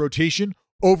to this rotation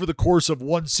over the course of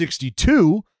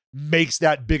 162 makes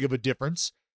that big of a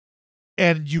difference.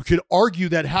 And you could argue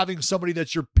that having somebody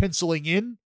that you're penciling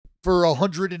in for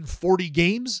 140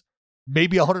 games,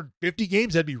 maybe 150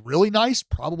 games, that'd be really nice,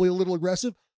 probably a little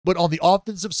aggressive, but on the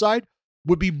offensive side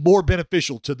would be more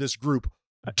beneficial to this group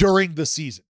during the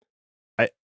season.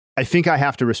 I think I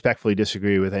have to respectfully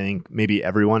disagree with, I think, maybe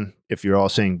everyone, if you're all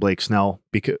saying Blake Snell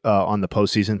on the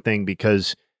postseason thing,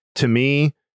 because to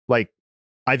me, like,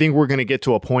 I think we're going to get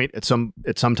to a point at some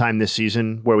time this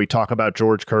season where we talk about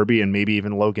George Kirby and maybe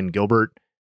even Logan Gilbert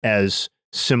as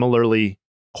similarly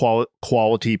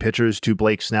quality pitchers to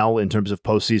Blake Snell in terms of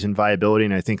postseason viability.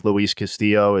 And I think Luis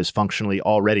Castillo is functionally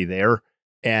already there.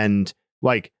 And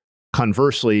like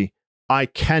conversely, I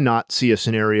cannot see a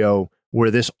scenario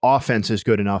where this offense is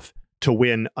good enough to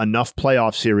win enough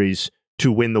playoff series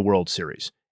to win the World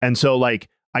Series. And so like,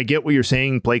 I get what you're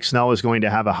saying. Blake Snell is going to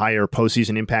have a higher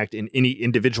postseason impact in any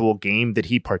individual game that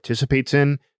he participates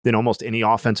in than almost any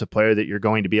offensive player that you're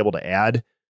going to be able to add.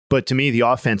 But to me, the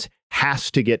offense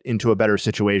has to get into a better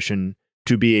situation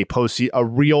to be a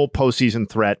real postseason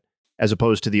threat, as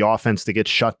opposed to the offense that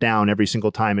gets shut down every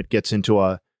single time it gets into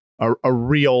a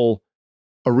real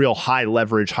high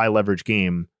leverage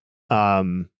game.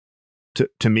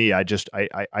 To me, I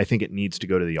think it needs to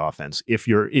go to the offense if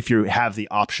you have the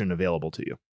option available to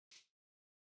you.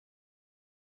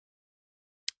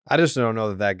 I just don't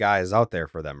know that guy is out there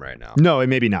for them right now. No,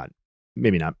 maybe not.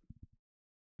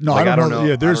 No, like, I don't know.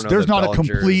 Yeah, there's not a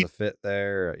complete fit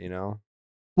there, you know.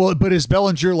 Well, but is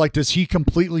Bellinger, like, does he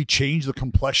completely change the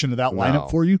complexion of that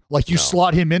lineup for you? Like, you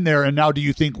slot him in there, and now do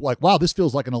you think, like, wow, this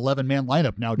feels like an 11-man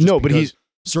lineup now? Just but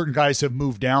certain guys have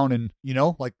moved down, and you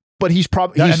know, like. But he's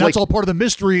probably, and that's all part of the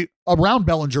mystery around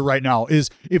Bellinger right now.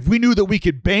 Is if we knew that we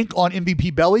could bank on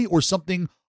MVP Belly or something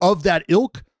of that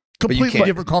ilk, completely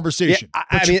different conversation. Yeah,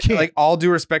 I mean, like, all due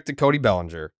respect to Cody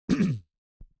Bellinger,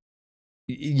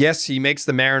 yes, he makes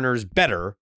the Mariners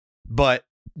better, but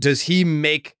does he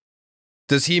move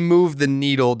the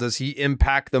needle? Does he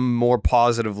impact them more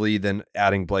positively than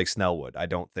adding Blake Snell would? I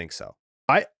don't think so.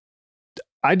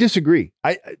 I disagree.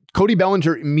 Cody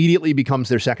Bellinger immediately becomes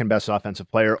their second best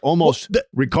offensive player, almost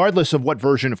regardless of what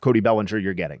version of Cody Bellinger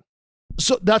you're getting.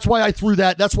 So that's why I threw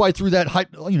that. That's why I threw that.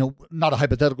 Not a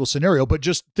hypothetical scenario, but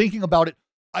just thinking about it,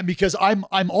 because I'm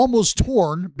almost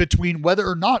torn between whether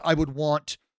or not I would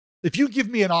want. If you give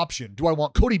me an option, do I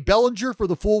want Cody Bellinger for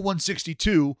the full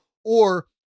 162, or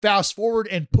fast forward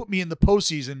and put me in the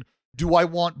postseason? Do I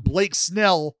want Blake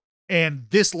Snell and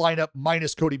this lineup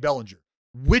minus Cody Bellinger?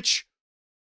 Which,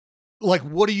 like,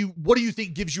 what do you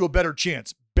think gives you a better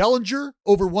chance? Bellinger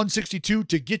over 162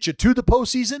 to get you to the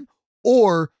postseason,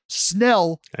 or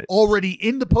Snell already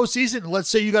in the postseason? And let's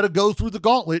say you got to go through the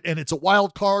gauntlet and it's a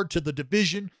wild card to the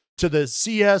division, to the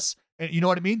CS, and you know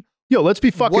what I mean? Yo, let's be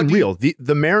fucking real.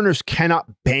 The Mariners cannot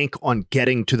bank on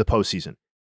getting to the postseason.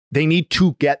 They need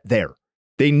to get there.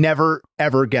 They never,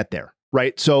 ever get there,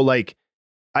 right? So, like,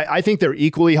 I think they're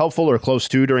equally helpful or close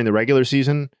to during the regular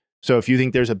season. So if you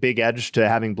think there's a big edge to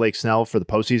having Blake Snell for the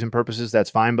postseason purposes,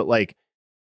 that's fine. But like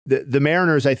the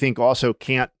Mariners, I think also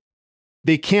can't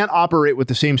operate with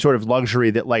the same sort of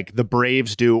luxury that like the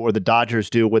Braves do or the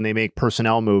Dodgers do when they make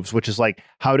personnel moves, which is like,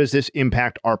 how does this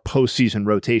impact our postseason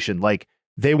rotation? Like,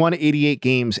 they won 88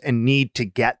 games and need to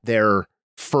get there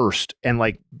first, and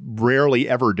like rarely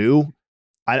ever do.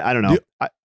 I don't know.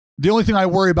 The only thing I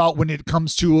worry about when it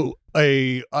comes to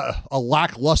a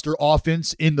lackluster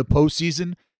offense in the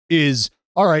postseason is,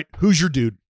 all right, who's your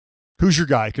dude? Who's your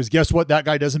guy? Because guess what? That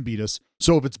guy doesn't beat us.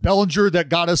 So if it's Bellinger that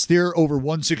got us there over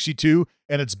 162,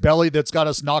 and it's Belly that's got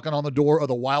us knocking on the door of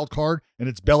the wild card, and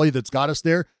it's Belly that's got us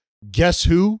there, guess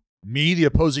who? Me, the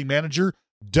opposing manager,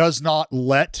 does not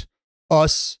let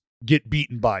us get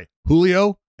beaten by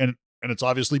Julio, and it's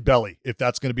obviously Belly, if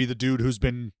that's going to be the dude who's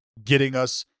been getting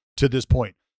us to this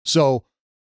point. So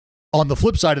on the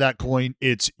flip side of that coin,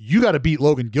 it's you got to beat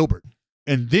Logan Gilbert,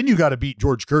 and then you got to beat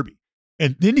George Kirby,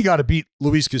 and then you got to beat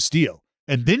Luis Castillo,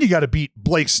 and then you got to beat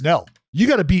Blake Snell. You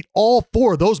got to beat all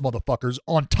four of those motherfuckers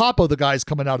on top of the guys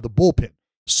coming out of the bullpen.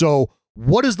 So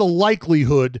what is the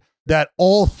likelihood that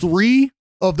all three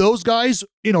of those guys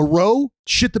in a row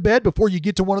shit the bed before you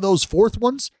get to one of those fourth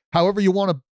ones, however you want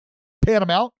to pan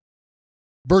them out,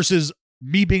 versus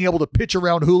me being able to pitch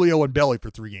around Julio and Belly for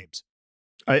 3 games?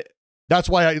 That's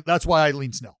why I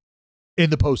lean Snell in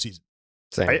the postseason.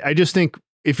 I just think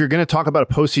if you're going to talk about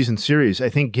a postseason series, I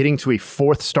think getting to a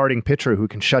fourth starting pitcher who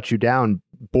can shut you down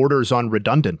borders on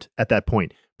redundant at that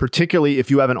point, particularly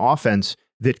if you have an offense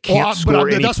that can't score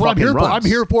any that's what I'm here runs.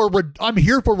 for. I'm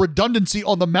here for redundancy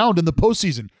on the mound in the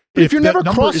postseason. But if you're never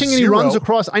crossing any runs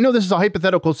across, I know this is a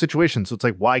hypothetical situation, so it's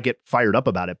like, why get fired up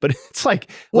about it? But it's like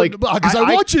because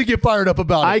I want you to get fired up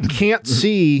about it. I can't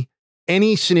see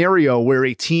any scenario where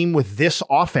a team with this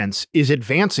offense is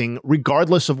advancing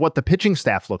regardless of what the pitching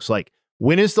staff looks like.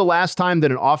 When is the last time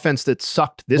that an offense that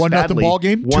sucked this badly ball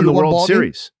game, won the World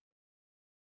Series?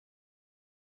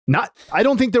 I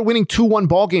don't think they're winning 2-1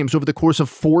 ball games over the course of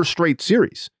 4 straight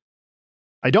series.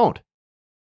 I don't.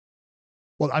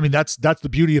 Well, I mean, that's the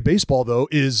beauty of baseball, though,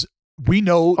 is we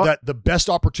know that the best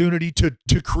opportunity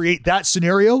to create that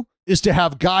scenario is to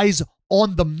have guys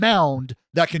on the mound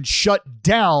that can shut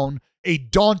down a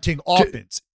daunting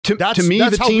offense. To me,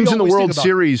 the teams in the World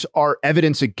Series are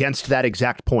evidence against that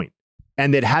exact point,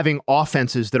 and that having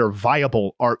offenses that are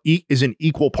viable is an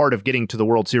equal part of getting to the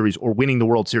World Series or winning the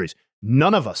World Series.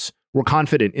 None of us were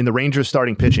confident in the Rangers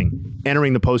starting pitching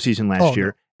entering the postseason last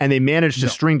year, and they managed to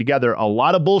string together a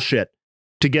lot of bullshit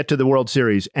to get to the World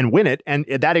Series and win it, and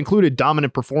that included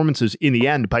dominant performances in the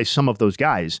end by some of those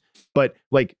guys. But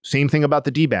like, same thing about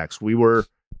the D-backs. We were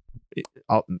they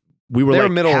like were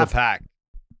middle of the pack.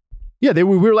 Yeah, we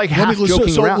were like half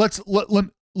joking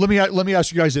around. Let me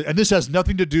ask you guys, and this has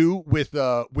nothing to do with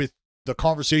the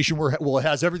conversation it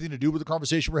has everything to do with the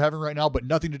conversation we're having right now, but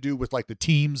nothing to do with like the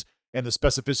teams and the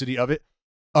specificity of it.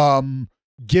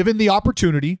 Given the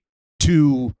opportunity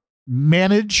to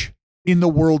manage in the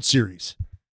World Series,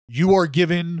 you are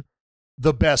given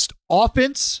the best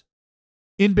offense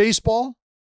in baseball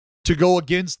to go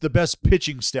against the best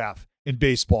pitching staff in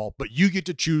baseball, but you get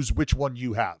to choose which one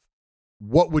you have.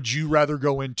 What would you rather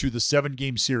go into the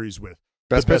 7-game series with?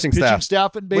 Best pitching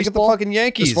staff in baseball. Look at the fucking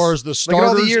Yankees. As far as the starters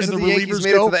Look at all the years and that the the Yankees relievers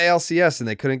made go, it to the ALCS and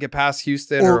they couldn't get past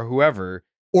Houston or whoever.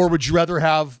 Or would you rather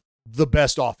have the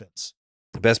best offense?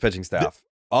 The best pitching staff.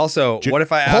 Also, what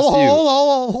if I asked hold you?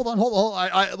 Hold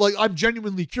on. I'm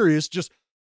genuinely curious just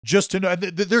to know.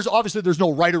 There's obviously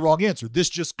no right or wrong answer.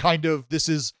 This is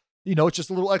it's just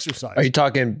a little exercise. Are you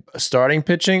talking starting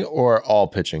pitching or all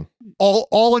pitching?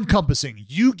 All encompassing.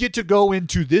 You get to go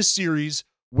into this series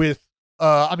with,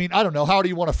 I don't know. How do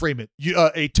you want to frame it?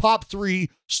 A top 3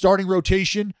 starting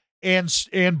rotation and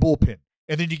bullpen.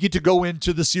 And then you get to go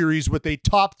into the series with a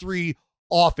top 3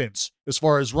 offense as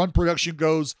far as run production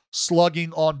goes,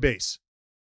 slugging, on base.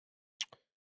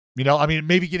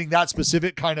 Maybe getting that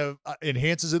specific kind of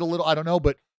enhances it a little. I don't know,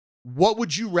 but what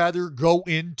would you rather go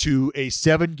into a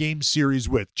 7-game series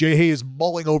with? Jay Hay is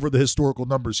mulling over the historical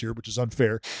numbers here, which is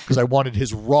unfair because I wanted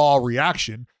his raw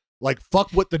reaction. Like,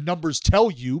 fuck what the numbers tell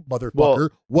you, motherfucker. Well,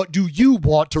 what do you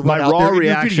want to run out there? My raw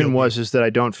reaction is that I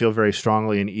don't feel very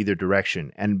strongly in either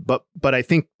direction. But I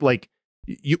think like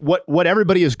what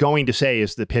everybody is going to say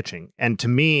is the pitching. And to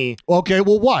me, okay,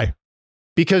 well, why?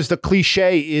 Because the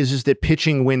cliche is that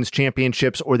pitching wins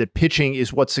championships, or that pitching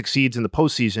is what succeeds in the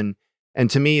postseason. And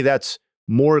to me, that's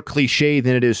more cliche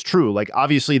than it is true. Like,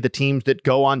 obviously, the teams that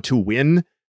go on to win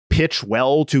pitch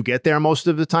well to get there most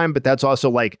of the time, but that's also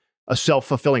like a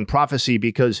self-fulfilling prophecy,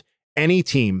 because any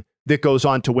team that goes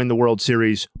on to win the World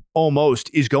Series almost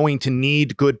is going to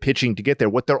need good pitching to get there.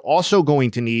 What they're also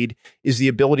going to need is the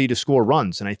ability to score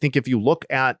runs. And I think if you look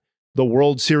at the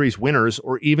World Series winners,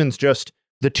 or even just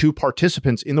the 2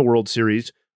 participants in the World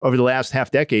Series over the last half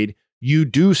decade, you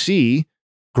do see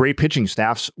great pitching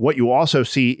staffs. What you also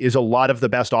see is a lot of the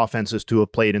best offenses to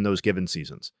have played in those given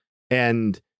seasons.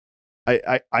 And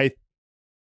I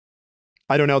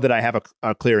don't know that I have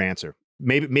a clear answer.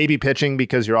 Maybe pitching,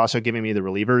 because you're also giving me the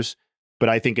relievers, but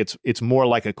I think it's more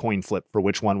like a coin flip for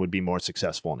which one would be more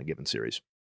successful in a given series.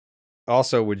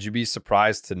 Also, would you be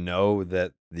surprised to know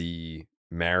that the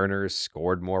Mariners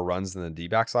scored more runs than the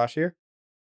D-backs last year?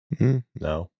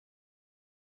 No.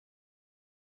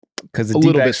 Because the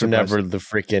D-backs were never the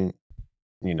freaking,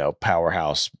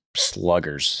 powerhouse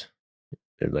sluggers.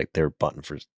 They're bunting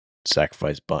for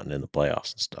sacrifice bunting in the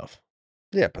playoffs and stuff.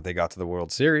 Yeah, but they got to the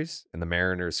World Series, and the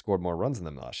Mariners scored more runs than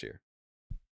them last year.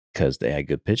 Because they had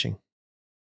good pitching.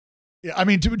 Yeah,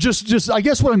 just I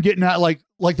guess what I'm getting at, like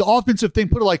the offensive thing,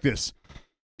 put it like this.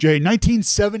 Jay,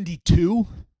 1972,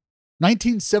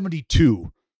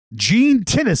 Gene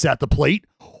Tennis at the plate,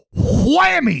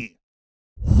 whammy,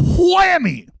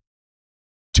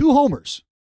 2 homers,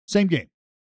 same game.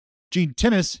 Gene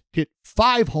Tennis hit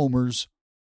 5 homers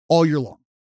all year long.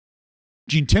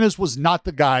 Gene Tennis was not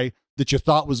the guy that you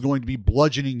thought was going to be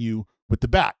bludgeoning you with the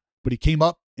bat, but he came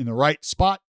up in the right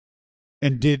spot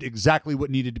and did exactly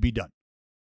what needed to be done.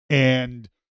 And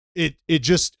it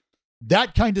just,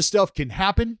 that kind of stuff can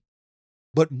happen,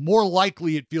 but more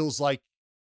likely it feels like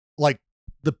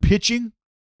the pitching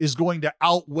is going to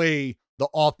outweigh the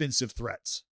offensive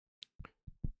threats.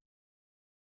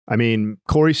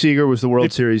 Corey Seager was the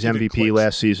World Series MVP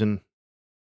last season.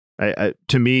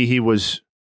 To me, he was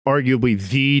arguably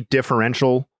the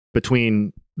differential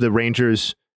between the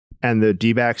Rangers and the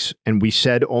D-backs, and we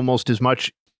said almost as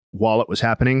much while it was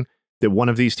happening that one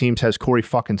of these teams has Corey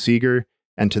fucking Seager,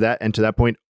 and to that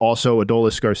point also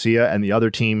Adolis Garcia, and the other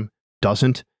team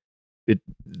doesn't.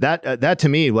 That to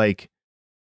me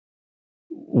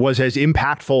was as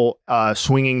impactful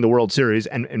swinging the World Series,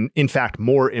 and in fact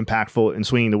more impactful in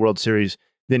swinging the World Series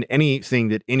than anything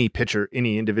that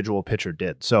any individual pitcher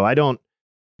did. So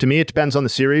to me, it depends on the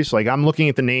series. Like, I'm looking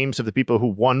at the names of the people who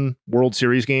won World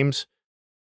Series games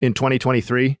in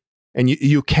 2023, and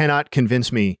you cannot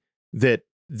convince me that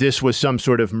this was some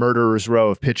sort of murderer's row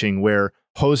of pitching where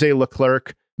Jose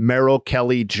Leclerc, Merrill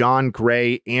Kelly, John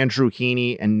Gray, Andrew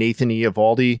Heaney, and Nathan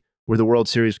Eovaldi were the World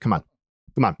Series. Come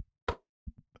on.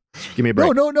 Give me a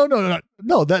break.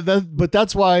 No. But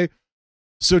that's why.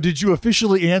 So did you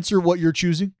officially answer what you're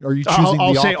choosing? Are you choosing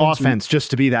I'll the say offense? offense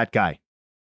just to be that guy.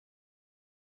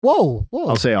 Whoa.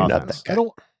 I'll say offense. I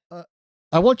don't.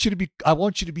 I want you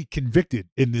to be convicted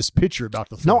in this picture about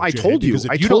the. No, I told you.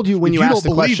 I told you when you asked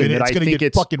the question that I think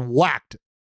it's fucking whacked.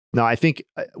 No, I think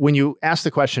when you asked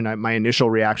the question, my initial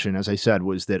reaction, as I said,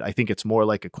 was that I think it's more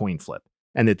like a coin flip,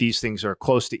 and that these things are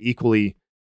close to equally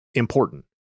important.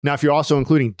 Now, if you're also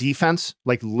including defense,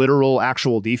 like literal,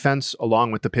 actual defense,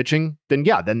 along with the pitching, then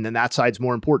yeah, then that side's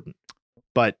more important.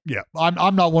 But yeah,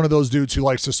 I'm not one of those dudes who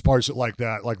likes to sparse it like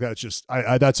that. Like that's just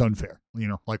that's unfair.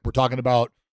 Like we're talking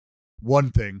about one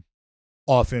thing,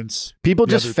 offense. People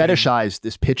just fetishize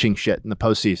this pitching shit in the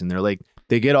postseason. They're like,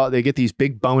 they get these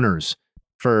big boners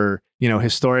for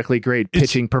historically great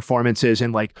pitching performances,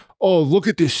 and like, oh, look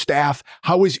at this staff.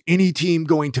 How is any team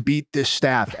going to beat this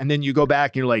staff? And then you go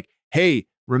back and you're like, hey,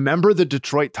 remember the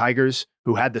Detroit Tigers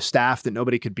who had the staff that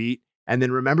nobody could beat? And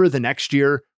then remember the next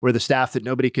year where the staff that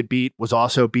nobody could beat was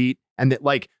also beat? And that,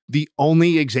 like, the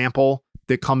only example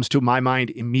that comes to my mind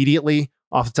immediately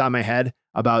off the top of my head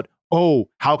about, oh,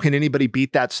 how can anybody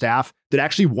beat that staff that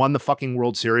actually won the fucking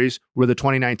World Series were the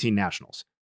 2019 Nationals.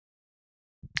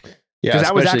 Yeah, because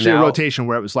that was actually a rotation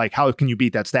where it was like, how can you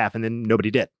beat that staff? And then nobody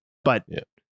did. But yeah.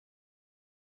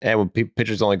 And when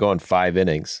pitchers only go in 5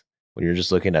 innings, when you're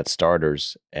just looking at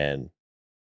starters, and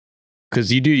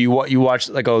because you watch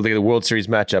like, oh, the World Series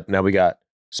matchup. Now we got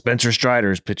Spencer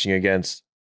Strider's pitching against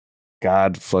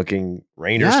God fucking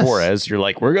Rainer Suarez. You're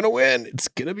like, we're gonna win. It's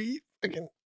gonna be fucking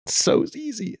so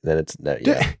easy. Then it's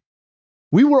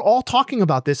we were all talking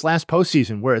about this last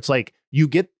postseason where it's like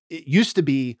it used to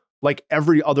be like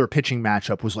every other pitching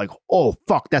matchup was like, oh,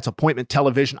 fuck, that's appointment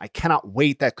television. I cannot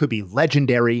wait. That could be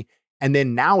legendary. And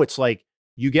then now it's like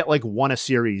you get like one a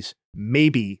series,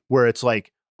 maybe, where it's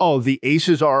like, oh, the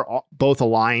aces are both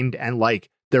aligned and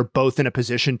like they're both in a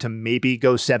position to maybe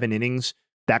go 7 innings.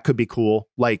 That could be cool.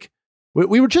 Like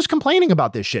we were just complaining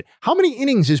about this shit. How many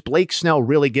innings is Blake Snell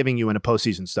really giving you in a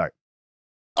postseason start?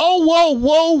 Oh,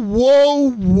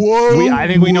 whoa. I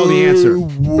think we know the answer.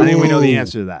 I think we know the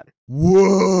answer to that.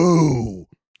 Whoa.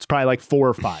 It's probably like 4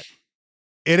 or 5.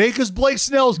 It ain't because Blake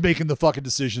Snell's making the fucking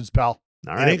decisions, pal.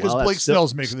 All right, it ain't because Blake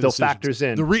Snell's making the decisions. Still factors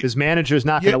in. His manager's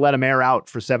not going to let him air out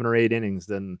for 7 or 8 innings.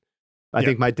 Then I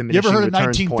think my diminishing returns point. You ever heard of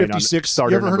returns 1956?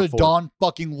 You ever heard of 4. Don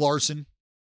fucking Larson?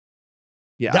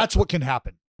 Yeah, that's what can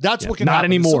happen. That's what can happen. Not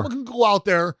anymore. Someone can go out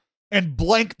there and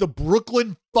blank the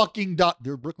Brooklyn fucking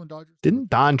They're Brooklyn Dodgers. Didn't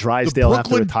Don Drysdale have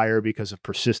to retire because of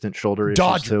persistent shoulder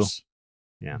issues too?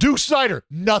 Yeah. Duke Snyder,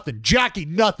 nothing. Jackie,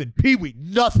 nothing. Pee Wee,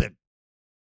 nothing.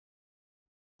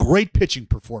 Great pitching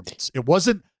performance. It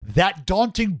wasn't that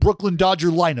daunting Brooklyn Dodger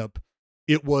lineup.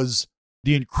 It was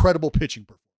the incredible pitching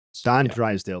performance. Don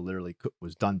Drysdale literally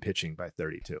was done pitching by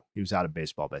 32. He was out of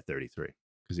baseball by 33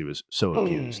 because he was so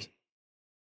abused.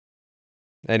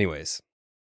 Anyways.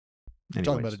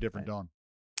 Talking about a different Don.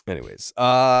 Anyways,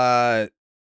 I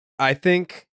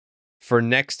think for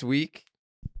next week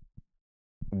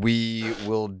we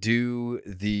will do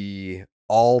the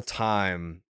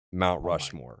all-time Mount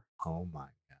Rushmore. Oh my God.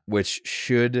 Which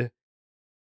should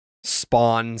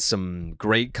spawn some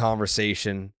great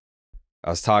conversation. I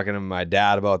was talking to my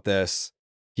dad about this.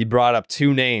 He brought up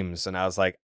 2 names, and I was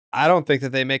like, I don't think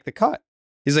that they make the cut.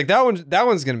 He's like, that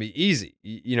one's going to be easy.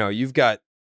 You've got,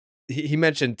 he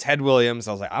mentioned Ted Williams.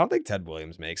 I was like, I don't think Ted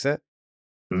Williams makes it.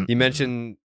 Mm-hmm. He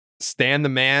mentioned Stan the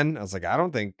Man. I was like, I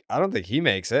don't think he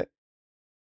makes it.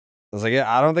 I was like,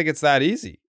 yeah, I don't think it's that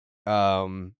easy.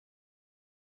 And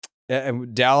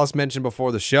Dallas mentioned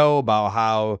before the show about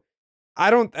how I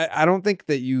don't think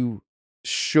that you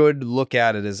should look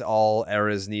at it as all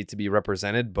eras need to be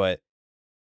represented, but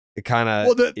it kind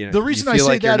of the reason you feel I say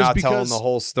like you're that not is because telling the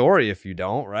whole story if you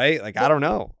don't, right? Like I don't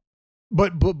know.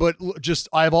 But just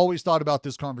I've always thought about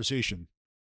this conversation.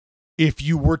 If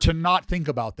you were to not think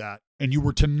about that and you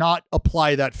were to not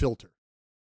apply that filter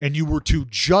and you were to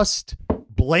just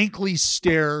blankly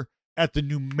stare at the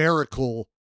numerical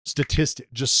statistic,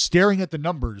 just staring at the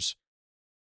numbers,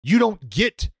 you don't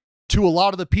get to a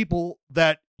lot of the people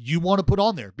that you want to put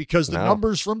on there because the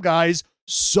numbers from guys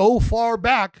so far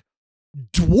back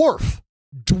dwarf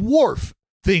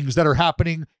things that are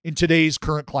happening in today's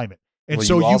current climate. And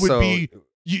so you would be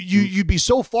you'd be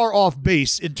so far off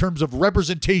base in terms of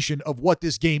representation of what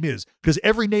this game is, because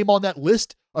every name on that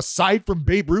list, aside from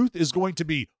Babe Ruth, is going to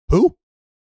be who?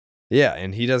 Yeah,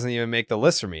 and he doesn't even make the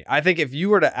list for me. I think if you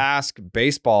were to ask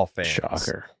baseball fans,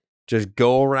 Shocker. just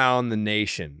go around the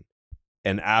nation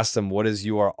and ask them what is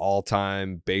your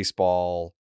all-time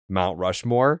baseball Mount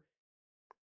Rushmore,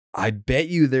 I bet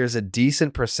you there's a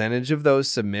decent percentage of those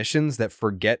submissions that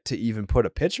forget to even put a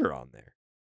pitcher on there.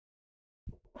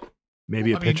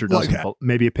 Maybe a pitcher doesn't.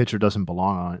 Maybe a pitcher doesn't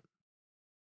belong on it.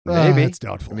 Maybe it's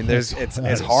doubtful. I mean,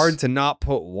 it's hard to not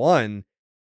put one,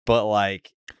 but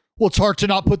like, well, it's hard to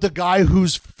not put the guy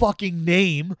whose fucking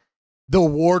name the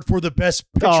award for the best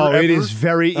pitcher ever. It is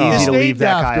very easy to leave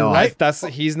that guy off.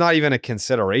 Right? He's not even a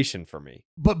consideration for me.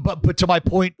 But to my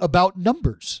point about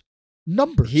numbers,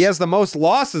 he has the most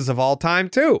losses of all time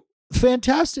too.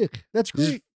 Fantastic. That's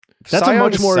great. That's Cy a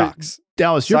much Young more sucks.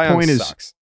 Dallas. Your Cy Young point is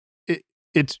sucks.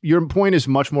 your point is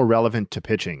much more relevant to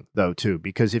pitching though too,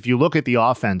 because if you look at the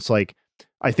offense, like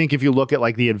I think if you look at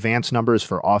like the advanced numbers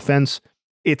for offense,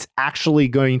 it's actually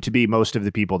going to be most of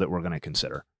the people that we're going to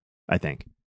consider. I think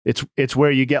it's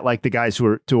where you get like the guys who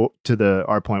are to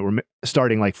our point, we're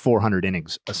starting like 400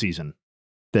 innings a season.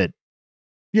 That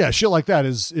shit like that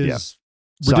is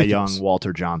Cy Young,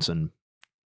 Walter Johnson.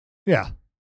 Yeah,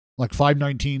 like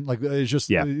 519. Like it's just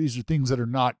these are things that are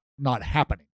not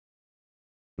happening.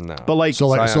 No, but like the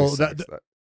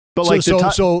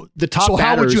top. So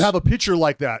how would you have a pitcher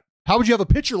like that? How would you have a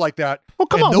pitcher like that? Well,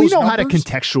 come on, we know how to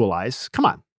contextualize. Come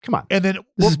on. And then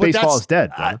baseball is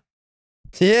dead, bro.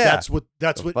 That's what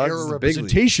era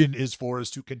representation is for,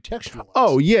 is to contextualize.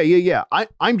 Oh yeah.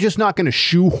 I'm just not going to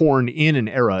shoehorn in an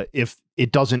era if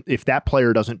that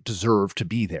player doesn't deserve to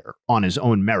be there on his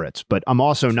own merits. But I'm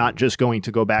also not just going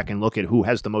to go back and look at who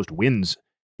has the most wins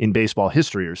in baseball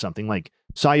history or something. Like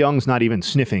Cy Young's not even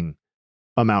sniffing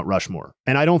a Mount Rushmore,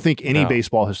 and I don't think any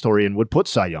baseball historian would put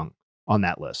Cy Young on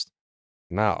that list.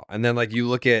 No, and then like you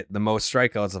look at the most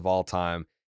strikeouts of all time.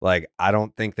 Like I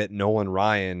don't think that Nolan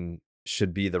Ryan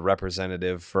should be the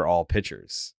representative for all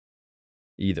pitchers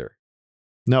either.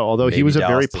 No, although he was a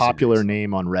very Dallas popular disagrees.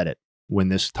 name on Reddit when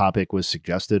this topic was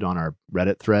suggested on our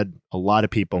Reddit thread. A lot of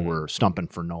people were stumping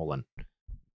for Nolan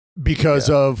because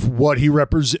of what he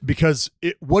represents. Because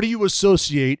what do you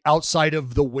associate outside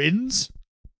of the wins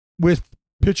with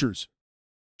pitchers?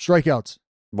 Strikeouts.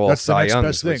 Well, that's the Cy next Young,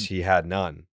 best thing. which he had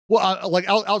none. Well, like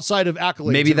outside of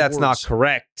accolades. Maybe and that's awards. not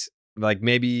correct. Like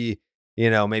maybe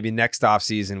next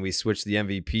offseason we switch the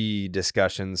MVP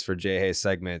discussions for Jay Hayes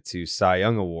segment to Cy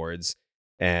Young awards.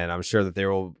 And I'm sure that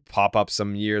there will pop up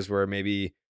some years where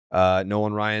maybe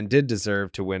Nolan Ryan did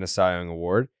deserve to win a Cy Young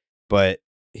award, but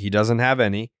he doesn't have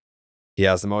any. He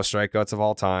has the most strikeouts of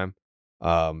all time,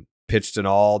 pitched in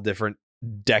all different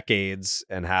decades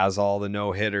and has all the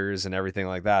no hitters and everything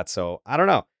like that. So I don't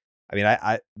know. I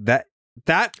mean,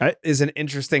 that is an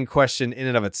interesting question in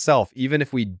and of itself. Even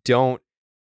if we do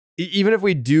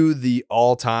the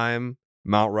all-time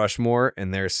Mount Rushmore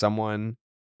and there's someone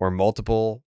or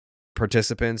multiple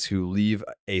participants who leave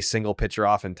a single pitcher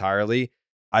off entirely,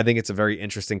 I think it's a very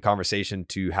interesting conversation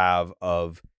to have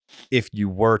of if you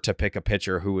were to pick a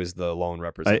pitcher, who is the lone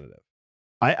representative.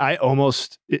 I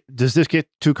almost, does this get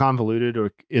too convoluted,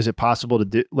 or is it possible to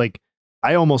do, like,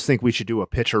 I almost think we should do a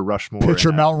pitcher Rushmore.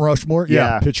 Pitcher Mount Rushmore?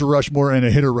 Yeah. Pitcher Rushmore and a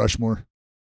hitter Rushmore.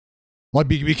 Like,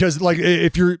 because like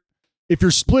if you're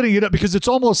splitting it up, because it's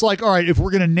almost like, all right, if we're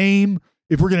gonna name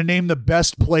the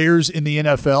best players in the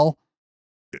NFL,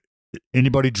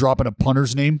 anybody dropping a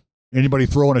punter's name? Anybody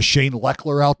throwing a Shane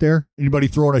Leckler out there? Anybody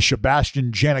throwing a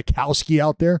Sebastian Janikowski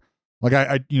out there? Like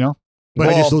I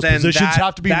guess those positions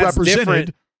have to be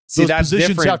represented. See, those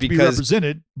positions have to be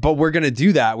represented. But we're gonna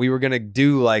do that. We were gonna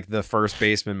do like the first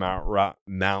baseman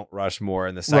Mount Rushmore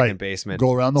and the second baseman.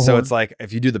 Go around the So horn. It's like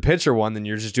if you do the pitcher one, then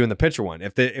you're just doing the pitcher one.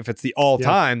 If it's the all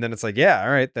time, then it's like all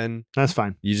right, then that's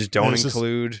fine. You just don't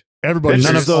include everybody.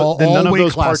 None of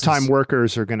those classes. part-time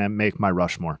workers are gonna make my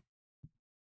Rushmore.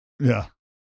 Yeah,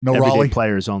 no Everyday Raleigh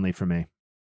players only for me.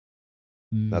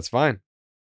 That's fine.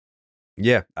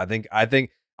 Yeah, I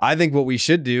think what we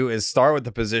should do is start with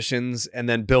the positions and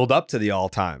then build up to the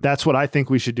all-time. That's what I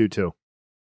think we should do too.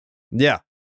 Yeah.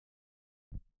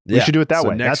 We should do it that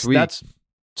way. Next week.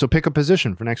 So pick a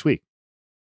position for next week.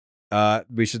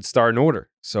 We should start in order.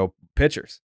 So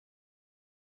pitchers.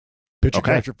 Pitcher,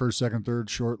 catcher, first, second, third,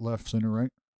 short, left, center,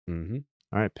 right. Mm-hmm.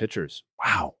 All right, pitchers.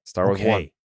 Wow. Start with one.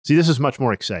 See, this is much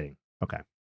more exciting. Okay.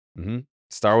 Mm-hmm.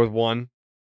 Start with one.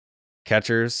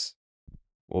 Catchers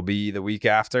will be the week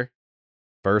after.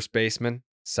 First baseman,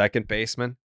 second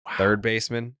baseman, third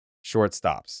baseman,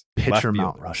 shortstops, Pitcher left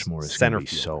Mount fielders, Rushmore is center going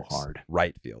to be so fielders, hard.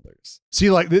 right fielders. See,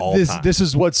 like All time. this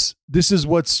is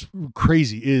what's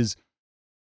crazy is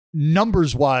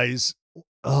numbers wise.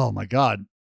 Oh my God,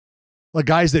 like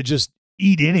guys that just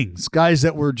eat innings, guys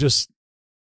that were just.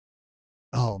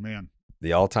 Oh man,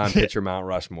 The all-time pitcher Mount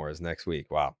Rushmore is next week.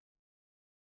 Wow.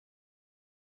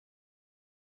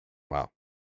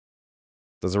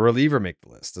 Does a reliever make the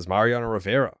list? Does Mariano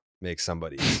Rivera make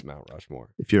somebody's Mount Rushmore?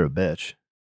 If you're a bitch.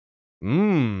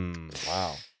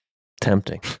 Wow.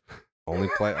 Tempting. Only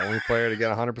player to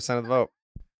get 100% of the vote.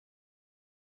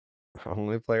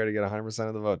 Only player to get 100%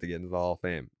 of the vote to get into the Hall of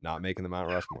Fame. Not making the Mount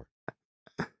Rushmore.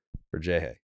 For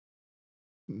J-Hay.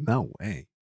 No way.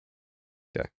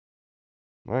 Okay.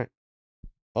 All right.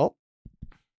 Oh.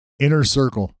 Inner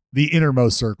circle, the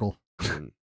innermost circle.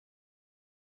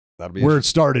 That'll be where it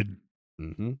started.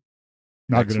 Mm-hmm.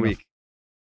 Not Next good week. enough.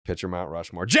 Pitcher Mount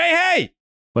Rushmore. J-Hay!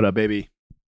 What up, baby?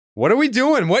 What are we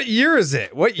doing? What year is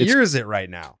it? What year is it right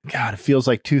now? God, it feels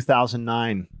like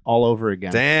 2009 all over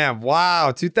again. Damn.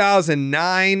 Wow.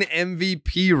 2009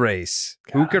 MVP race.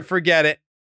 God. Who could forget it?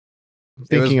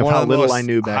 Thinking it of was how one little the most I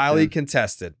knew back highly then.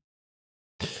 contested.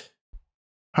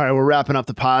 All right, we're wrapping up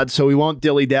the pod, so we won't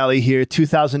dilly-dally here.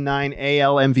 2009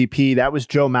 AL MVP, that was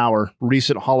Joe Mauer,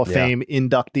 recent Hall of Fame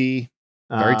inductee.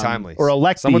 Very timely. Or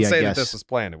electee, Some would say I that guess. this was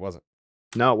planned. It wasn't.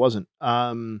 No, it wasn't.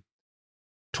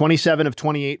 27 of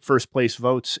 28 first place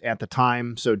votes at the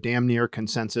time, so damn near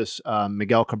consensus.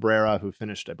 Miguel Cabrera, who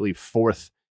finished, I believe,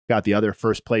 fourth, got the other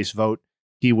first place vote.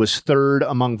 He was third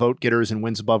among vote getters in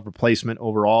wins above replacement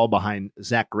overall behind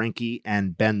Zach Greinke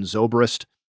and Ben Zobrist.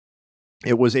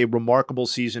 It was a remarkable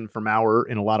season for Mauer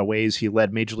in a lot of ways. He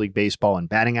led Major League Baseball in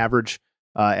batting average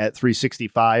at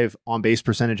 365, on base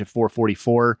percentage at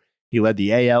 444. He led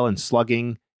the AL in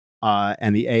slugging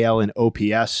and the AL in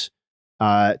OPS.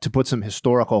 To put some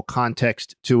historical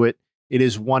context to it, he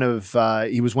was one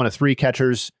of three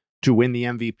catchers to win the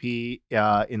MVP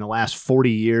in the last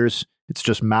 40 years. It's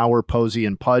just Mauer, Posey,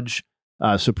 and Pudge.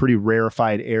 So pretty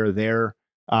rarefied air there.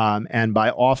 And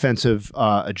by offensive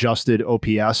adjusted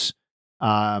OPS,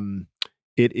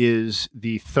 it is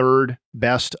the third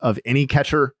best of any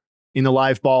catcher in the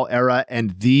live ball era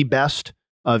and the best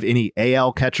of any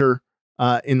AL catcher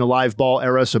in the live ball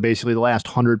era. So basically the last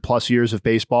 100 plus years of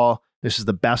baseball, this is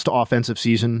the best offensive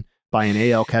season by an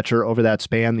AL catcher over that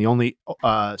span. The only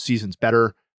seasons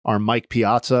better are Mike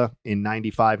Piazza in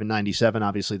 95 and 97.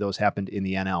 Obviously those happened in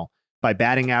the NL. By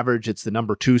batting average, it's the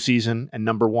number 2 season and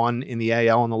number 1 in the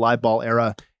AL in the live ball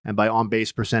era. And by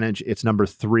on-base percentage, it's number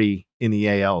 3 in the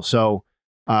AL. So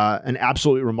an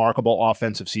absolutely remarkable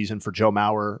offensive season for Joe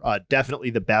Mauer.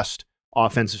 Definitely the best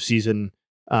offensive season,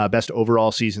 best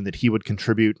overall season that he would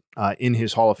contribute in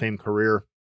his Hall of Fame career.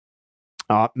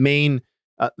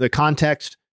 The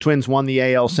context, Twins won the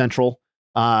AL Central,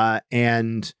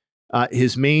 and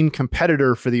his main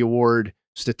competitor for the award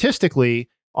statistically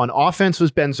on offense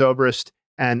was Ben Zobrist,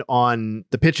 and on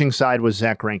the pitching side was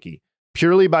Zach Greinke.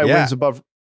 Purely by wins above...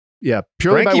 Yeah,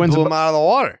 purely by wins blew him out of the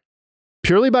water.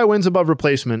 Purely by wins above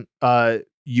replacement,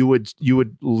 you would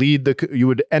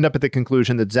end up at the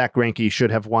conclusion that Zach Greinke should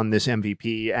have won this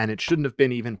MVP, and it shouldn't have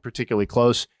been even particularly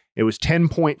close. It was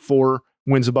 10.4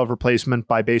 wins above replacement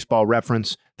by Baseball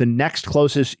Reference. The next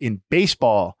closest in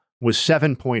baseball was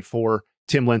 7.4,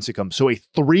 Tim Lincecum. So a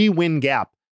 3-win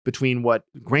gap between what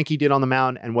Greinke did on the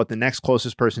mound and what the next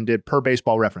closest person did per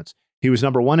Baseball Reference. He was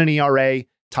number 1 in ERA,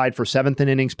 tied for 7th in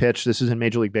innings pitched. This is in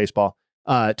Major League Baseball.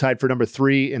 Tied for number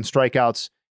 3 in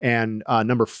strikeouts and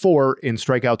number 4 in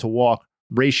strikeout to walk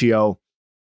ratio.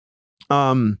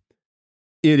 It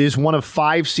is one of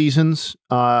 5 seasons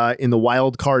in the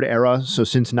wild card era. So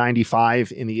since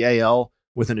 95 in the AL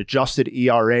with an adjusted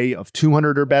ERA of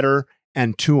 200 or better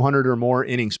and 200 or more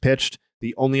innings pitched.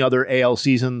 The only other AL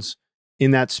seasons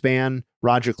in that span,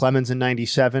 Roger Clemens in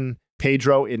 97,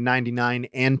 Pedro in 99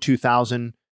 and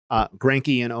 2000,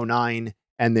 Greinke in 09,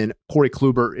 and then Corey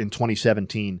Kluber in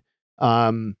 2017.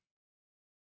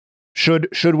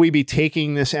 Should we be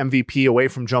taking this MVP away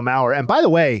from Joe Mauer? And by the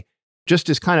way, just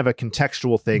as kind of a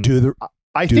contextual thing,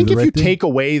 I think if you take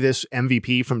away this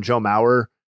MVP from Joe Mauer,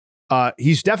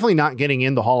 he's definitely not getting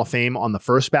in the Hall of Fame on the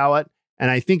first ballot.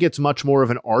 And I think it's much more of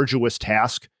an arduous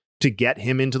task to get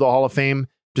him into the Hall of Fame,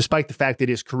 despite the fact that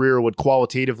his career would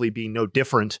qualitatively be no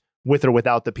different with or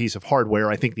without the piece of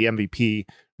hardware. I think the MVP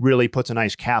really puts a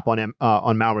nice cap on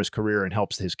Mauer's career and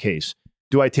helps his case.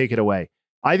 Do I take it away?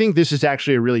 I think this is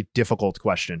actually a really difficult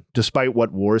question, despite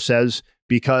what WAR says,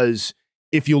 because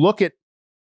if you look at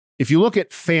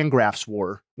Fangraphs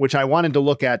WAR, which I wanted to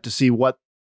look at to see what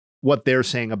they're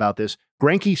saying about this,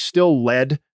 Greinke still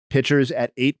led pitchers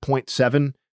at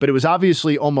 8.7 but it was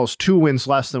obviously almost 2 wins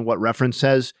less than what reference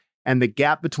says. And the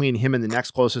gap between him and the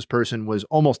next closest person was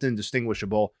almost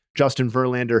indistinguishable. Justin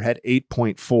Verlander had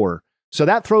 8.4. So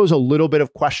that throws a little bit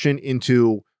of question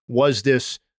into, was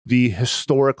this the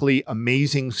historically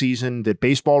amazing season that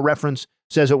Baseball Reference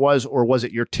says it was, or was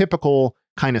it your typical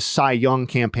kind of Cy Young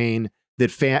campaign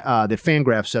that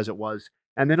Fangraphs says it was?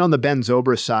 And then on the Ben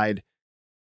Zobrist side,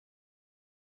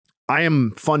 I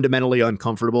am fundamentally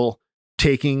uncomfortable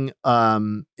taking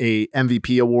a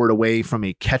MVP award away from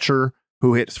a catcher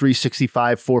who hit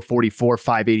 365, 444,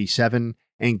 587,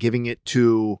 and giving it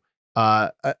to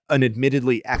an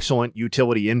admittedly excellent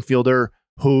utility infielder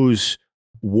whose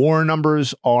WAR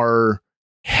numbers are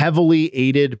heavily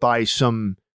aided by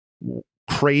some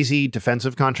crazy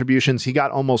defensive contributions. He got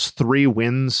almost 3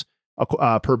 wins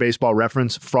per Baseball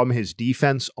Reference from his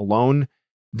defense alone.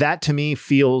 That to me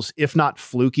feels, if not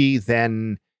fluky,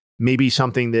 then maybe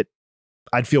something that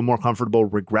I'd feel more comfortable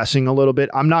regressing a little bit.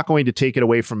 I'm not going to take it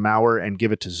away from Mauer and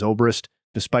give it to Zobrist,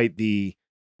 despite the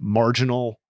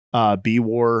marginal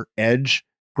B-WAR edge.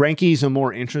 Greinke's a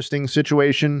more interesting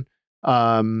situation.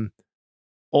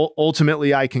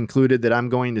 Ultimately, I concluded that I'm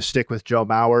going to stick with Joe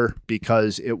Mauer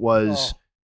because it was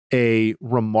a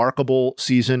remarkable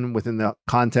season within the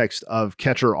context of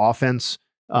catcher offense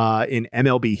in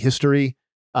MLB history.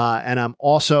 And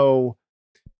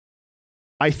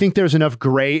I think there's enough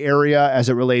gray area as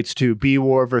it relates to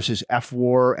B-WAR versus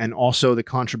F-WAR and also the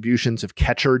contributions of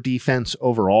catcher defense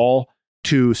overall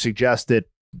to suggest that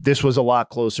this was a lot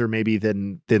closer maybe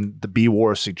than the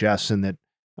B-WAR suggests, and that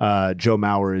Joe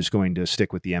Mauer is going to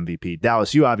stick with the MVP.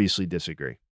 Dallas, you obviously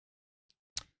disagree.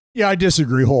 Yeah, I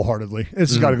disagree wholeheartedly.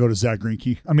 It's got to go to Zach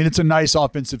Greinke. I mean, it's a nice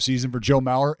offensive season for Joe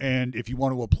Mauer, and if you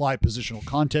want to apply positional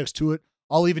context to it,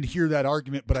 I'll even hear that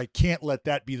argument, but I can't let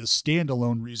that be the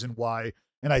standalone reason why.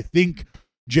 And I think,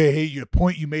 Jay, the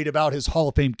point you made about his Hall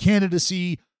of Fame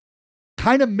candidacy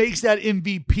kind of makes that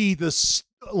MVP this,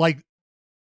 like,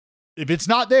 if it's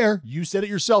not there, you said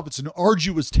it yourself, it's an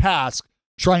arduous task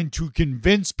trying to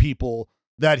convince people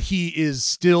that he is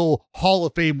still Hall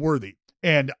of Fame worthy.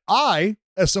 And I,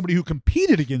 as somebody who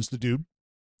competed against the dude,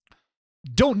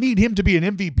 don't need him to be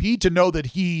an MVP to know that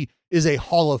he is a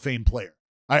Hall of Fame player.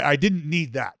 I didn't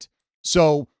need that.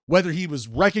 So whether he was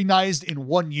recognized in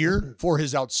 1 year for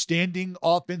his outstanding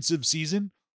offensive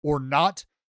season or not,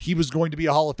 he was going to be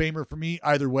a Hall of Famer for me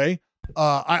either way.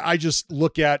 I just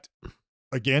look at,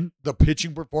 again, the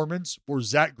pitching performance for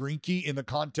Zach Greinke in the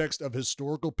context of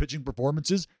historical pitching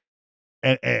performances,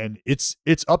 and it's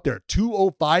up there.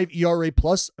 2.05 ERA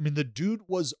plus. I mean, the dude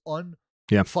was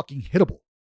fucking hittable.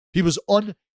 He was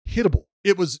unhittable.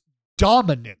 It was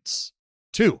dominance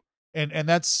too, and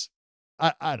that's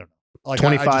I don't know. Like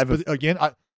 25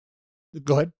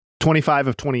 go ahead. 25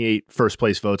 of 28 first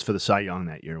place votes for the Cy Young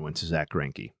that year went to Zach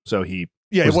Greinke. So it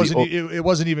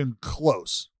wasn't even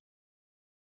close.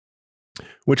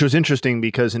 Which was interesting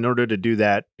because in order to do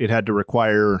that, it had to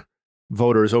require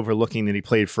voters overlooking that he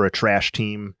played for a trash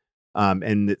team,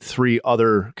 and that 3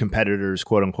 other competitors,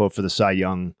 quote unquote, for the Cy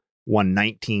Young won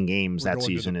 19 games that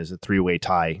season as a 3-way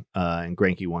tie, and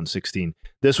Greinke won 16.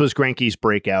 This was Greinke's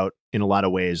breakout in a lot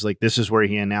of ways. Like, this is where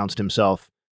he announced himself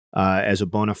as a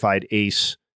bona fide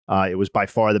ace. It was by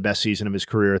far the best season of his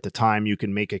career at the time. You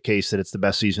can make a case that it's the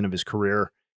best season of his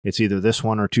career. It's either this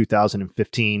one or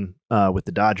 2015 with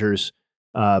the Dodgers.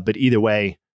 But either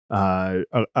way, a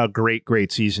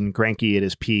great season. Greinke at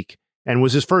his peak, and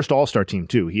was his first All-Star team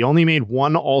too. He only made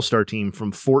one All-Star team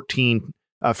from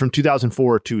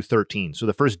 2004 to 13. So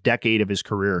the first decade of his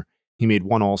career, he made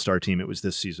one All-Star team. It was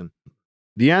this season.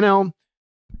 The NL,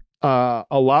 a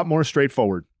lot more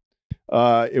straightforward.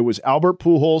 It was Albert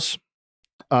Pujols.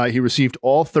 He received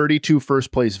all 32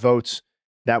 first place votes.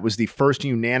 That was the first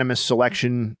unanimous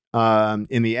selection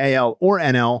in the AL or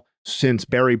NL since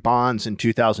Barry Bonds in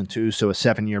 2002, so a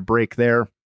 7-year break there.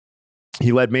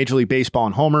 He led Major League Baseball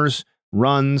in homers,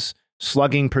 runs,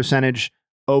 slugging percentage,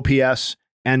 OPS,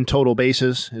 and total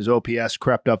bases. His OPS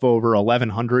crept up over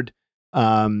 1,100,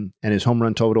 and his home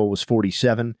run total was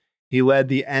 47. He led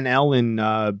the NL in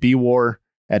B-WAR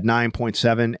at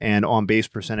 9.7 and on-base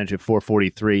percentage at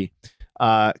 443.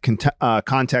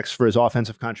 Context for his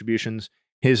offensive contributions,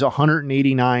 his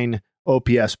 189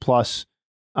 OPS plus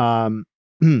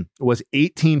was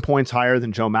 18 points higher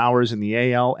than Joe Mauer's in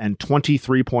the AL and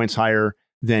 23 points higher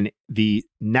than the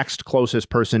next closest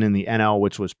person in the NL,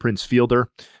 which was Prince Fielder.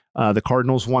 The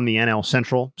Cardinals won the NL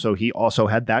Central, so he also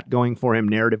had that going for him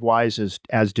narrative-wise,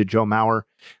 as did Joe Mauer.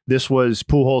 This was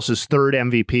Pujols' third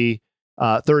MVP,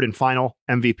 third and final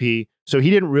MVP, so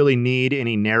he didn't really need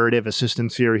any narrative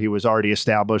assistance here. He was already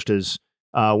established as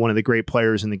one of the great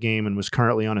players in the game and was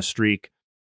currently on a streak.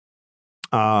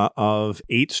 of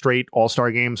 8 straight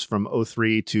All-Star games from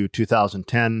 2003 to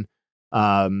 2010.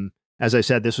 As I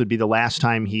said, this would be the last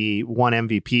time he won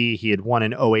MVP. He had won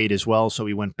in 2008 as well, so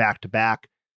he went back-to-back.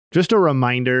 Just a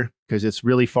reminder, because it's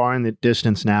really far in the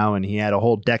distance now, and he had a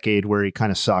whole decade where he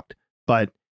kind of sucked. But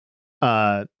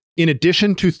in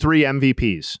addition to 3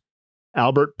 MVPs,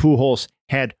 Albert Pujols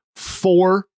had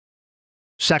 4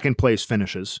 second-place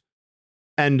finishes,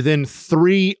 and then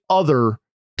 3 other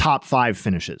top 5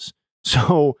 finishes.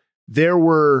 So there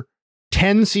were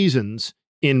 10 seasons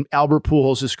in Albert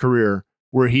Pujols' career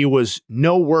where he was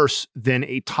no worse than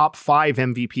a top 5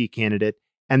 MVP candidate.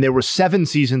 And there were 7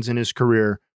 seasons in his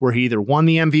career where he either won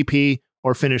the MVP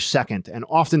or finished second. And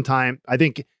oftentimes, I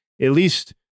think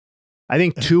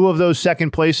 2 of those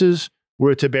second places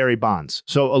were to Barry Bonds.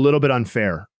 So a little bit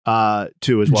unfair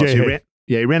too as well. So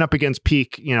he ran up against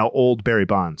peak, old Barry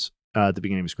Bonds at the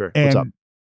beginning of his career. What's up?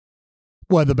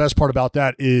 Well, the best part about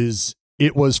that is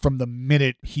it was from the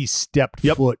minute he stepped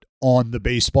foot on the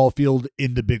baseball field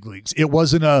in the big leagues. It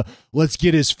wasn't a let's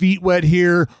get his feet wet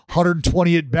here,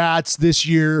 120 at bats this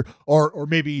year, or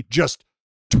maybe just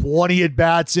 20 at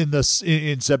bats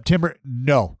in September.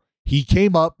 No, he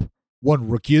came up, won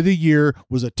Rookie of the Year,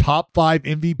 was a top 5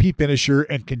 MVP finisher,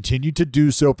 and continued to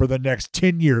do so for the next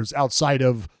 10 years outside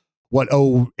of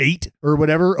 08 or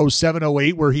whatever, 07,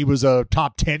 08, where he was a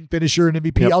top 10 finisher in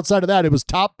MVP. Outside of that, it was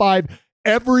top 5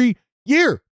 every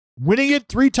year, winning it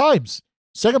 3 times.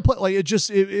 Second place,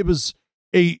 it was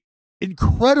a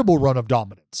incredible run of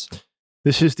dominance.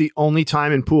 This is the only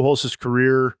time in Pujols'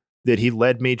 career that he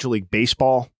led Major League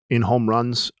Baseball in home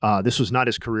runs. This was not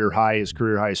his career high. His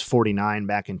career high is 49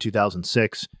 back in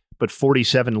 2006, but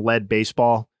 47 led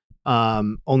baseball.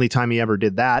 Only time he ever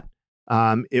did that.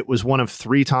 It was one of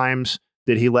 3 times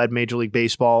that he led Major League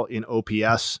Baseball in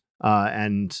OPS,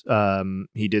 and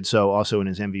he did so also in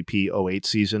his MVP 08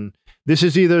 season. This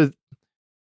is either,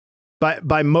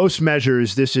 by most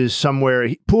measures, this is somewhere.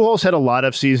 Pujols had a lot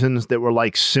of seasons that were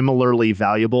like similarly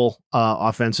valuable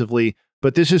offensively,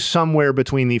 but this is somewhere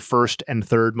between the first and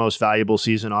third most valuable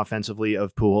season offensively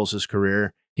of Pujols'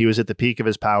 career. He was at the peak of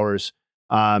his powers.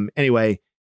 Anyway,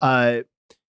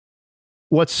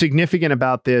 what's significant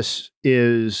about this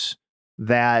is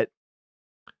that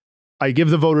I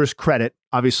give the voters credit.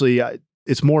 Obviously,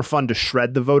 it's more fun to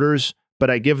shred the voters,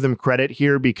 but I give them credit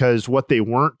here because what they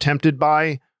weren't tempted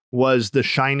by was the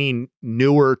shiny,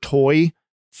 newer toy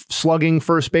slugging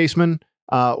first baseman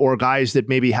or guys that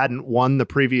maybe hadn't won the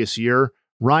previous year.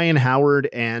 Ryan Howard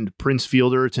and Prince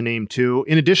Fielder, to name 2,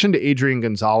 in addition to Adrian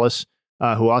Gonzalez,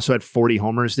 who also had 40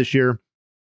 homers this year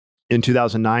in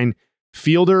 2009.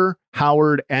 Fielder,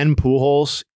 Howard, and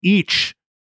Pujols each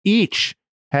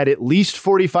had at least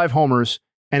 45 homers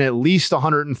and at least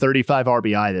 135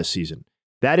 RBI this season.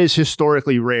 That is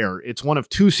historically rare. It's one of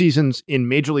 2 seasons in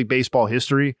Major League Baseball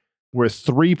history where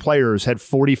 3 players had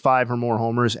 45 or more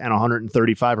homers and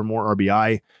 135 or more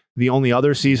RBI. The only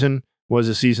other season was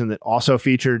a season that also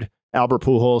featured Albert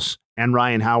Pujols and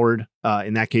Ryan Howard.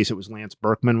 In that case, it was Lance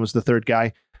Berkman was the third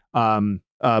guy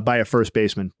by a first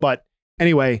baseman. But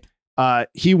anyway,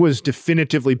 he was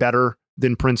definitively better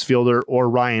than Prince Fielder or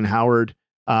Ryan Howard.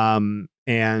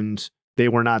 And they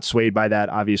were not swayed by that,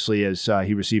 obviously, as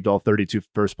he received all 32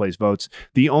 first place votes.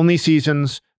 The only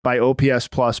seasons by OPS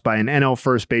plus by an NL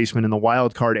first baseman in the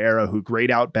wild card era who grade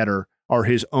out better are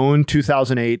his own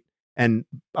 2008 and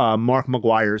Mark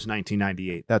McGwire's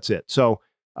 1998. That's it. So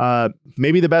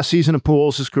maybe the best season of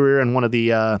Pujols' career and one of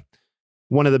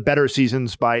the better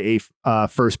seasons by a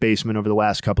first baseman over the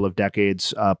last couple of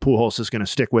decades. Pujols is going to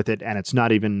stick with it, and it's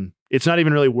not even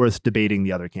really worth debating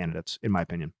the other candidates, in my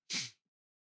opinion.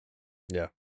 Yeah,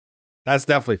 that's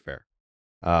definitely fair.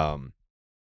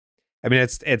 I mean,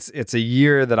 it's a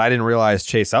year that I didn't realize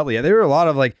Chase Utley. There were a lot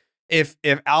of if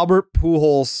Albert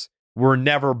Pujols were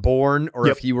never born, or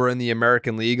if he were in the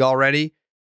American League already,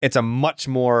 it's a much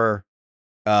more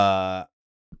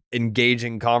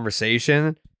engaging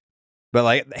conversation.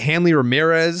 But Hanley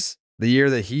Ramirez, the year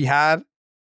that he had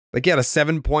a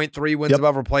 7.3 wins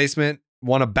above replacement,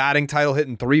 won a batting title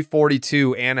hitting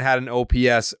 .342 and had an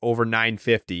OPS over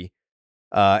 .950.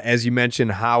 As you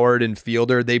mentioned, Howard and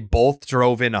Fielder, they both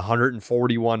drove in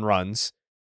 141 runs.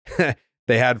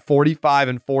 They had 45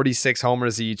 and 46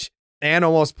 homers each and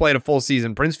almost played a full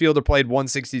season. Prince Fielder played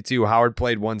 162. Howard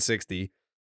played 160.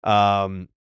 Troy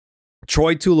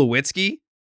Tulowitzki,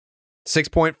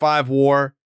 6.5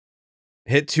 WAR,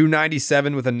 hit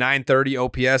 297 with a 930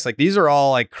 OPS. These are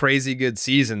all crazy good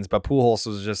seasons, but Pujols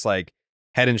was just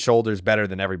head and shoulders better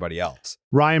than everybody else.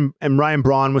 Ryan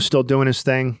Braun was still doing his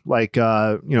thing. Led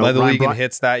the league in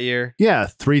hits that year. Yeah,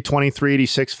 320,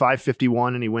 386,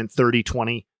 551, and he went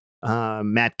 30-20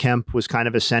 Matt Kemp was kind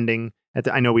of ascending.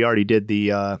 I know we already did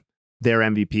their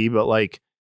MVP, but like,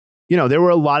 there were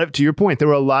a lot of, to your point, there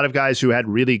were a lot of guys who had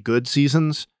really good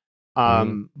seasons.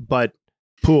 But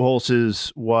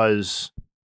Pujols was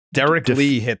Derek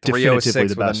Lee hit 306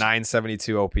 with a best.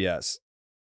 972 OPS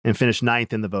and finished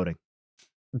 9th in the voting.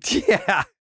 Yeah.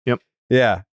 Yep.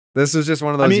 Yeah. This was just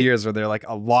one of those years where there are like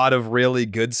a lot of really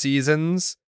good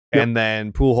seasons, and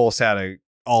then Pujols had a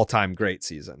all-time great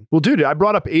season. Well, dude, I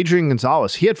brought up Adrian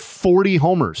Gonzalez. He had 40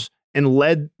 homers and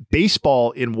led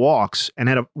baseball in walks, and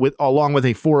had along with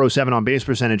a 407 on base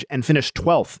percentage, and finished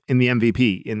 12th in the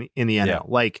MVP in the NL. Yeah.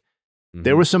 Like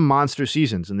there were some monster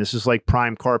seasons, and this is like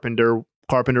prime Carpenter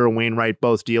and Wainwright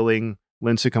both dealing.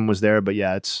 Lincecum was there, but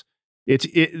yeah,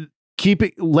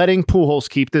 letting Pujols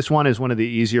keep this one is one of the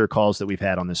easier calls that we've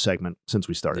had on this segment since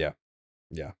we started. Yeah.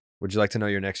 Yeah. Would you like to know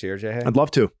your next year, Jay Hay? I'd love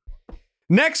to.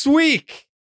 Next week,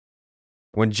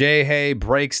 when Jay Hay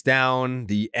breaks down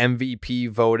the MVP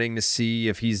voting to see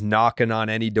if he's knocking on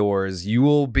any doors, you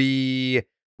will be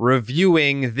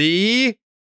reviewing the...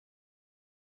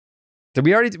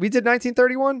 we did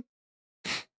 1931?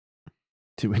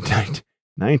 Did we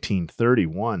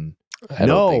 1931? I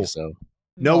don't think so.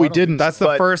 No, we didn't. That's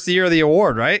the first year of the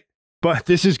award, right? But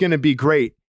this is going to be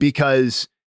great because,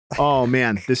 oh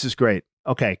man, this is great.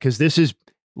 Okay, because this is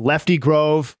Lefty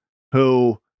Grove,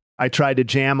 who I tried to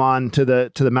jam on to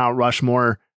the Mount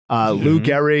Rushmore. Lou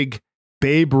Gehrig,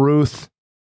 Babe Ruth.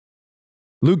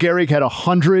 Lou Gehrig had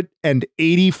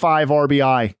 185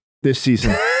 RBI this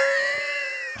season.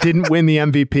 Didn't win the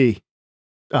MVP.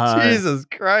 Jesus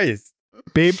Christ.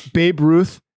 Babe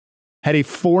Ruth had a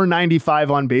 495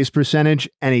 on base percentage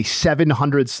and a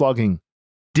 700 slugging.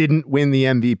 Didn't win the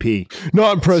MVP.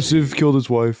 Not impressive. Killed his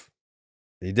wife.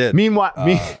 He did. Meanwhile,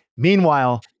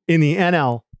 in the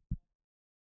NL,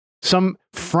 some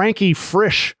Frankie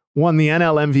Frisch won the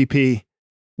NL MVP.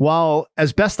 While,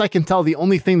 as best I can tell, the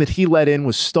only thing that he let in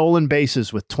was stolen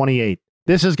bases with 28.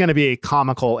 This is going to be a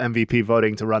comical MVP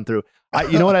voting to run through.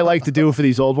 You know what I like to do for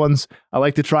these old ones? I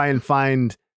like to try and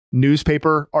find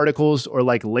newspaper articles or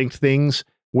like linked things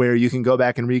where you can go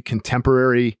back and read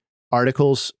contemporary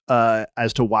articles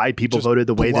as to why people voted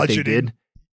the way that they did.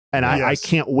 And I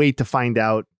can't wait to find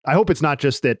out. I hope it's not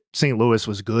just that St. Louis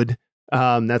was good.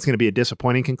 That's going to be a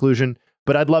disappointing conclusion.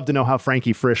 But I'd love to know how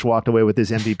Frankie Frisch walked away with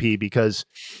his MVP, because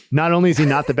not only is he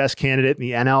not the best candidate in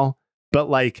the NL, but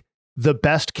like the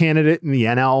best candidate in the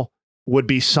NL would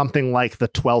be something like the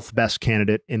 12th best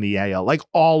candidate in the AL. Like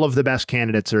all of the best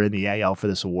candidates are in the AL for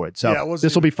this award. So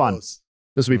this will be fun.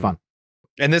 This will be fun.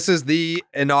 And this is the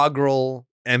inaugural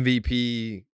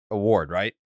MVP award,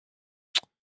 right?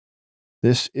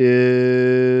 This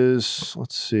is,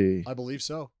 let's see. I believe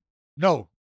so. No.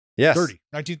 Yes.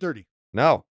 1930.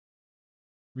 No.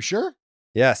 We sure?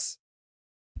 Yes.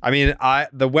 I mean,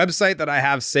 the website that I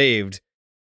have saved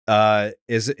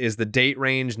is the date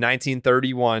range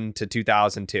 1931 to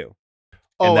 2002.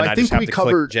 Oh, I think we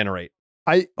covered generate.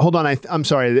 Hold on. I'm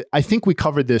sorry. I think we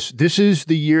covered this. This is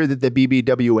the year that the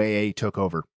BBWAA took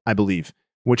over, I believe,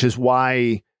 which is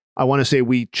why I want to say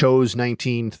we chose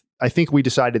 19. I think we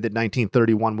decided that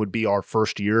 1931 would be our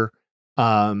first year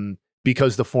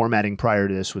because the formatting prior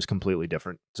to this was completely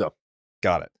different. So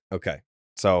got it. Okay.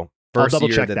 So first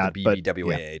year that the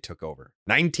BBWAA took over.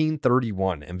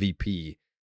 1931 MVP.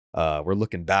 We're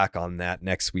looking back on that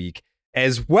next week,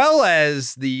 as well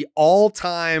as the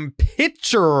all-time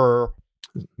pitcher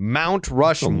Mount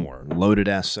Rushmore. Loaded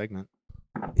ass segment.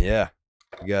 Yeah.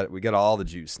 We got all the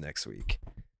juice next week.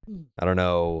 I don't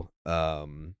know. I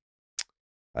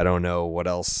don't know what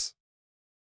else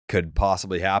could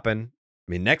possibly happen.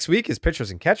 I mean, next week is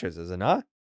pitchers and catchers, is it not?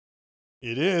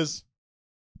 It is.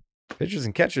 Pitchers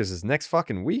and catchers is next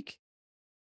fucking week.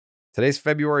 Today's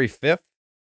February 5th.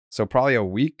 So probably a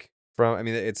week from, I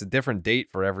mean, it's a different date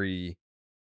for every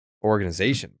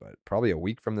organization, but probably a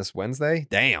week from this Wednesday.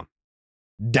 Damn,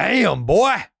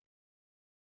 boy.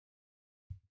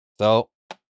 So,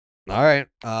 all right.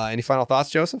 Any final thoughts,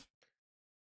 Joseph?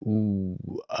 Ooh,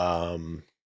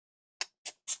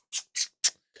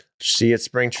 see you at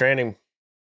spring training.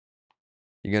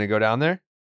 You gonna go down there?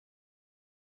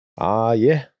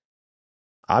 Yeah.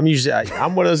 I'm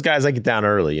one of those guys. I get down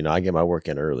early. You know, I get my work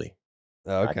in early.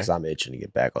 Oh, okay. Because I'm itching to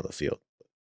get back on the field.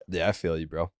 Yeah, I feel you,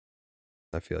 bro.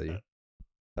 I feel you.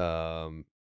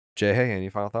 Jay, hey, any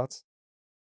final thoughts?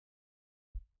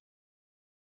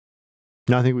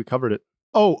 No, I think we covered it.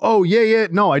 Oh, yeah.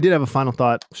 No, I did have a final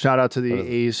thought. Shout out to the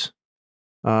A's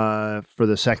for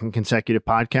the second consecutive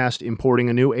podcast, importing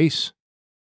a new ace.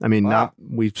 I mean,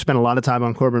 we've spent a lot of time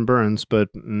on Corbin Burns, but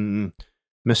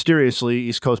mysteriously,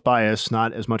 East Coast bias,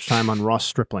 not as much time on Ross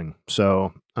Stripling.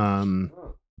 So,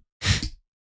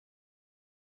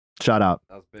 shout out.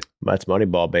 That's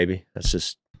Moneyball, baby. That's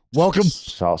just welcome.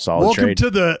 Solid welcome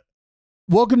trade.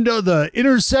 Welcome to the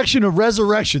intersection of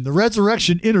resurrection, the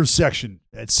resurrection intersection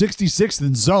at 66th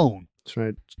and Zone. That's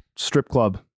right. Strip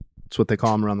club. That's what they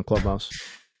call them around the clubhouse.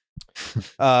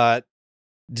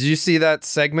 Did you see that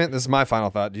segment? This is my final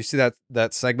thought. Do you see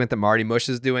that segment that Marty Mush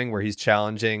is doing where he's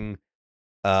challenging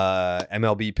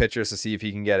MLB pitchers to see if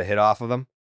he can get a hit off of them?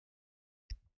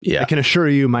 Yeah. I can assure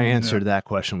you my answer to that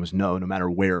question was no matter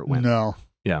where it went. No.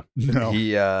 Yeah. No.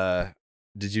 He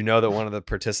did you know that one of the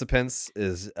participants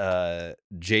is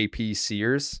JP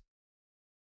Sears?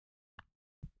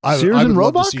 Sears I and would love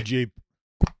Roebuck? to see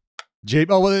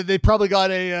Oh, well, they probably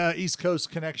got a East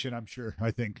Coast connection, I'm sure.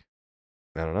 I think.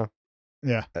 I don't know.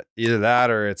 Yeah. Either that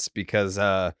or it's because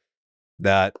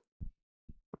that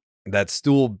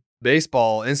Stool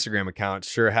Baseball Instagram account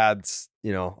sure had, a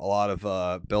lot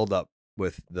of buildup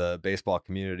with the baseball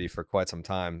community for quite some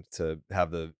time to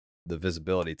have the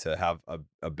visibility to have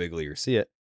a big leaguer see it.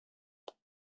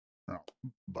 Oh,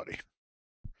 buddy.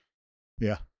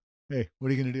 Yeah. Hey, what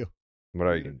are you going to do? What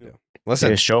are you going to do?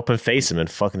 Listen. Yeah, show up and face him and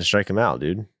fucking strike him out,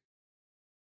 dude.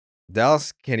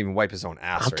 Dallas can't even wipe his own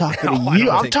ass. I'm talking to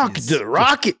you. I'm talking to the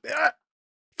Rocket.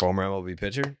 Former MLB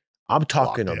pitcher. I'm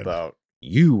talking about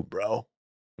you, bro.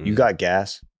 You got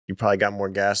gas. You probably got more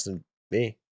gas than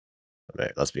me. I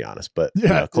mean, let's be honest, but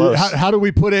yeah, close. How do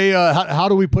we put how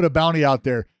do we put a bounty out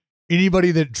there?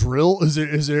 Anybody that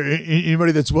is there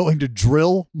anybody that's willing to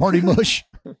drill Marty Mush?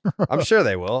 I'm sure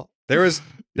they will. There was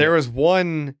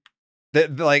one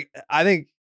that, like, I think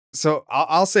so.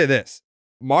 I'll say this: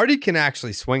 Marty can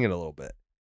actually swing it a little bit,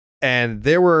 and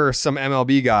there were some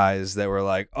MLB guys that were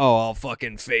like, "Oh, I'll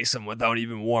fucking face him without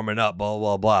even warming up." Blah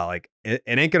blah blah. Like it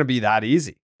ain't gonna be that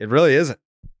easy. It really isn't.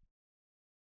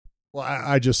 Well,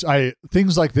 I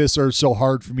things like this are so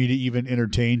hard for me to even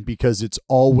entertain because it's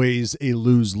always a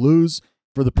lose-lose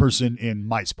for the person in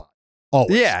my spot.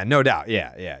 Always. Yeah, no doubt.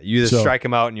 Yeah. You either strike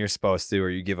him out and you're supposed to, or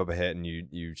you give up a hit and you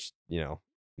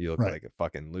look like a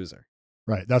fucking loser.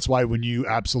 Right. That's why when you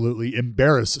absolutely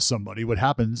embarrass somebody, what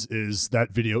happens is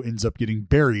that video ends up getting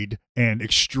buried and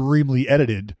extremely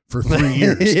edited for 3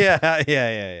 years.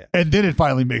 Yeah. And then it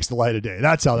finally makes the light of day.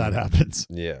 That's how that happens.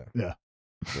 Yeah.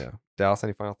 Yeah. Dallas,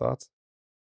 any final thoughts?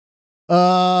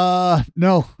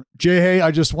 No. Jay, hey, I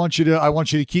want you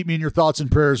to keep me in your thoughts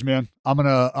and prayers, man.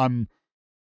 I'm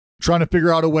trying to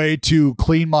figure out a way to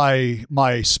clean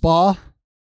my spa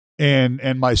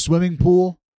and my swimming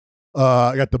pool.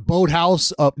 I got the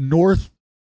boathouse up north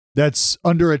that's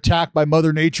under attack by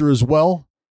Mother Nature as well.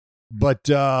 But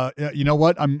you know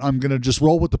what? I'm gonna just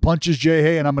roll with the punches, Jay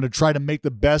Hay, and I'm gonna try to make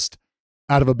the best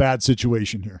out of a bad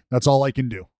situation here. That's all I can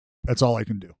do. That's all you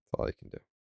can do.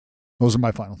 Those are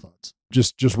my final thoughts.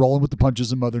 Just rolling with the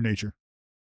punches of Mother Nature.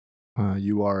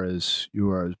 You are as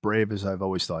brave as I've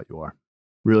always thought you are.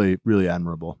 Really, really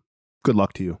admirable. Good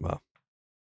luck to you. Well,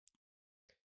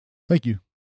 thank you.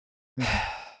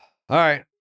 All right.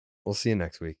 We'll see you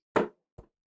next week.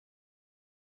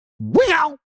 Wow.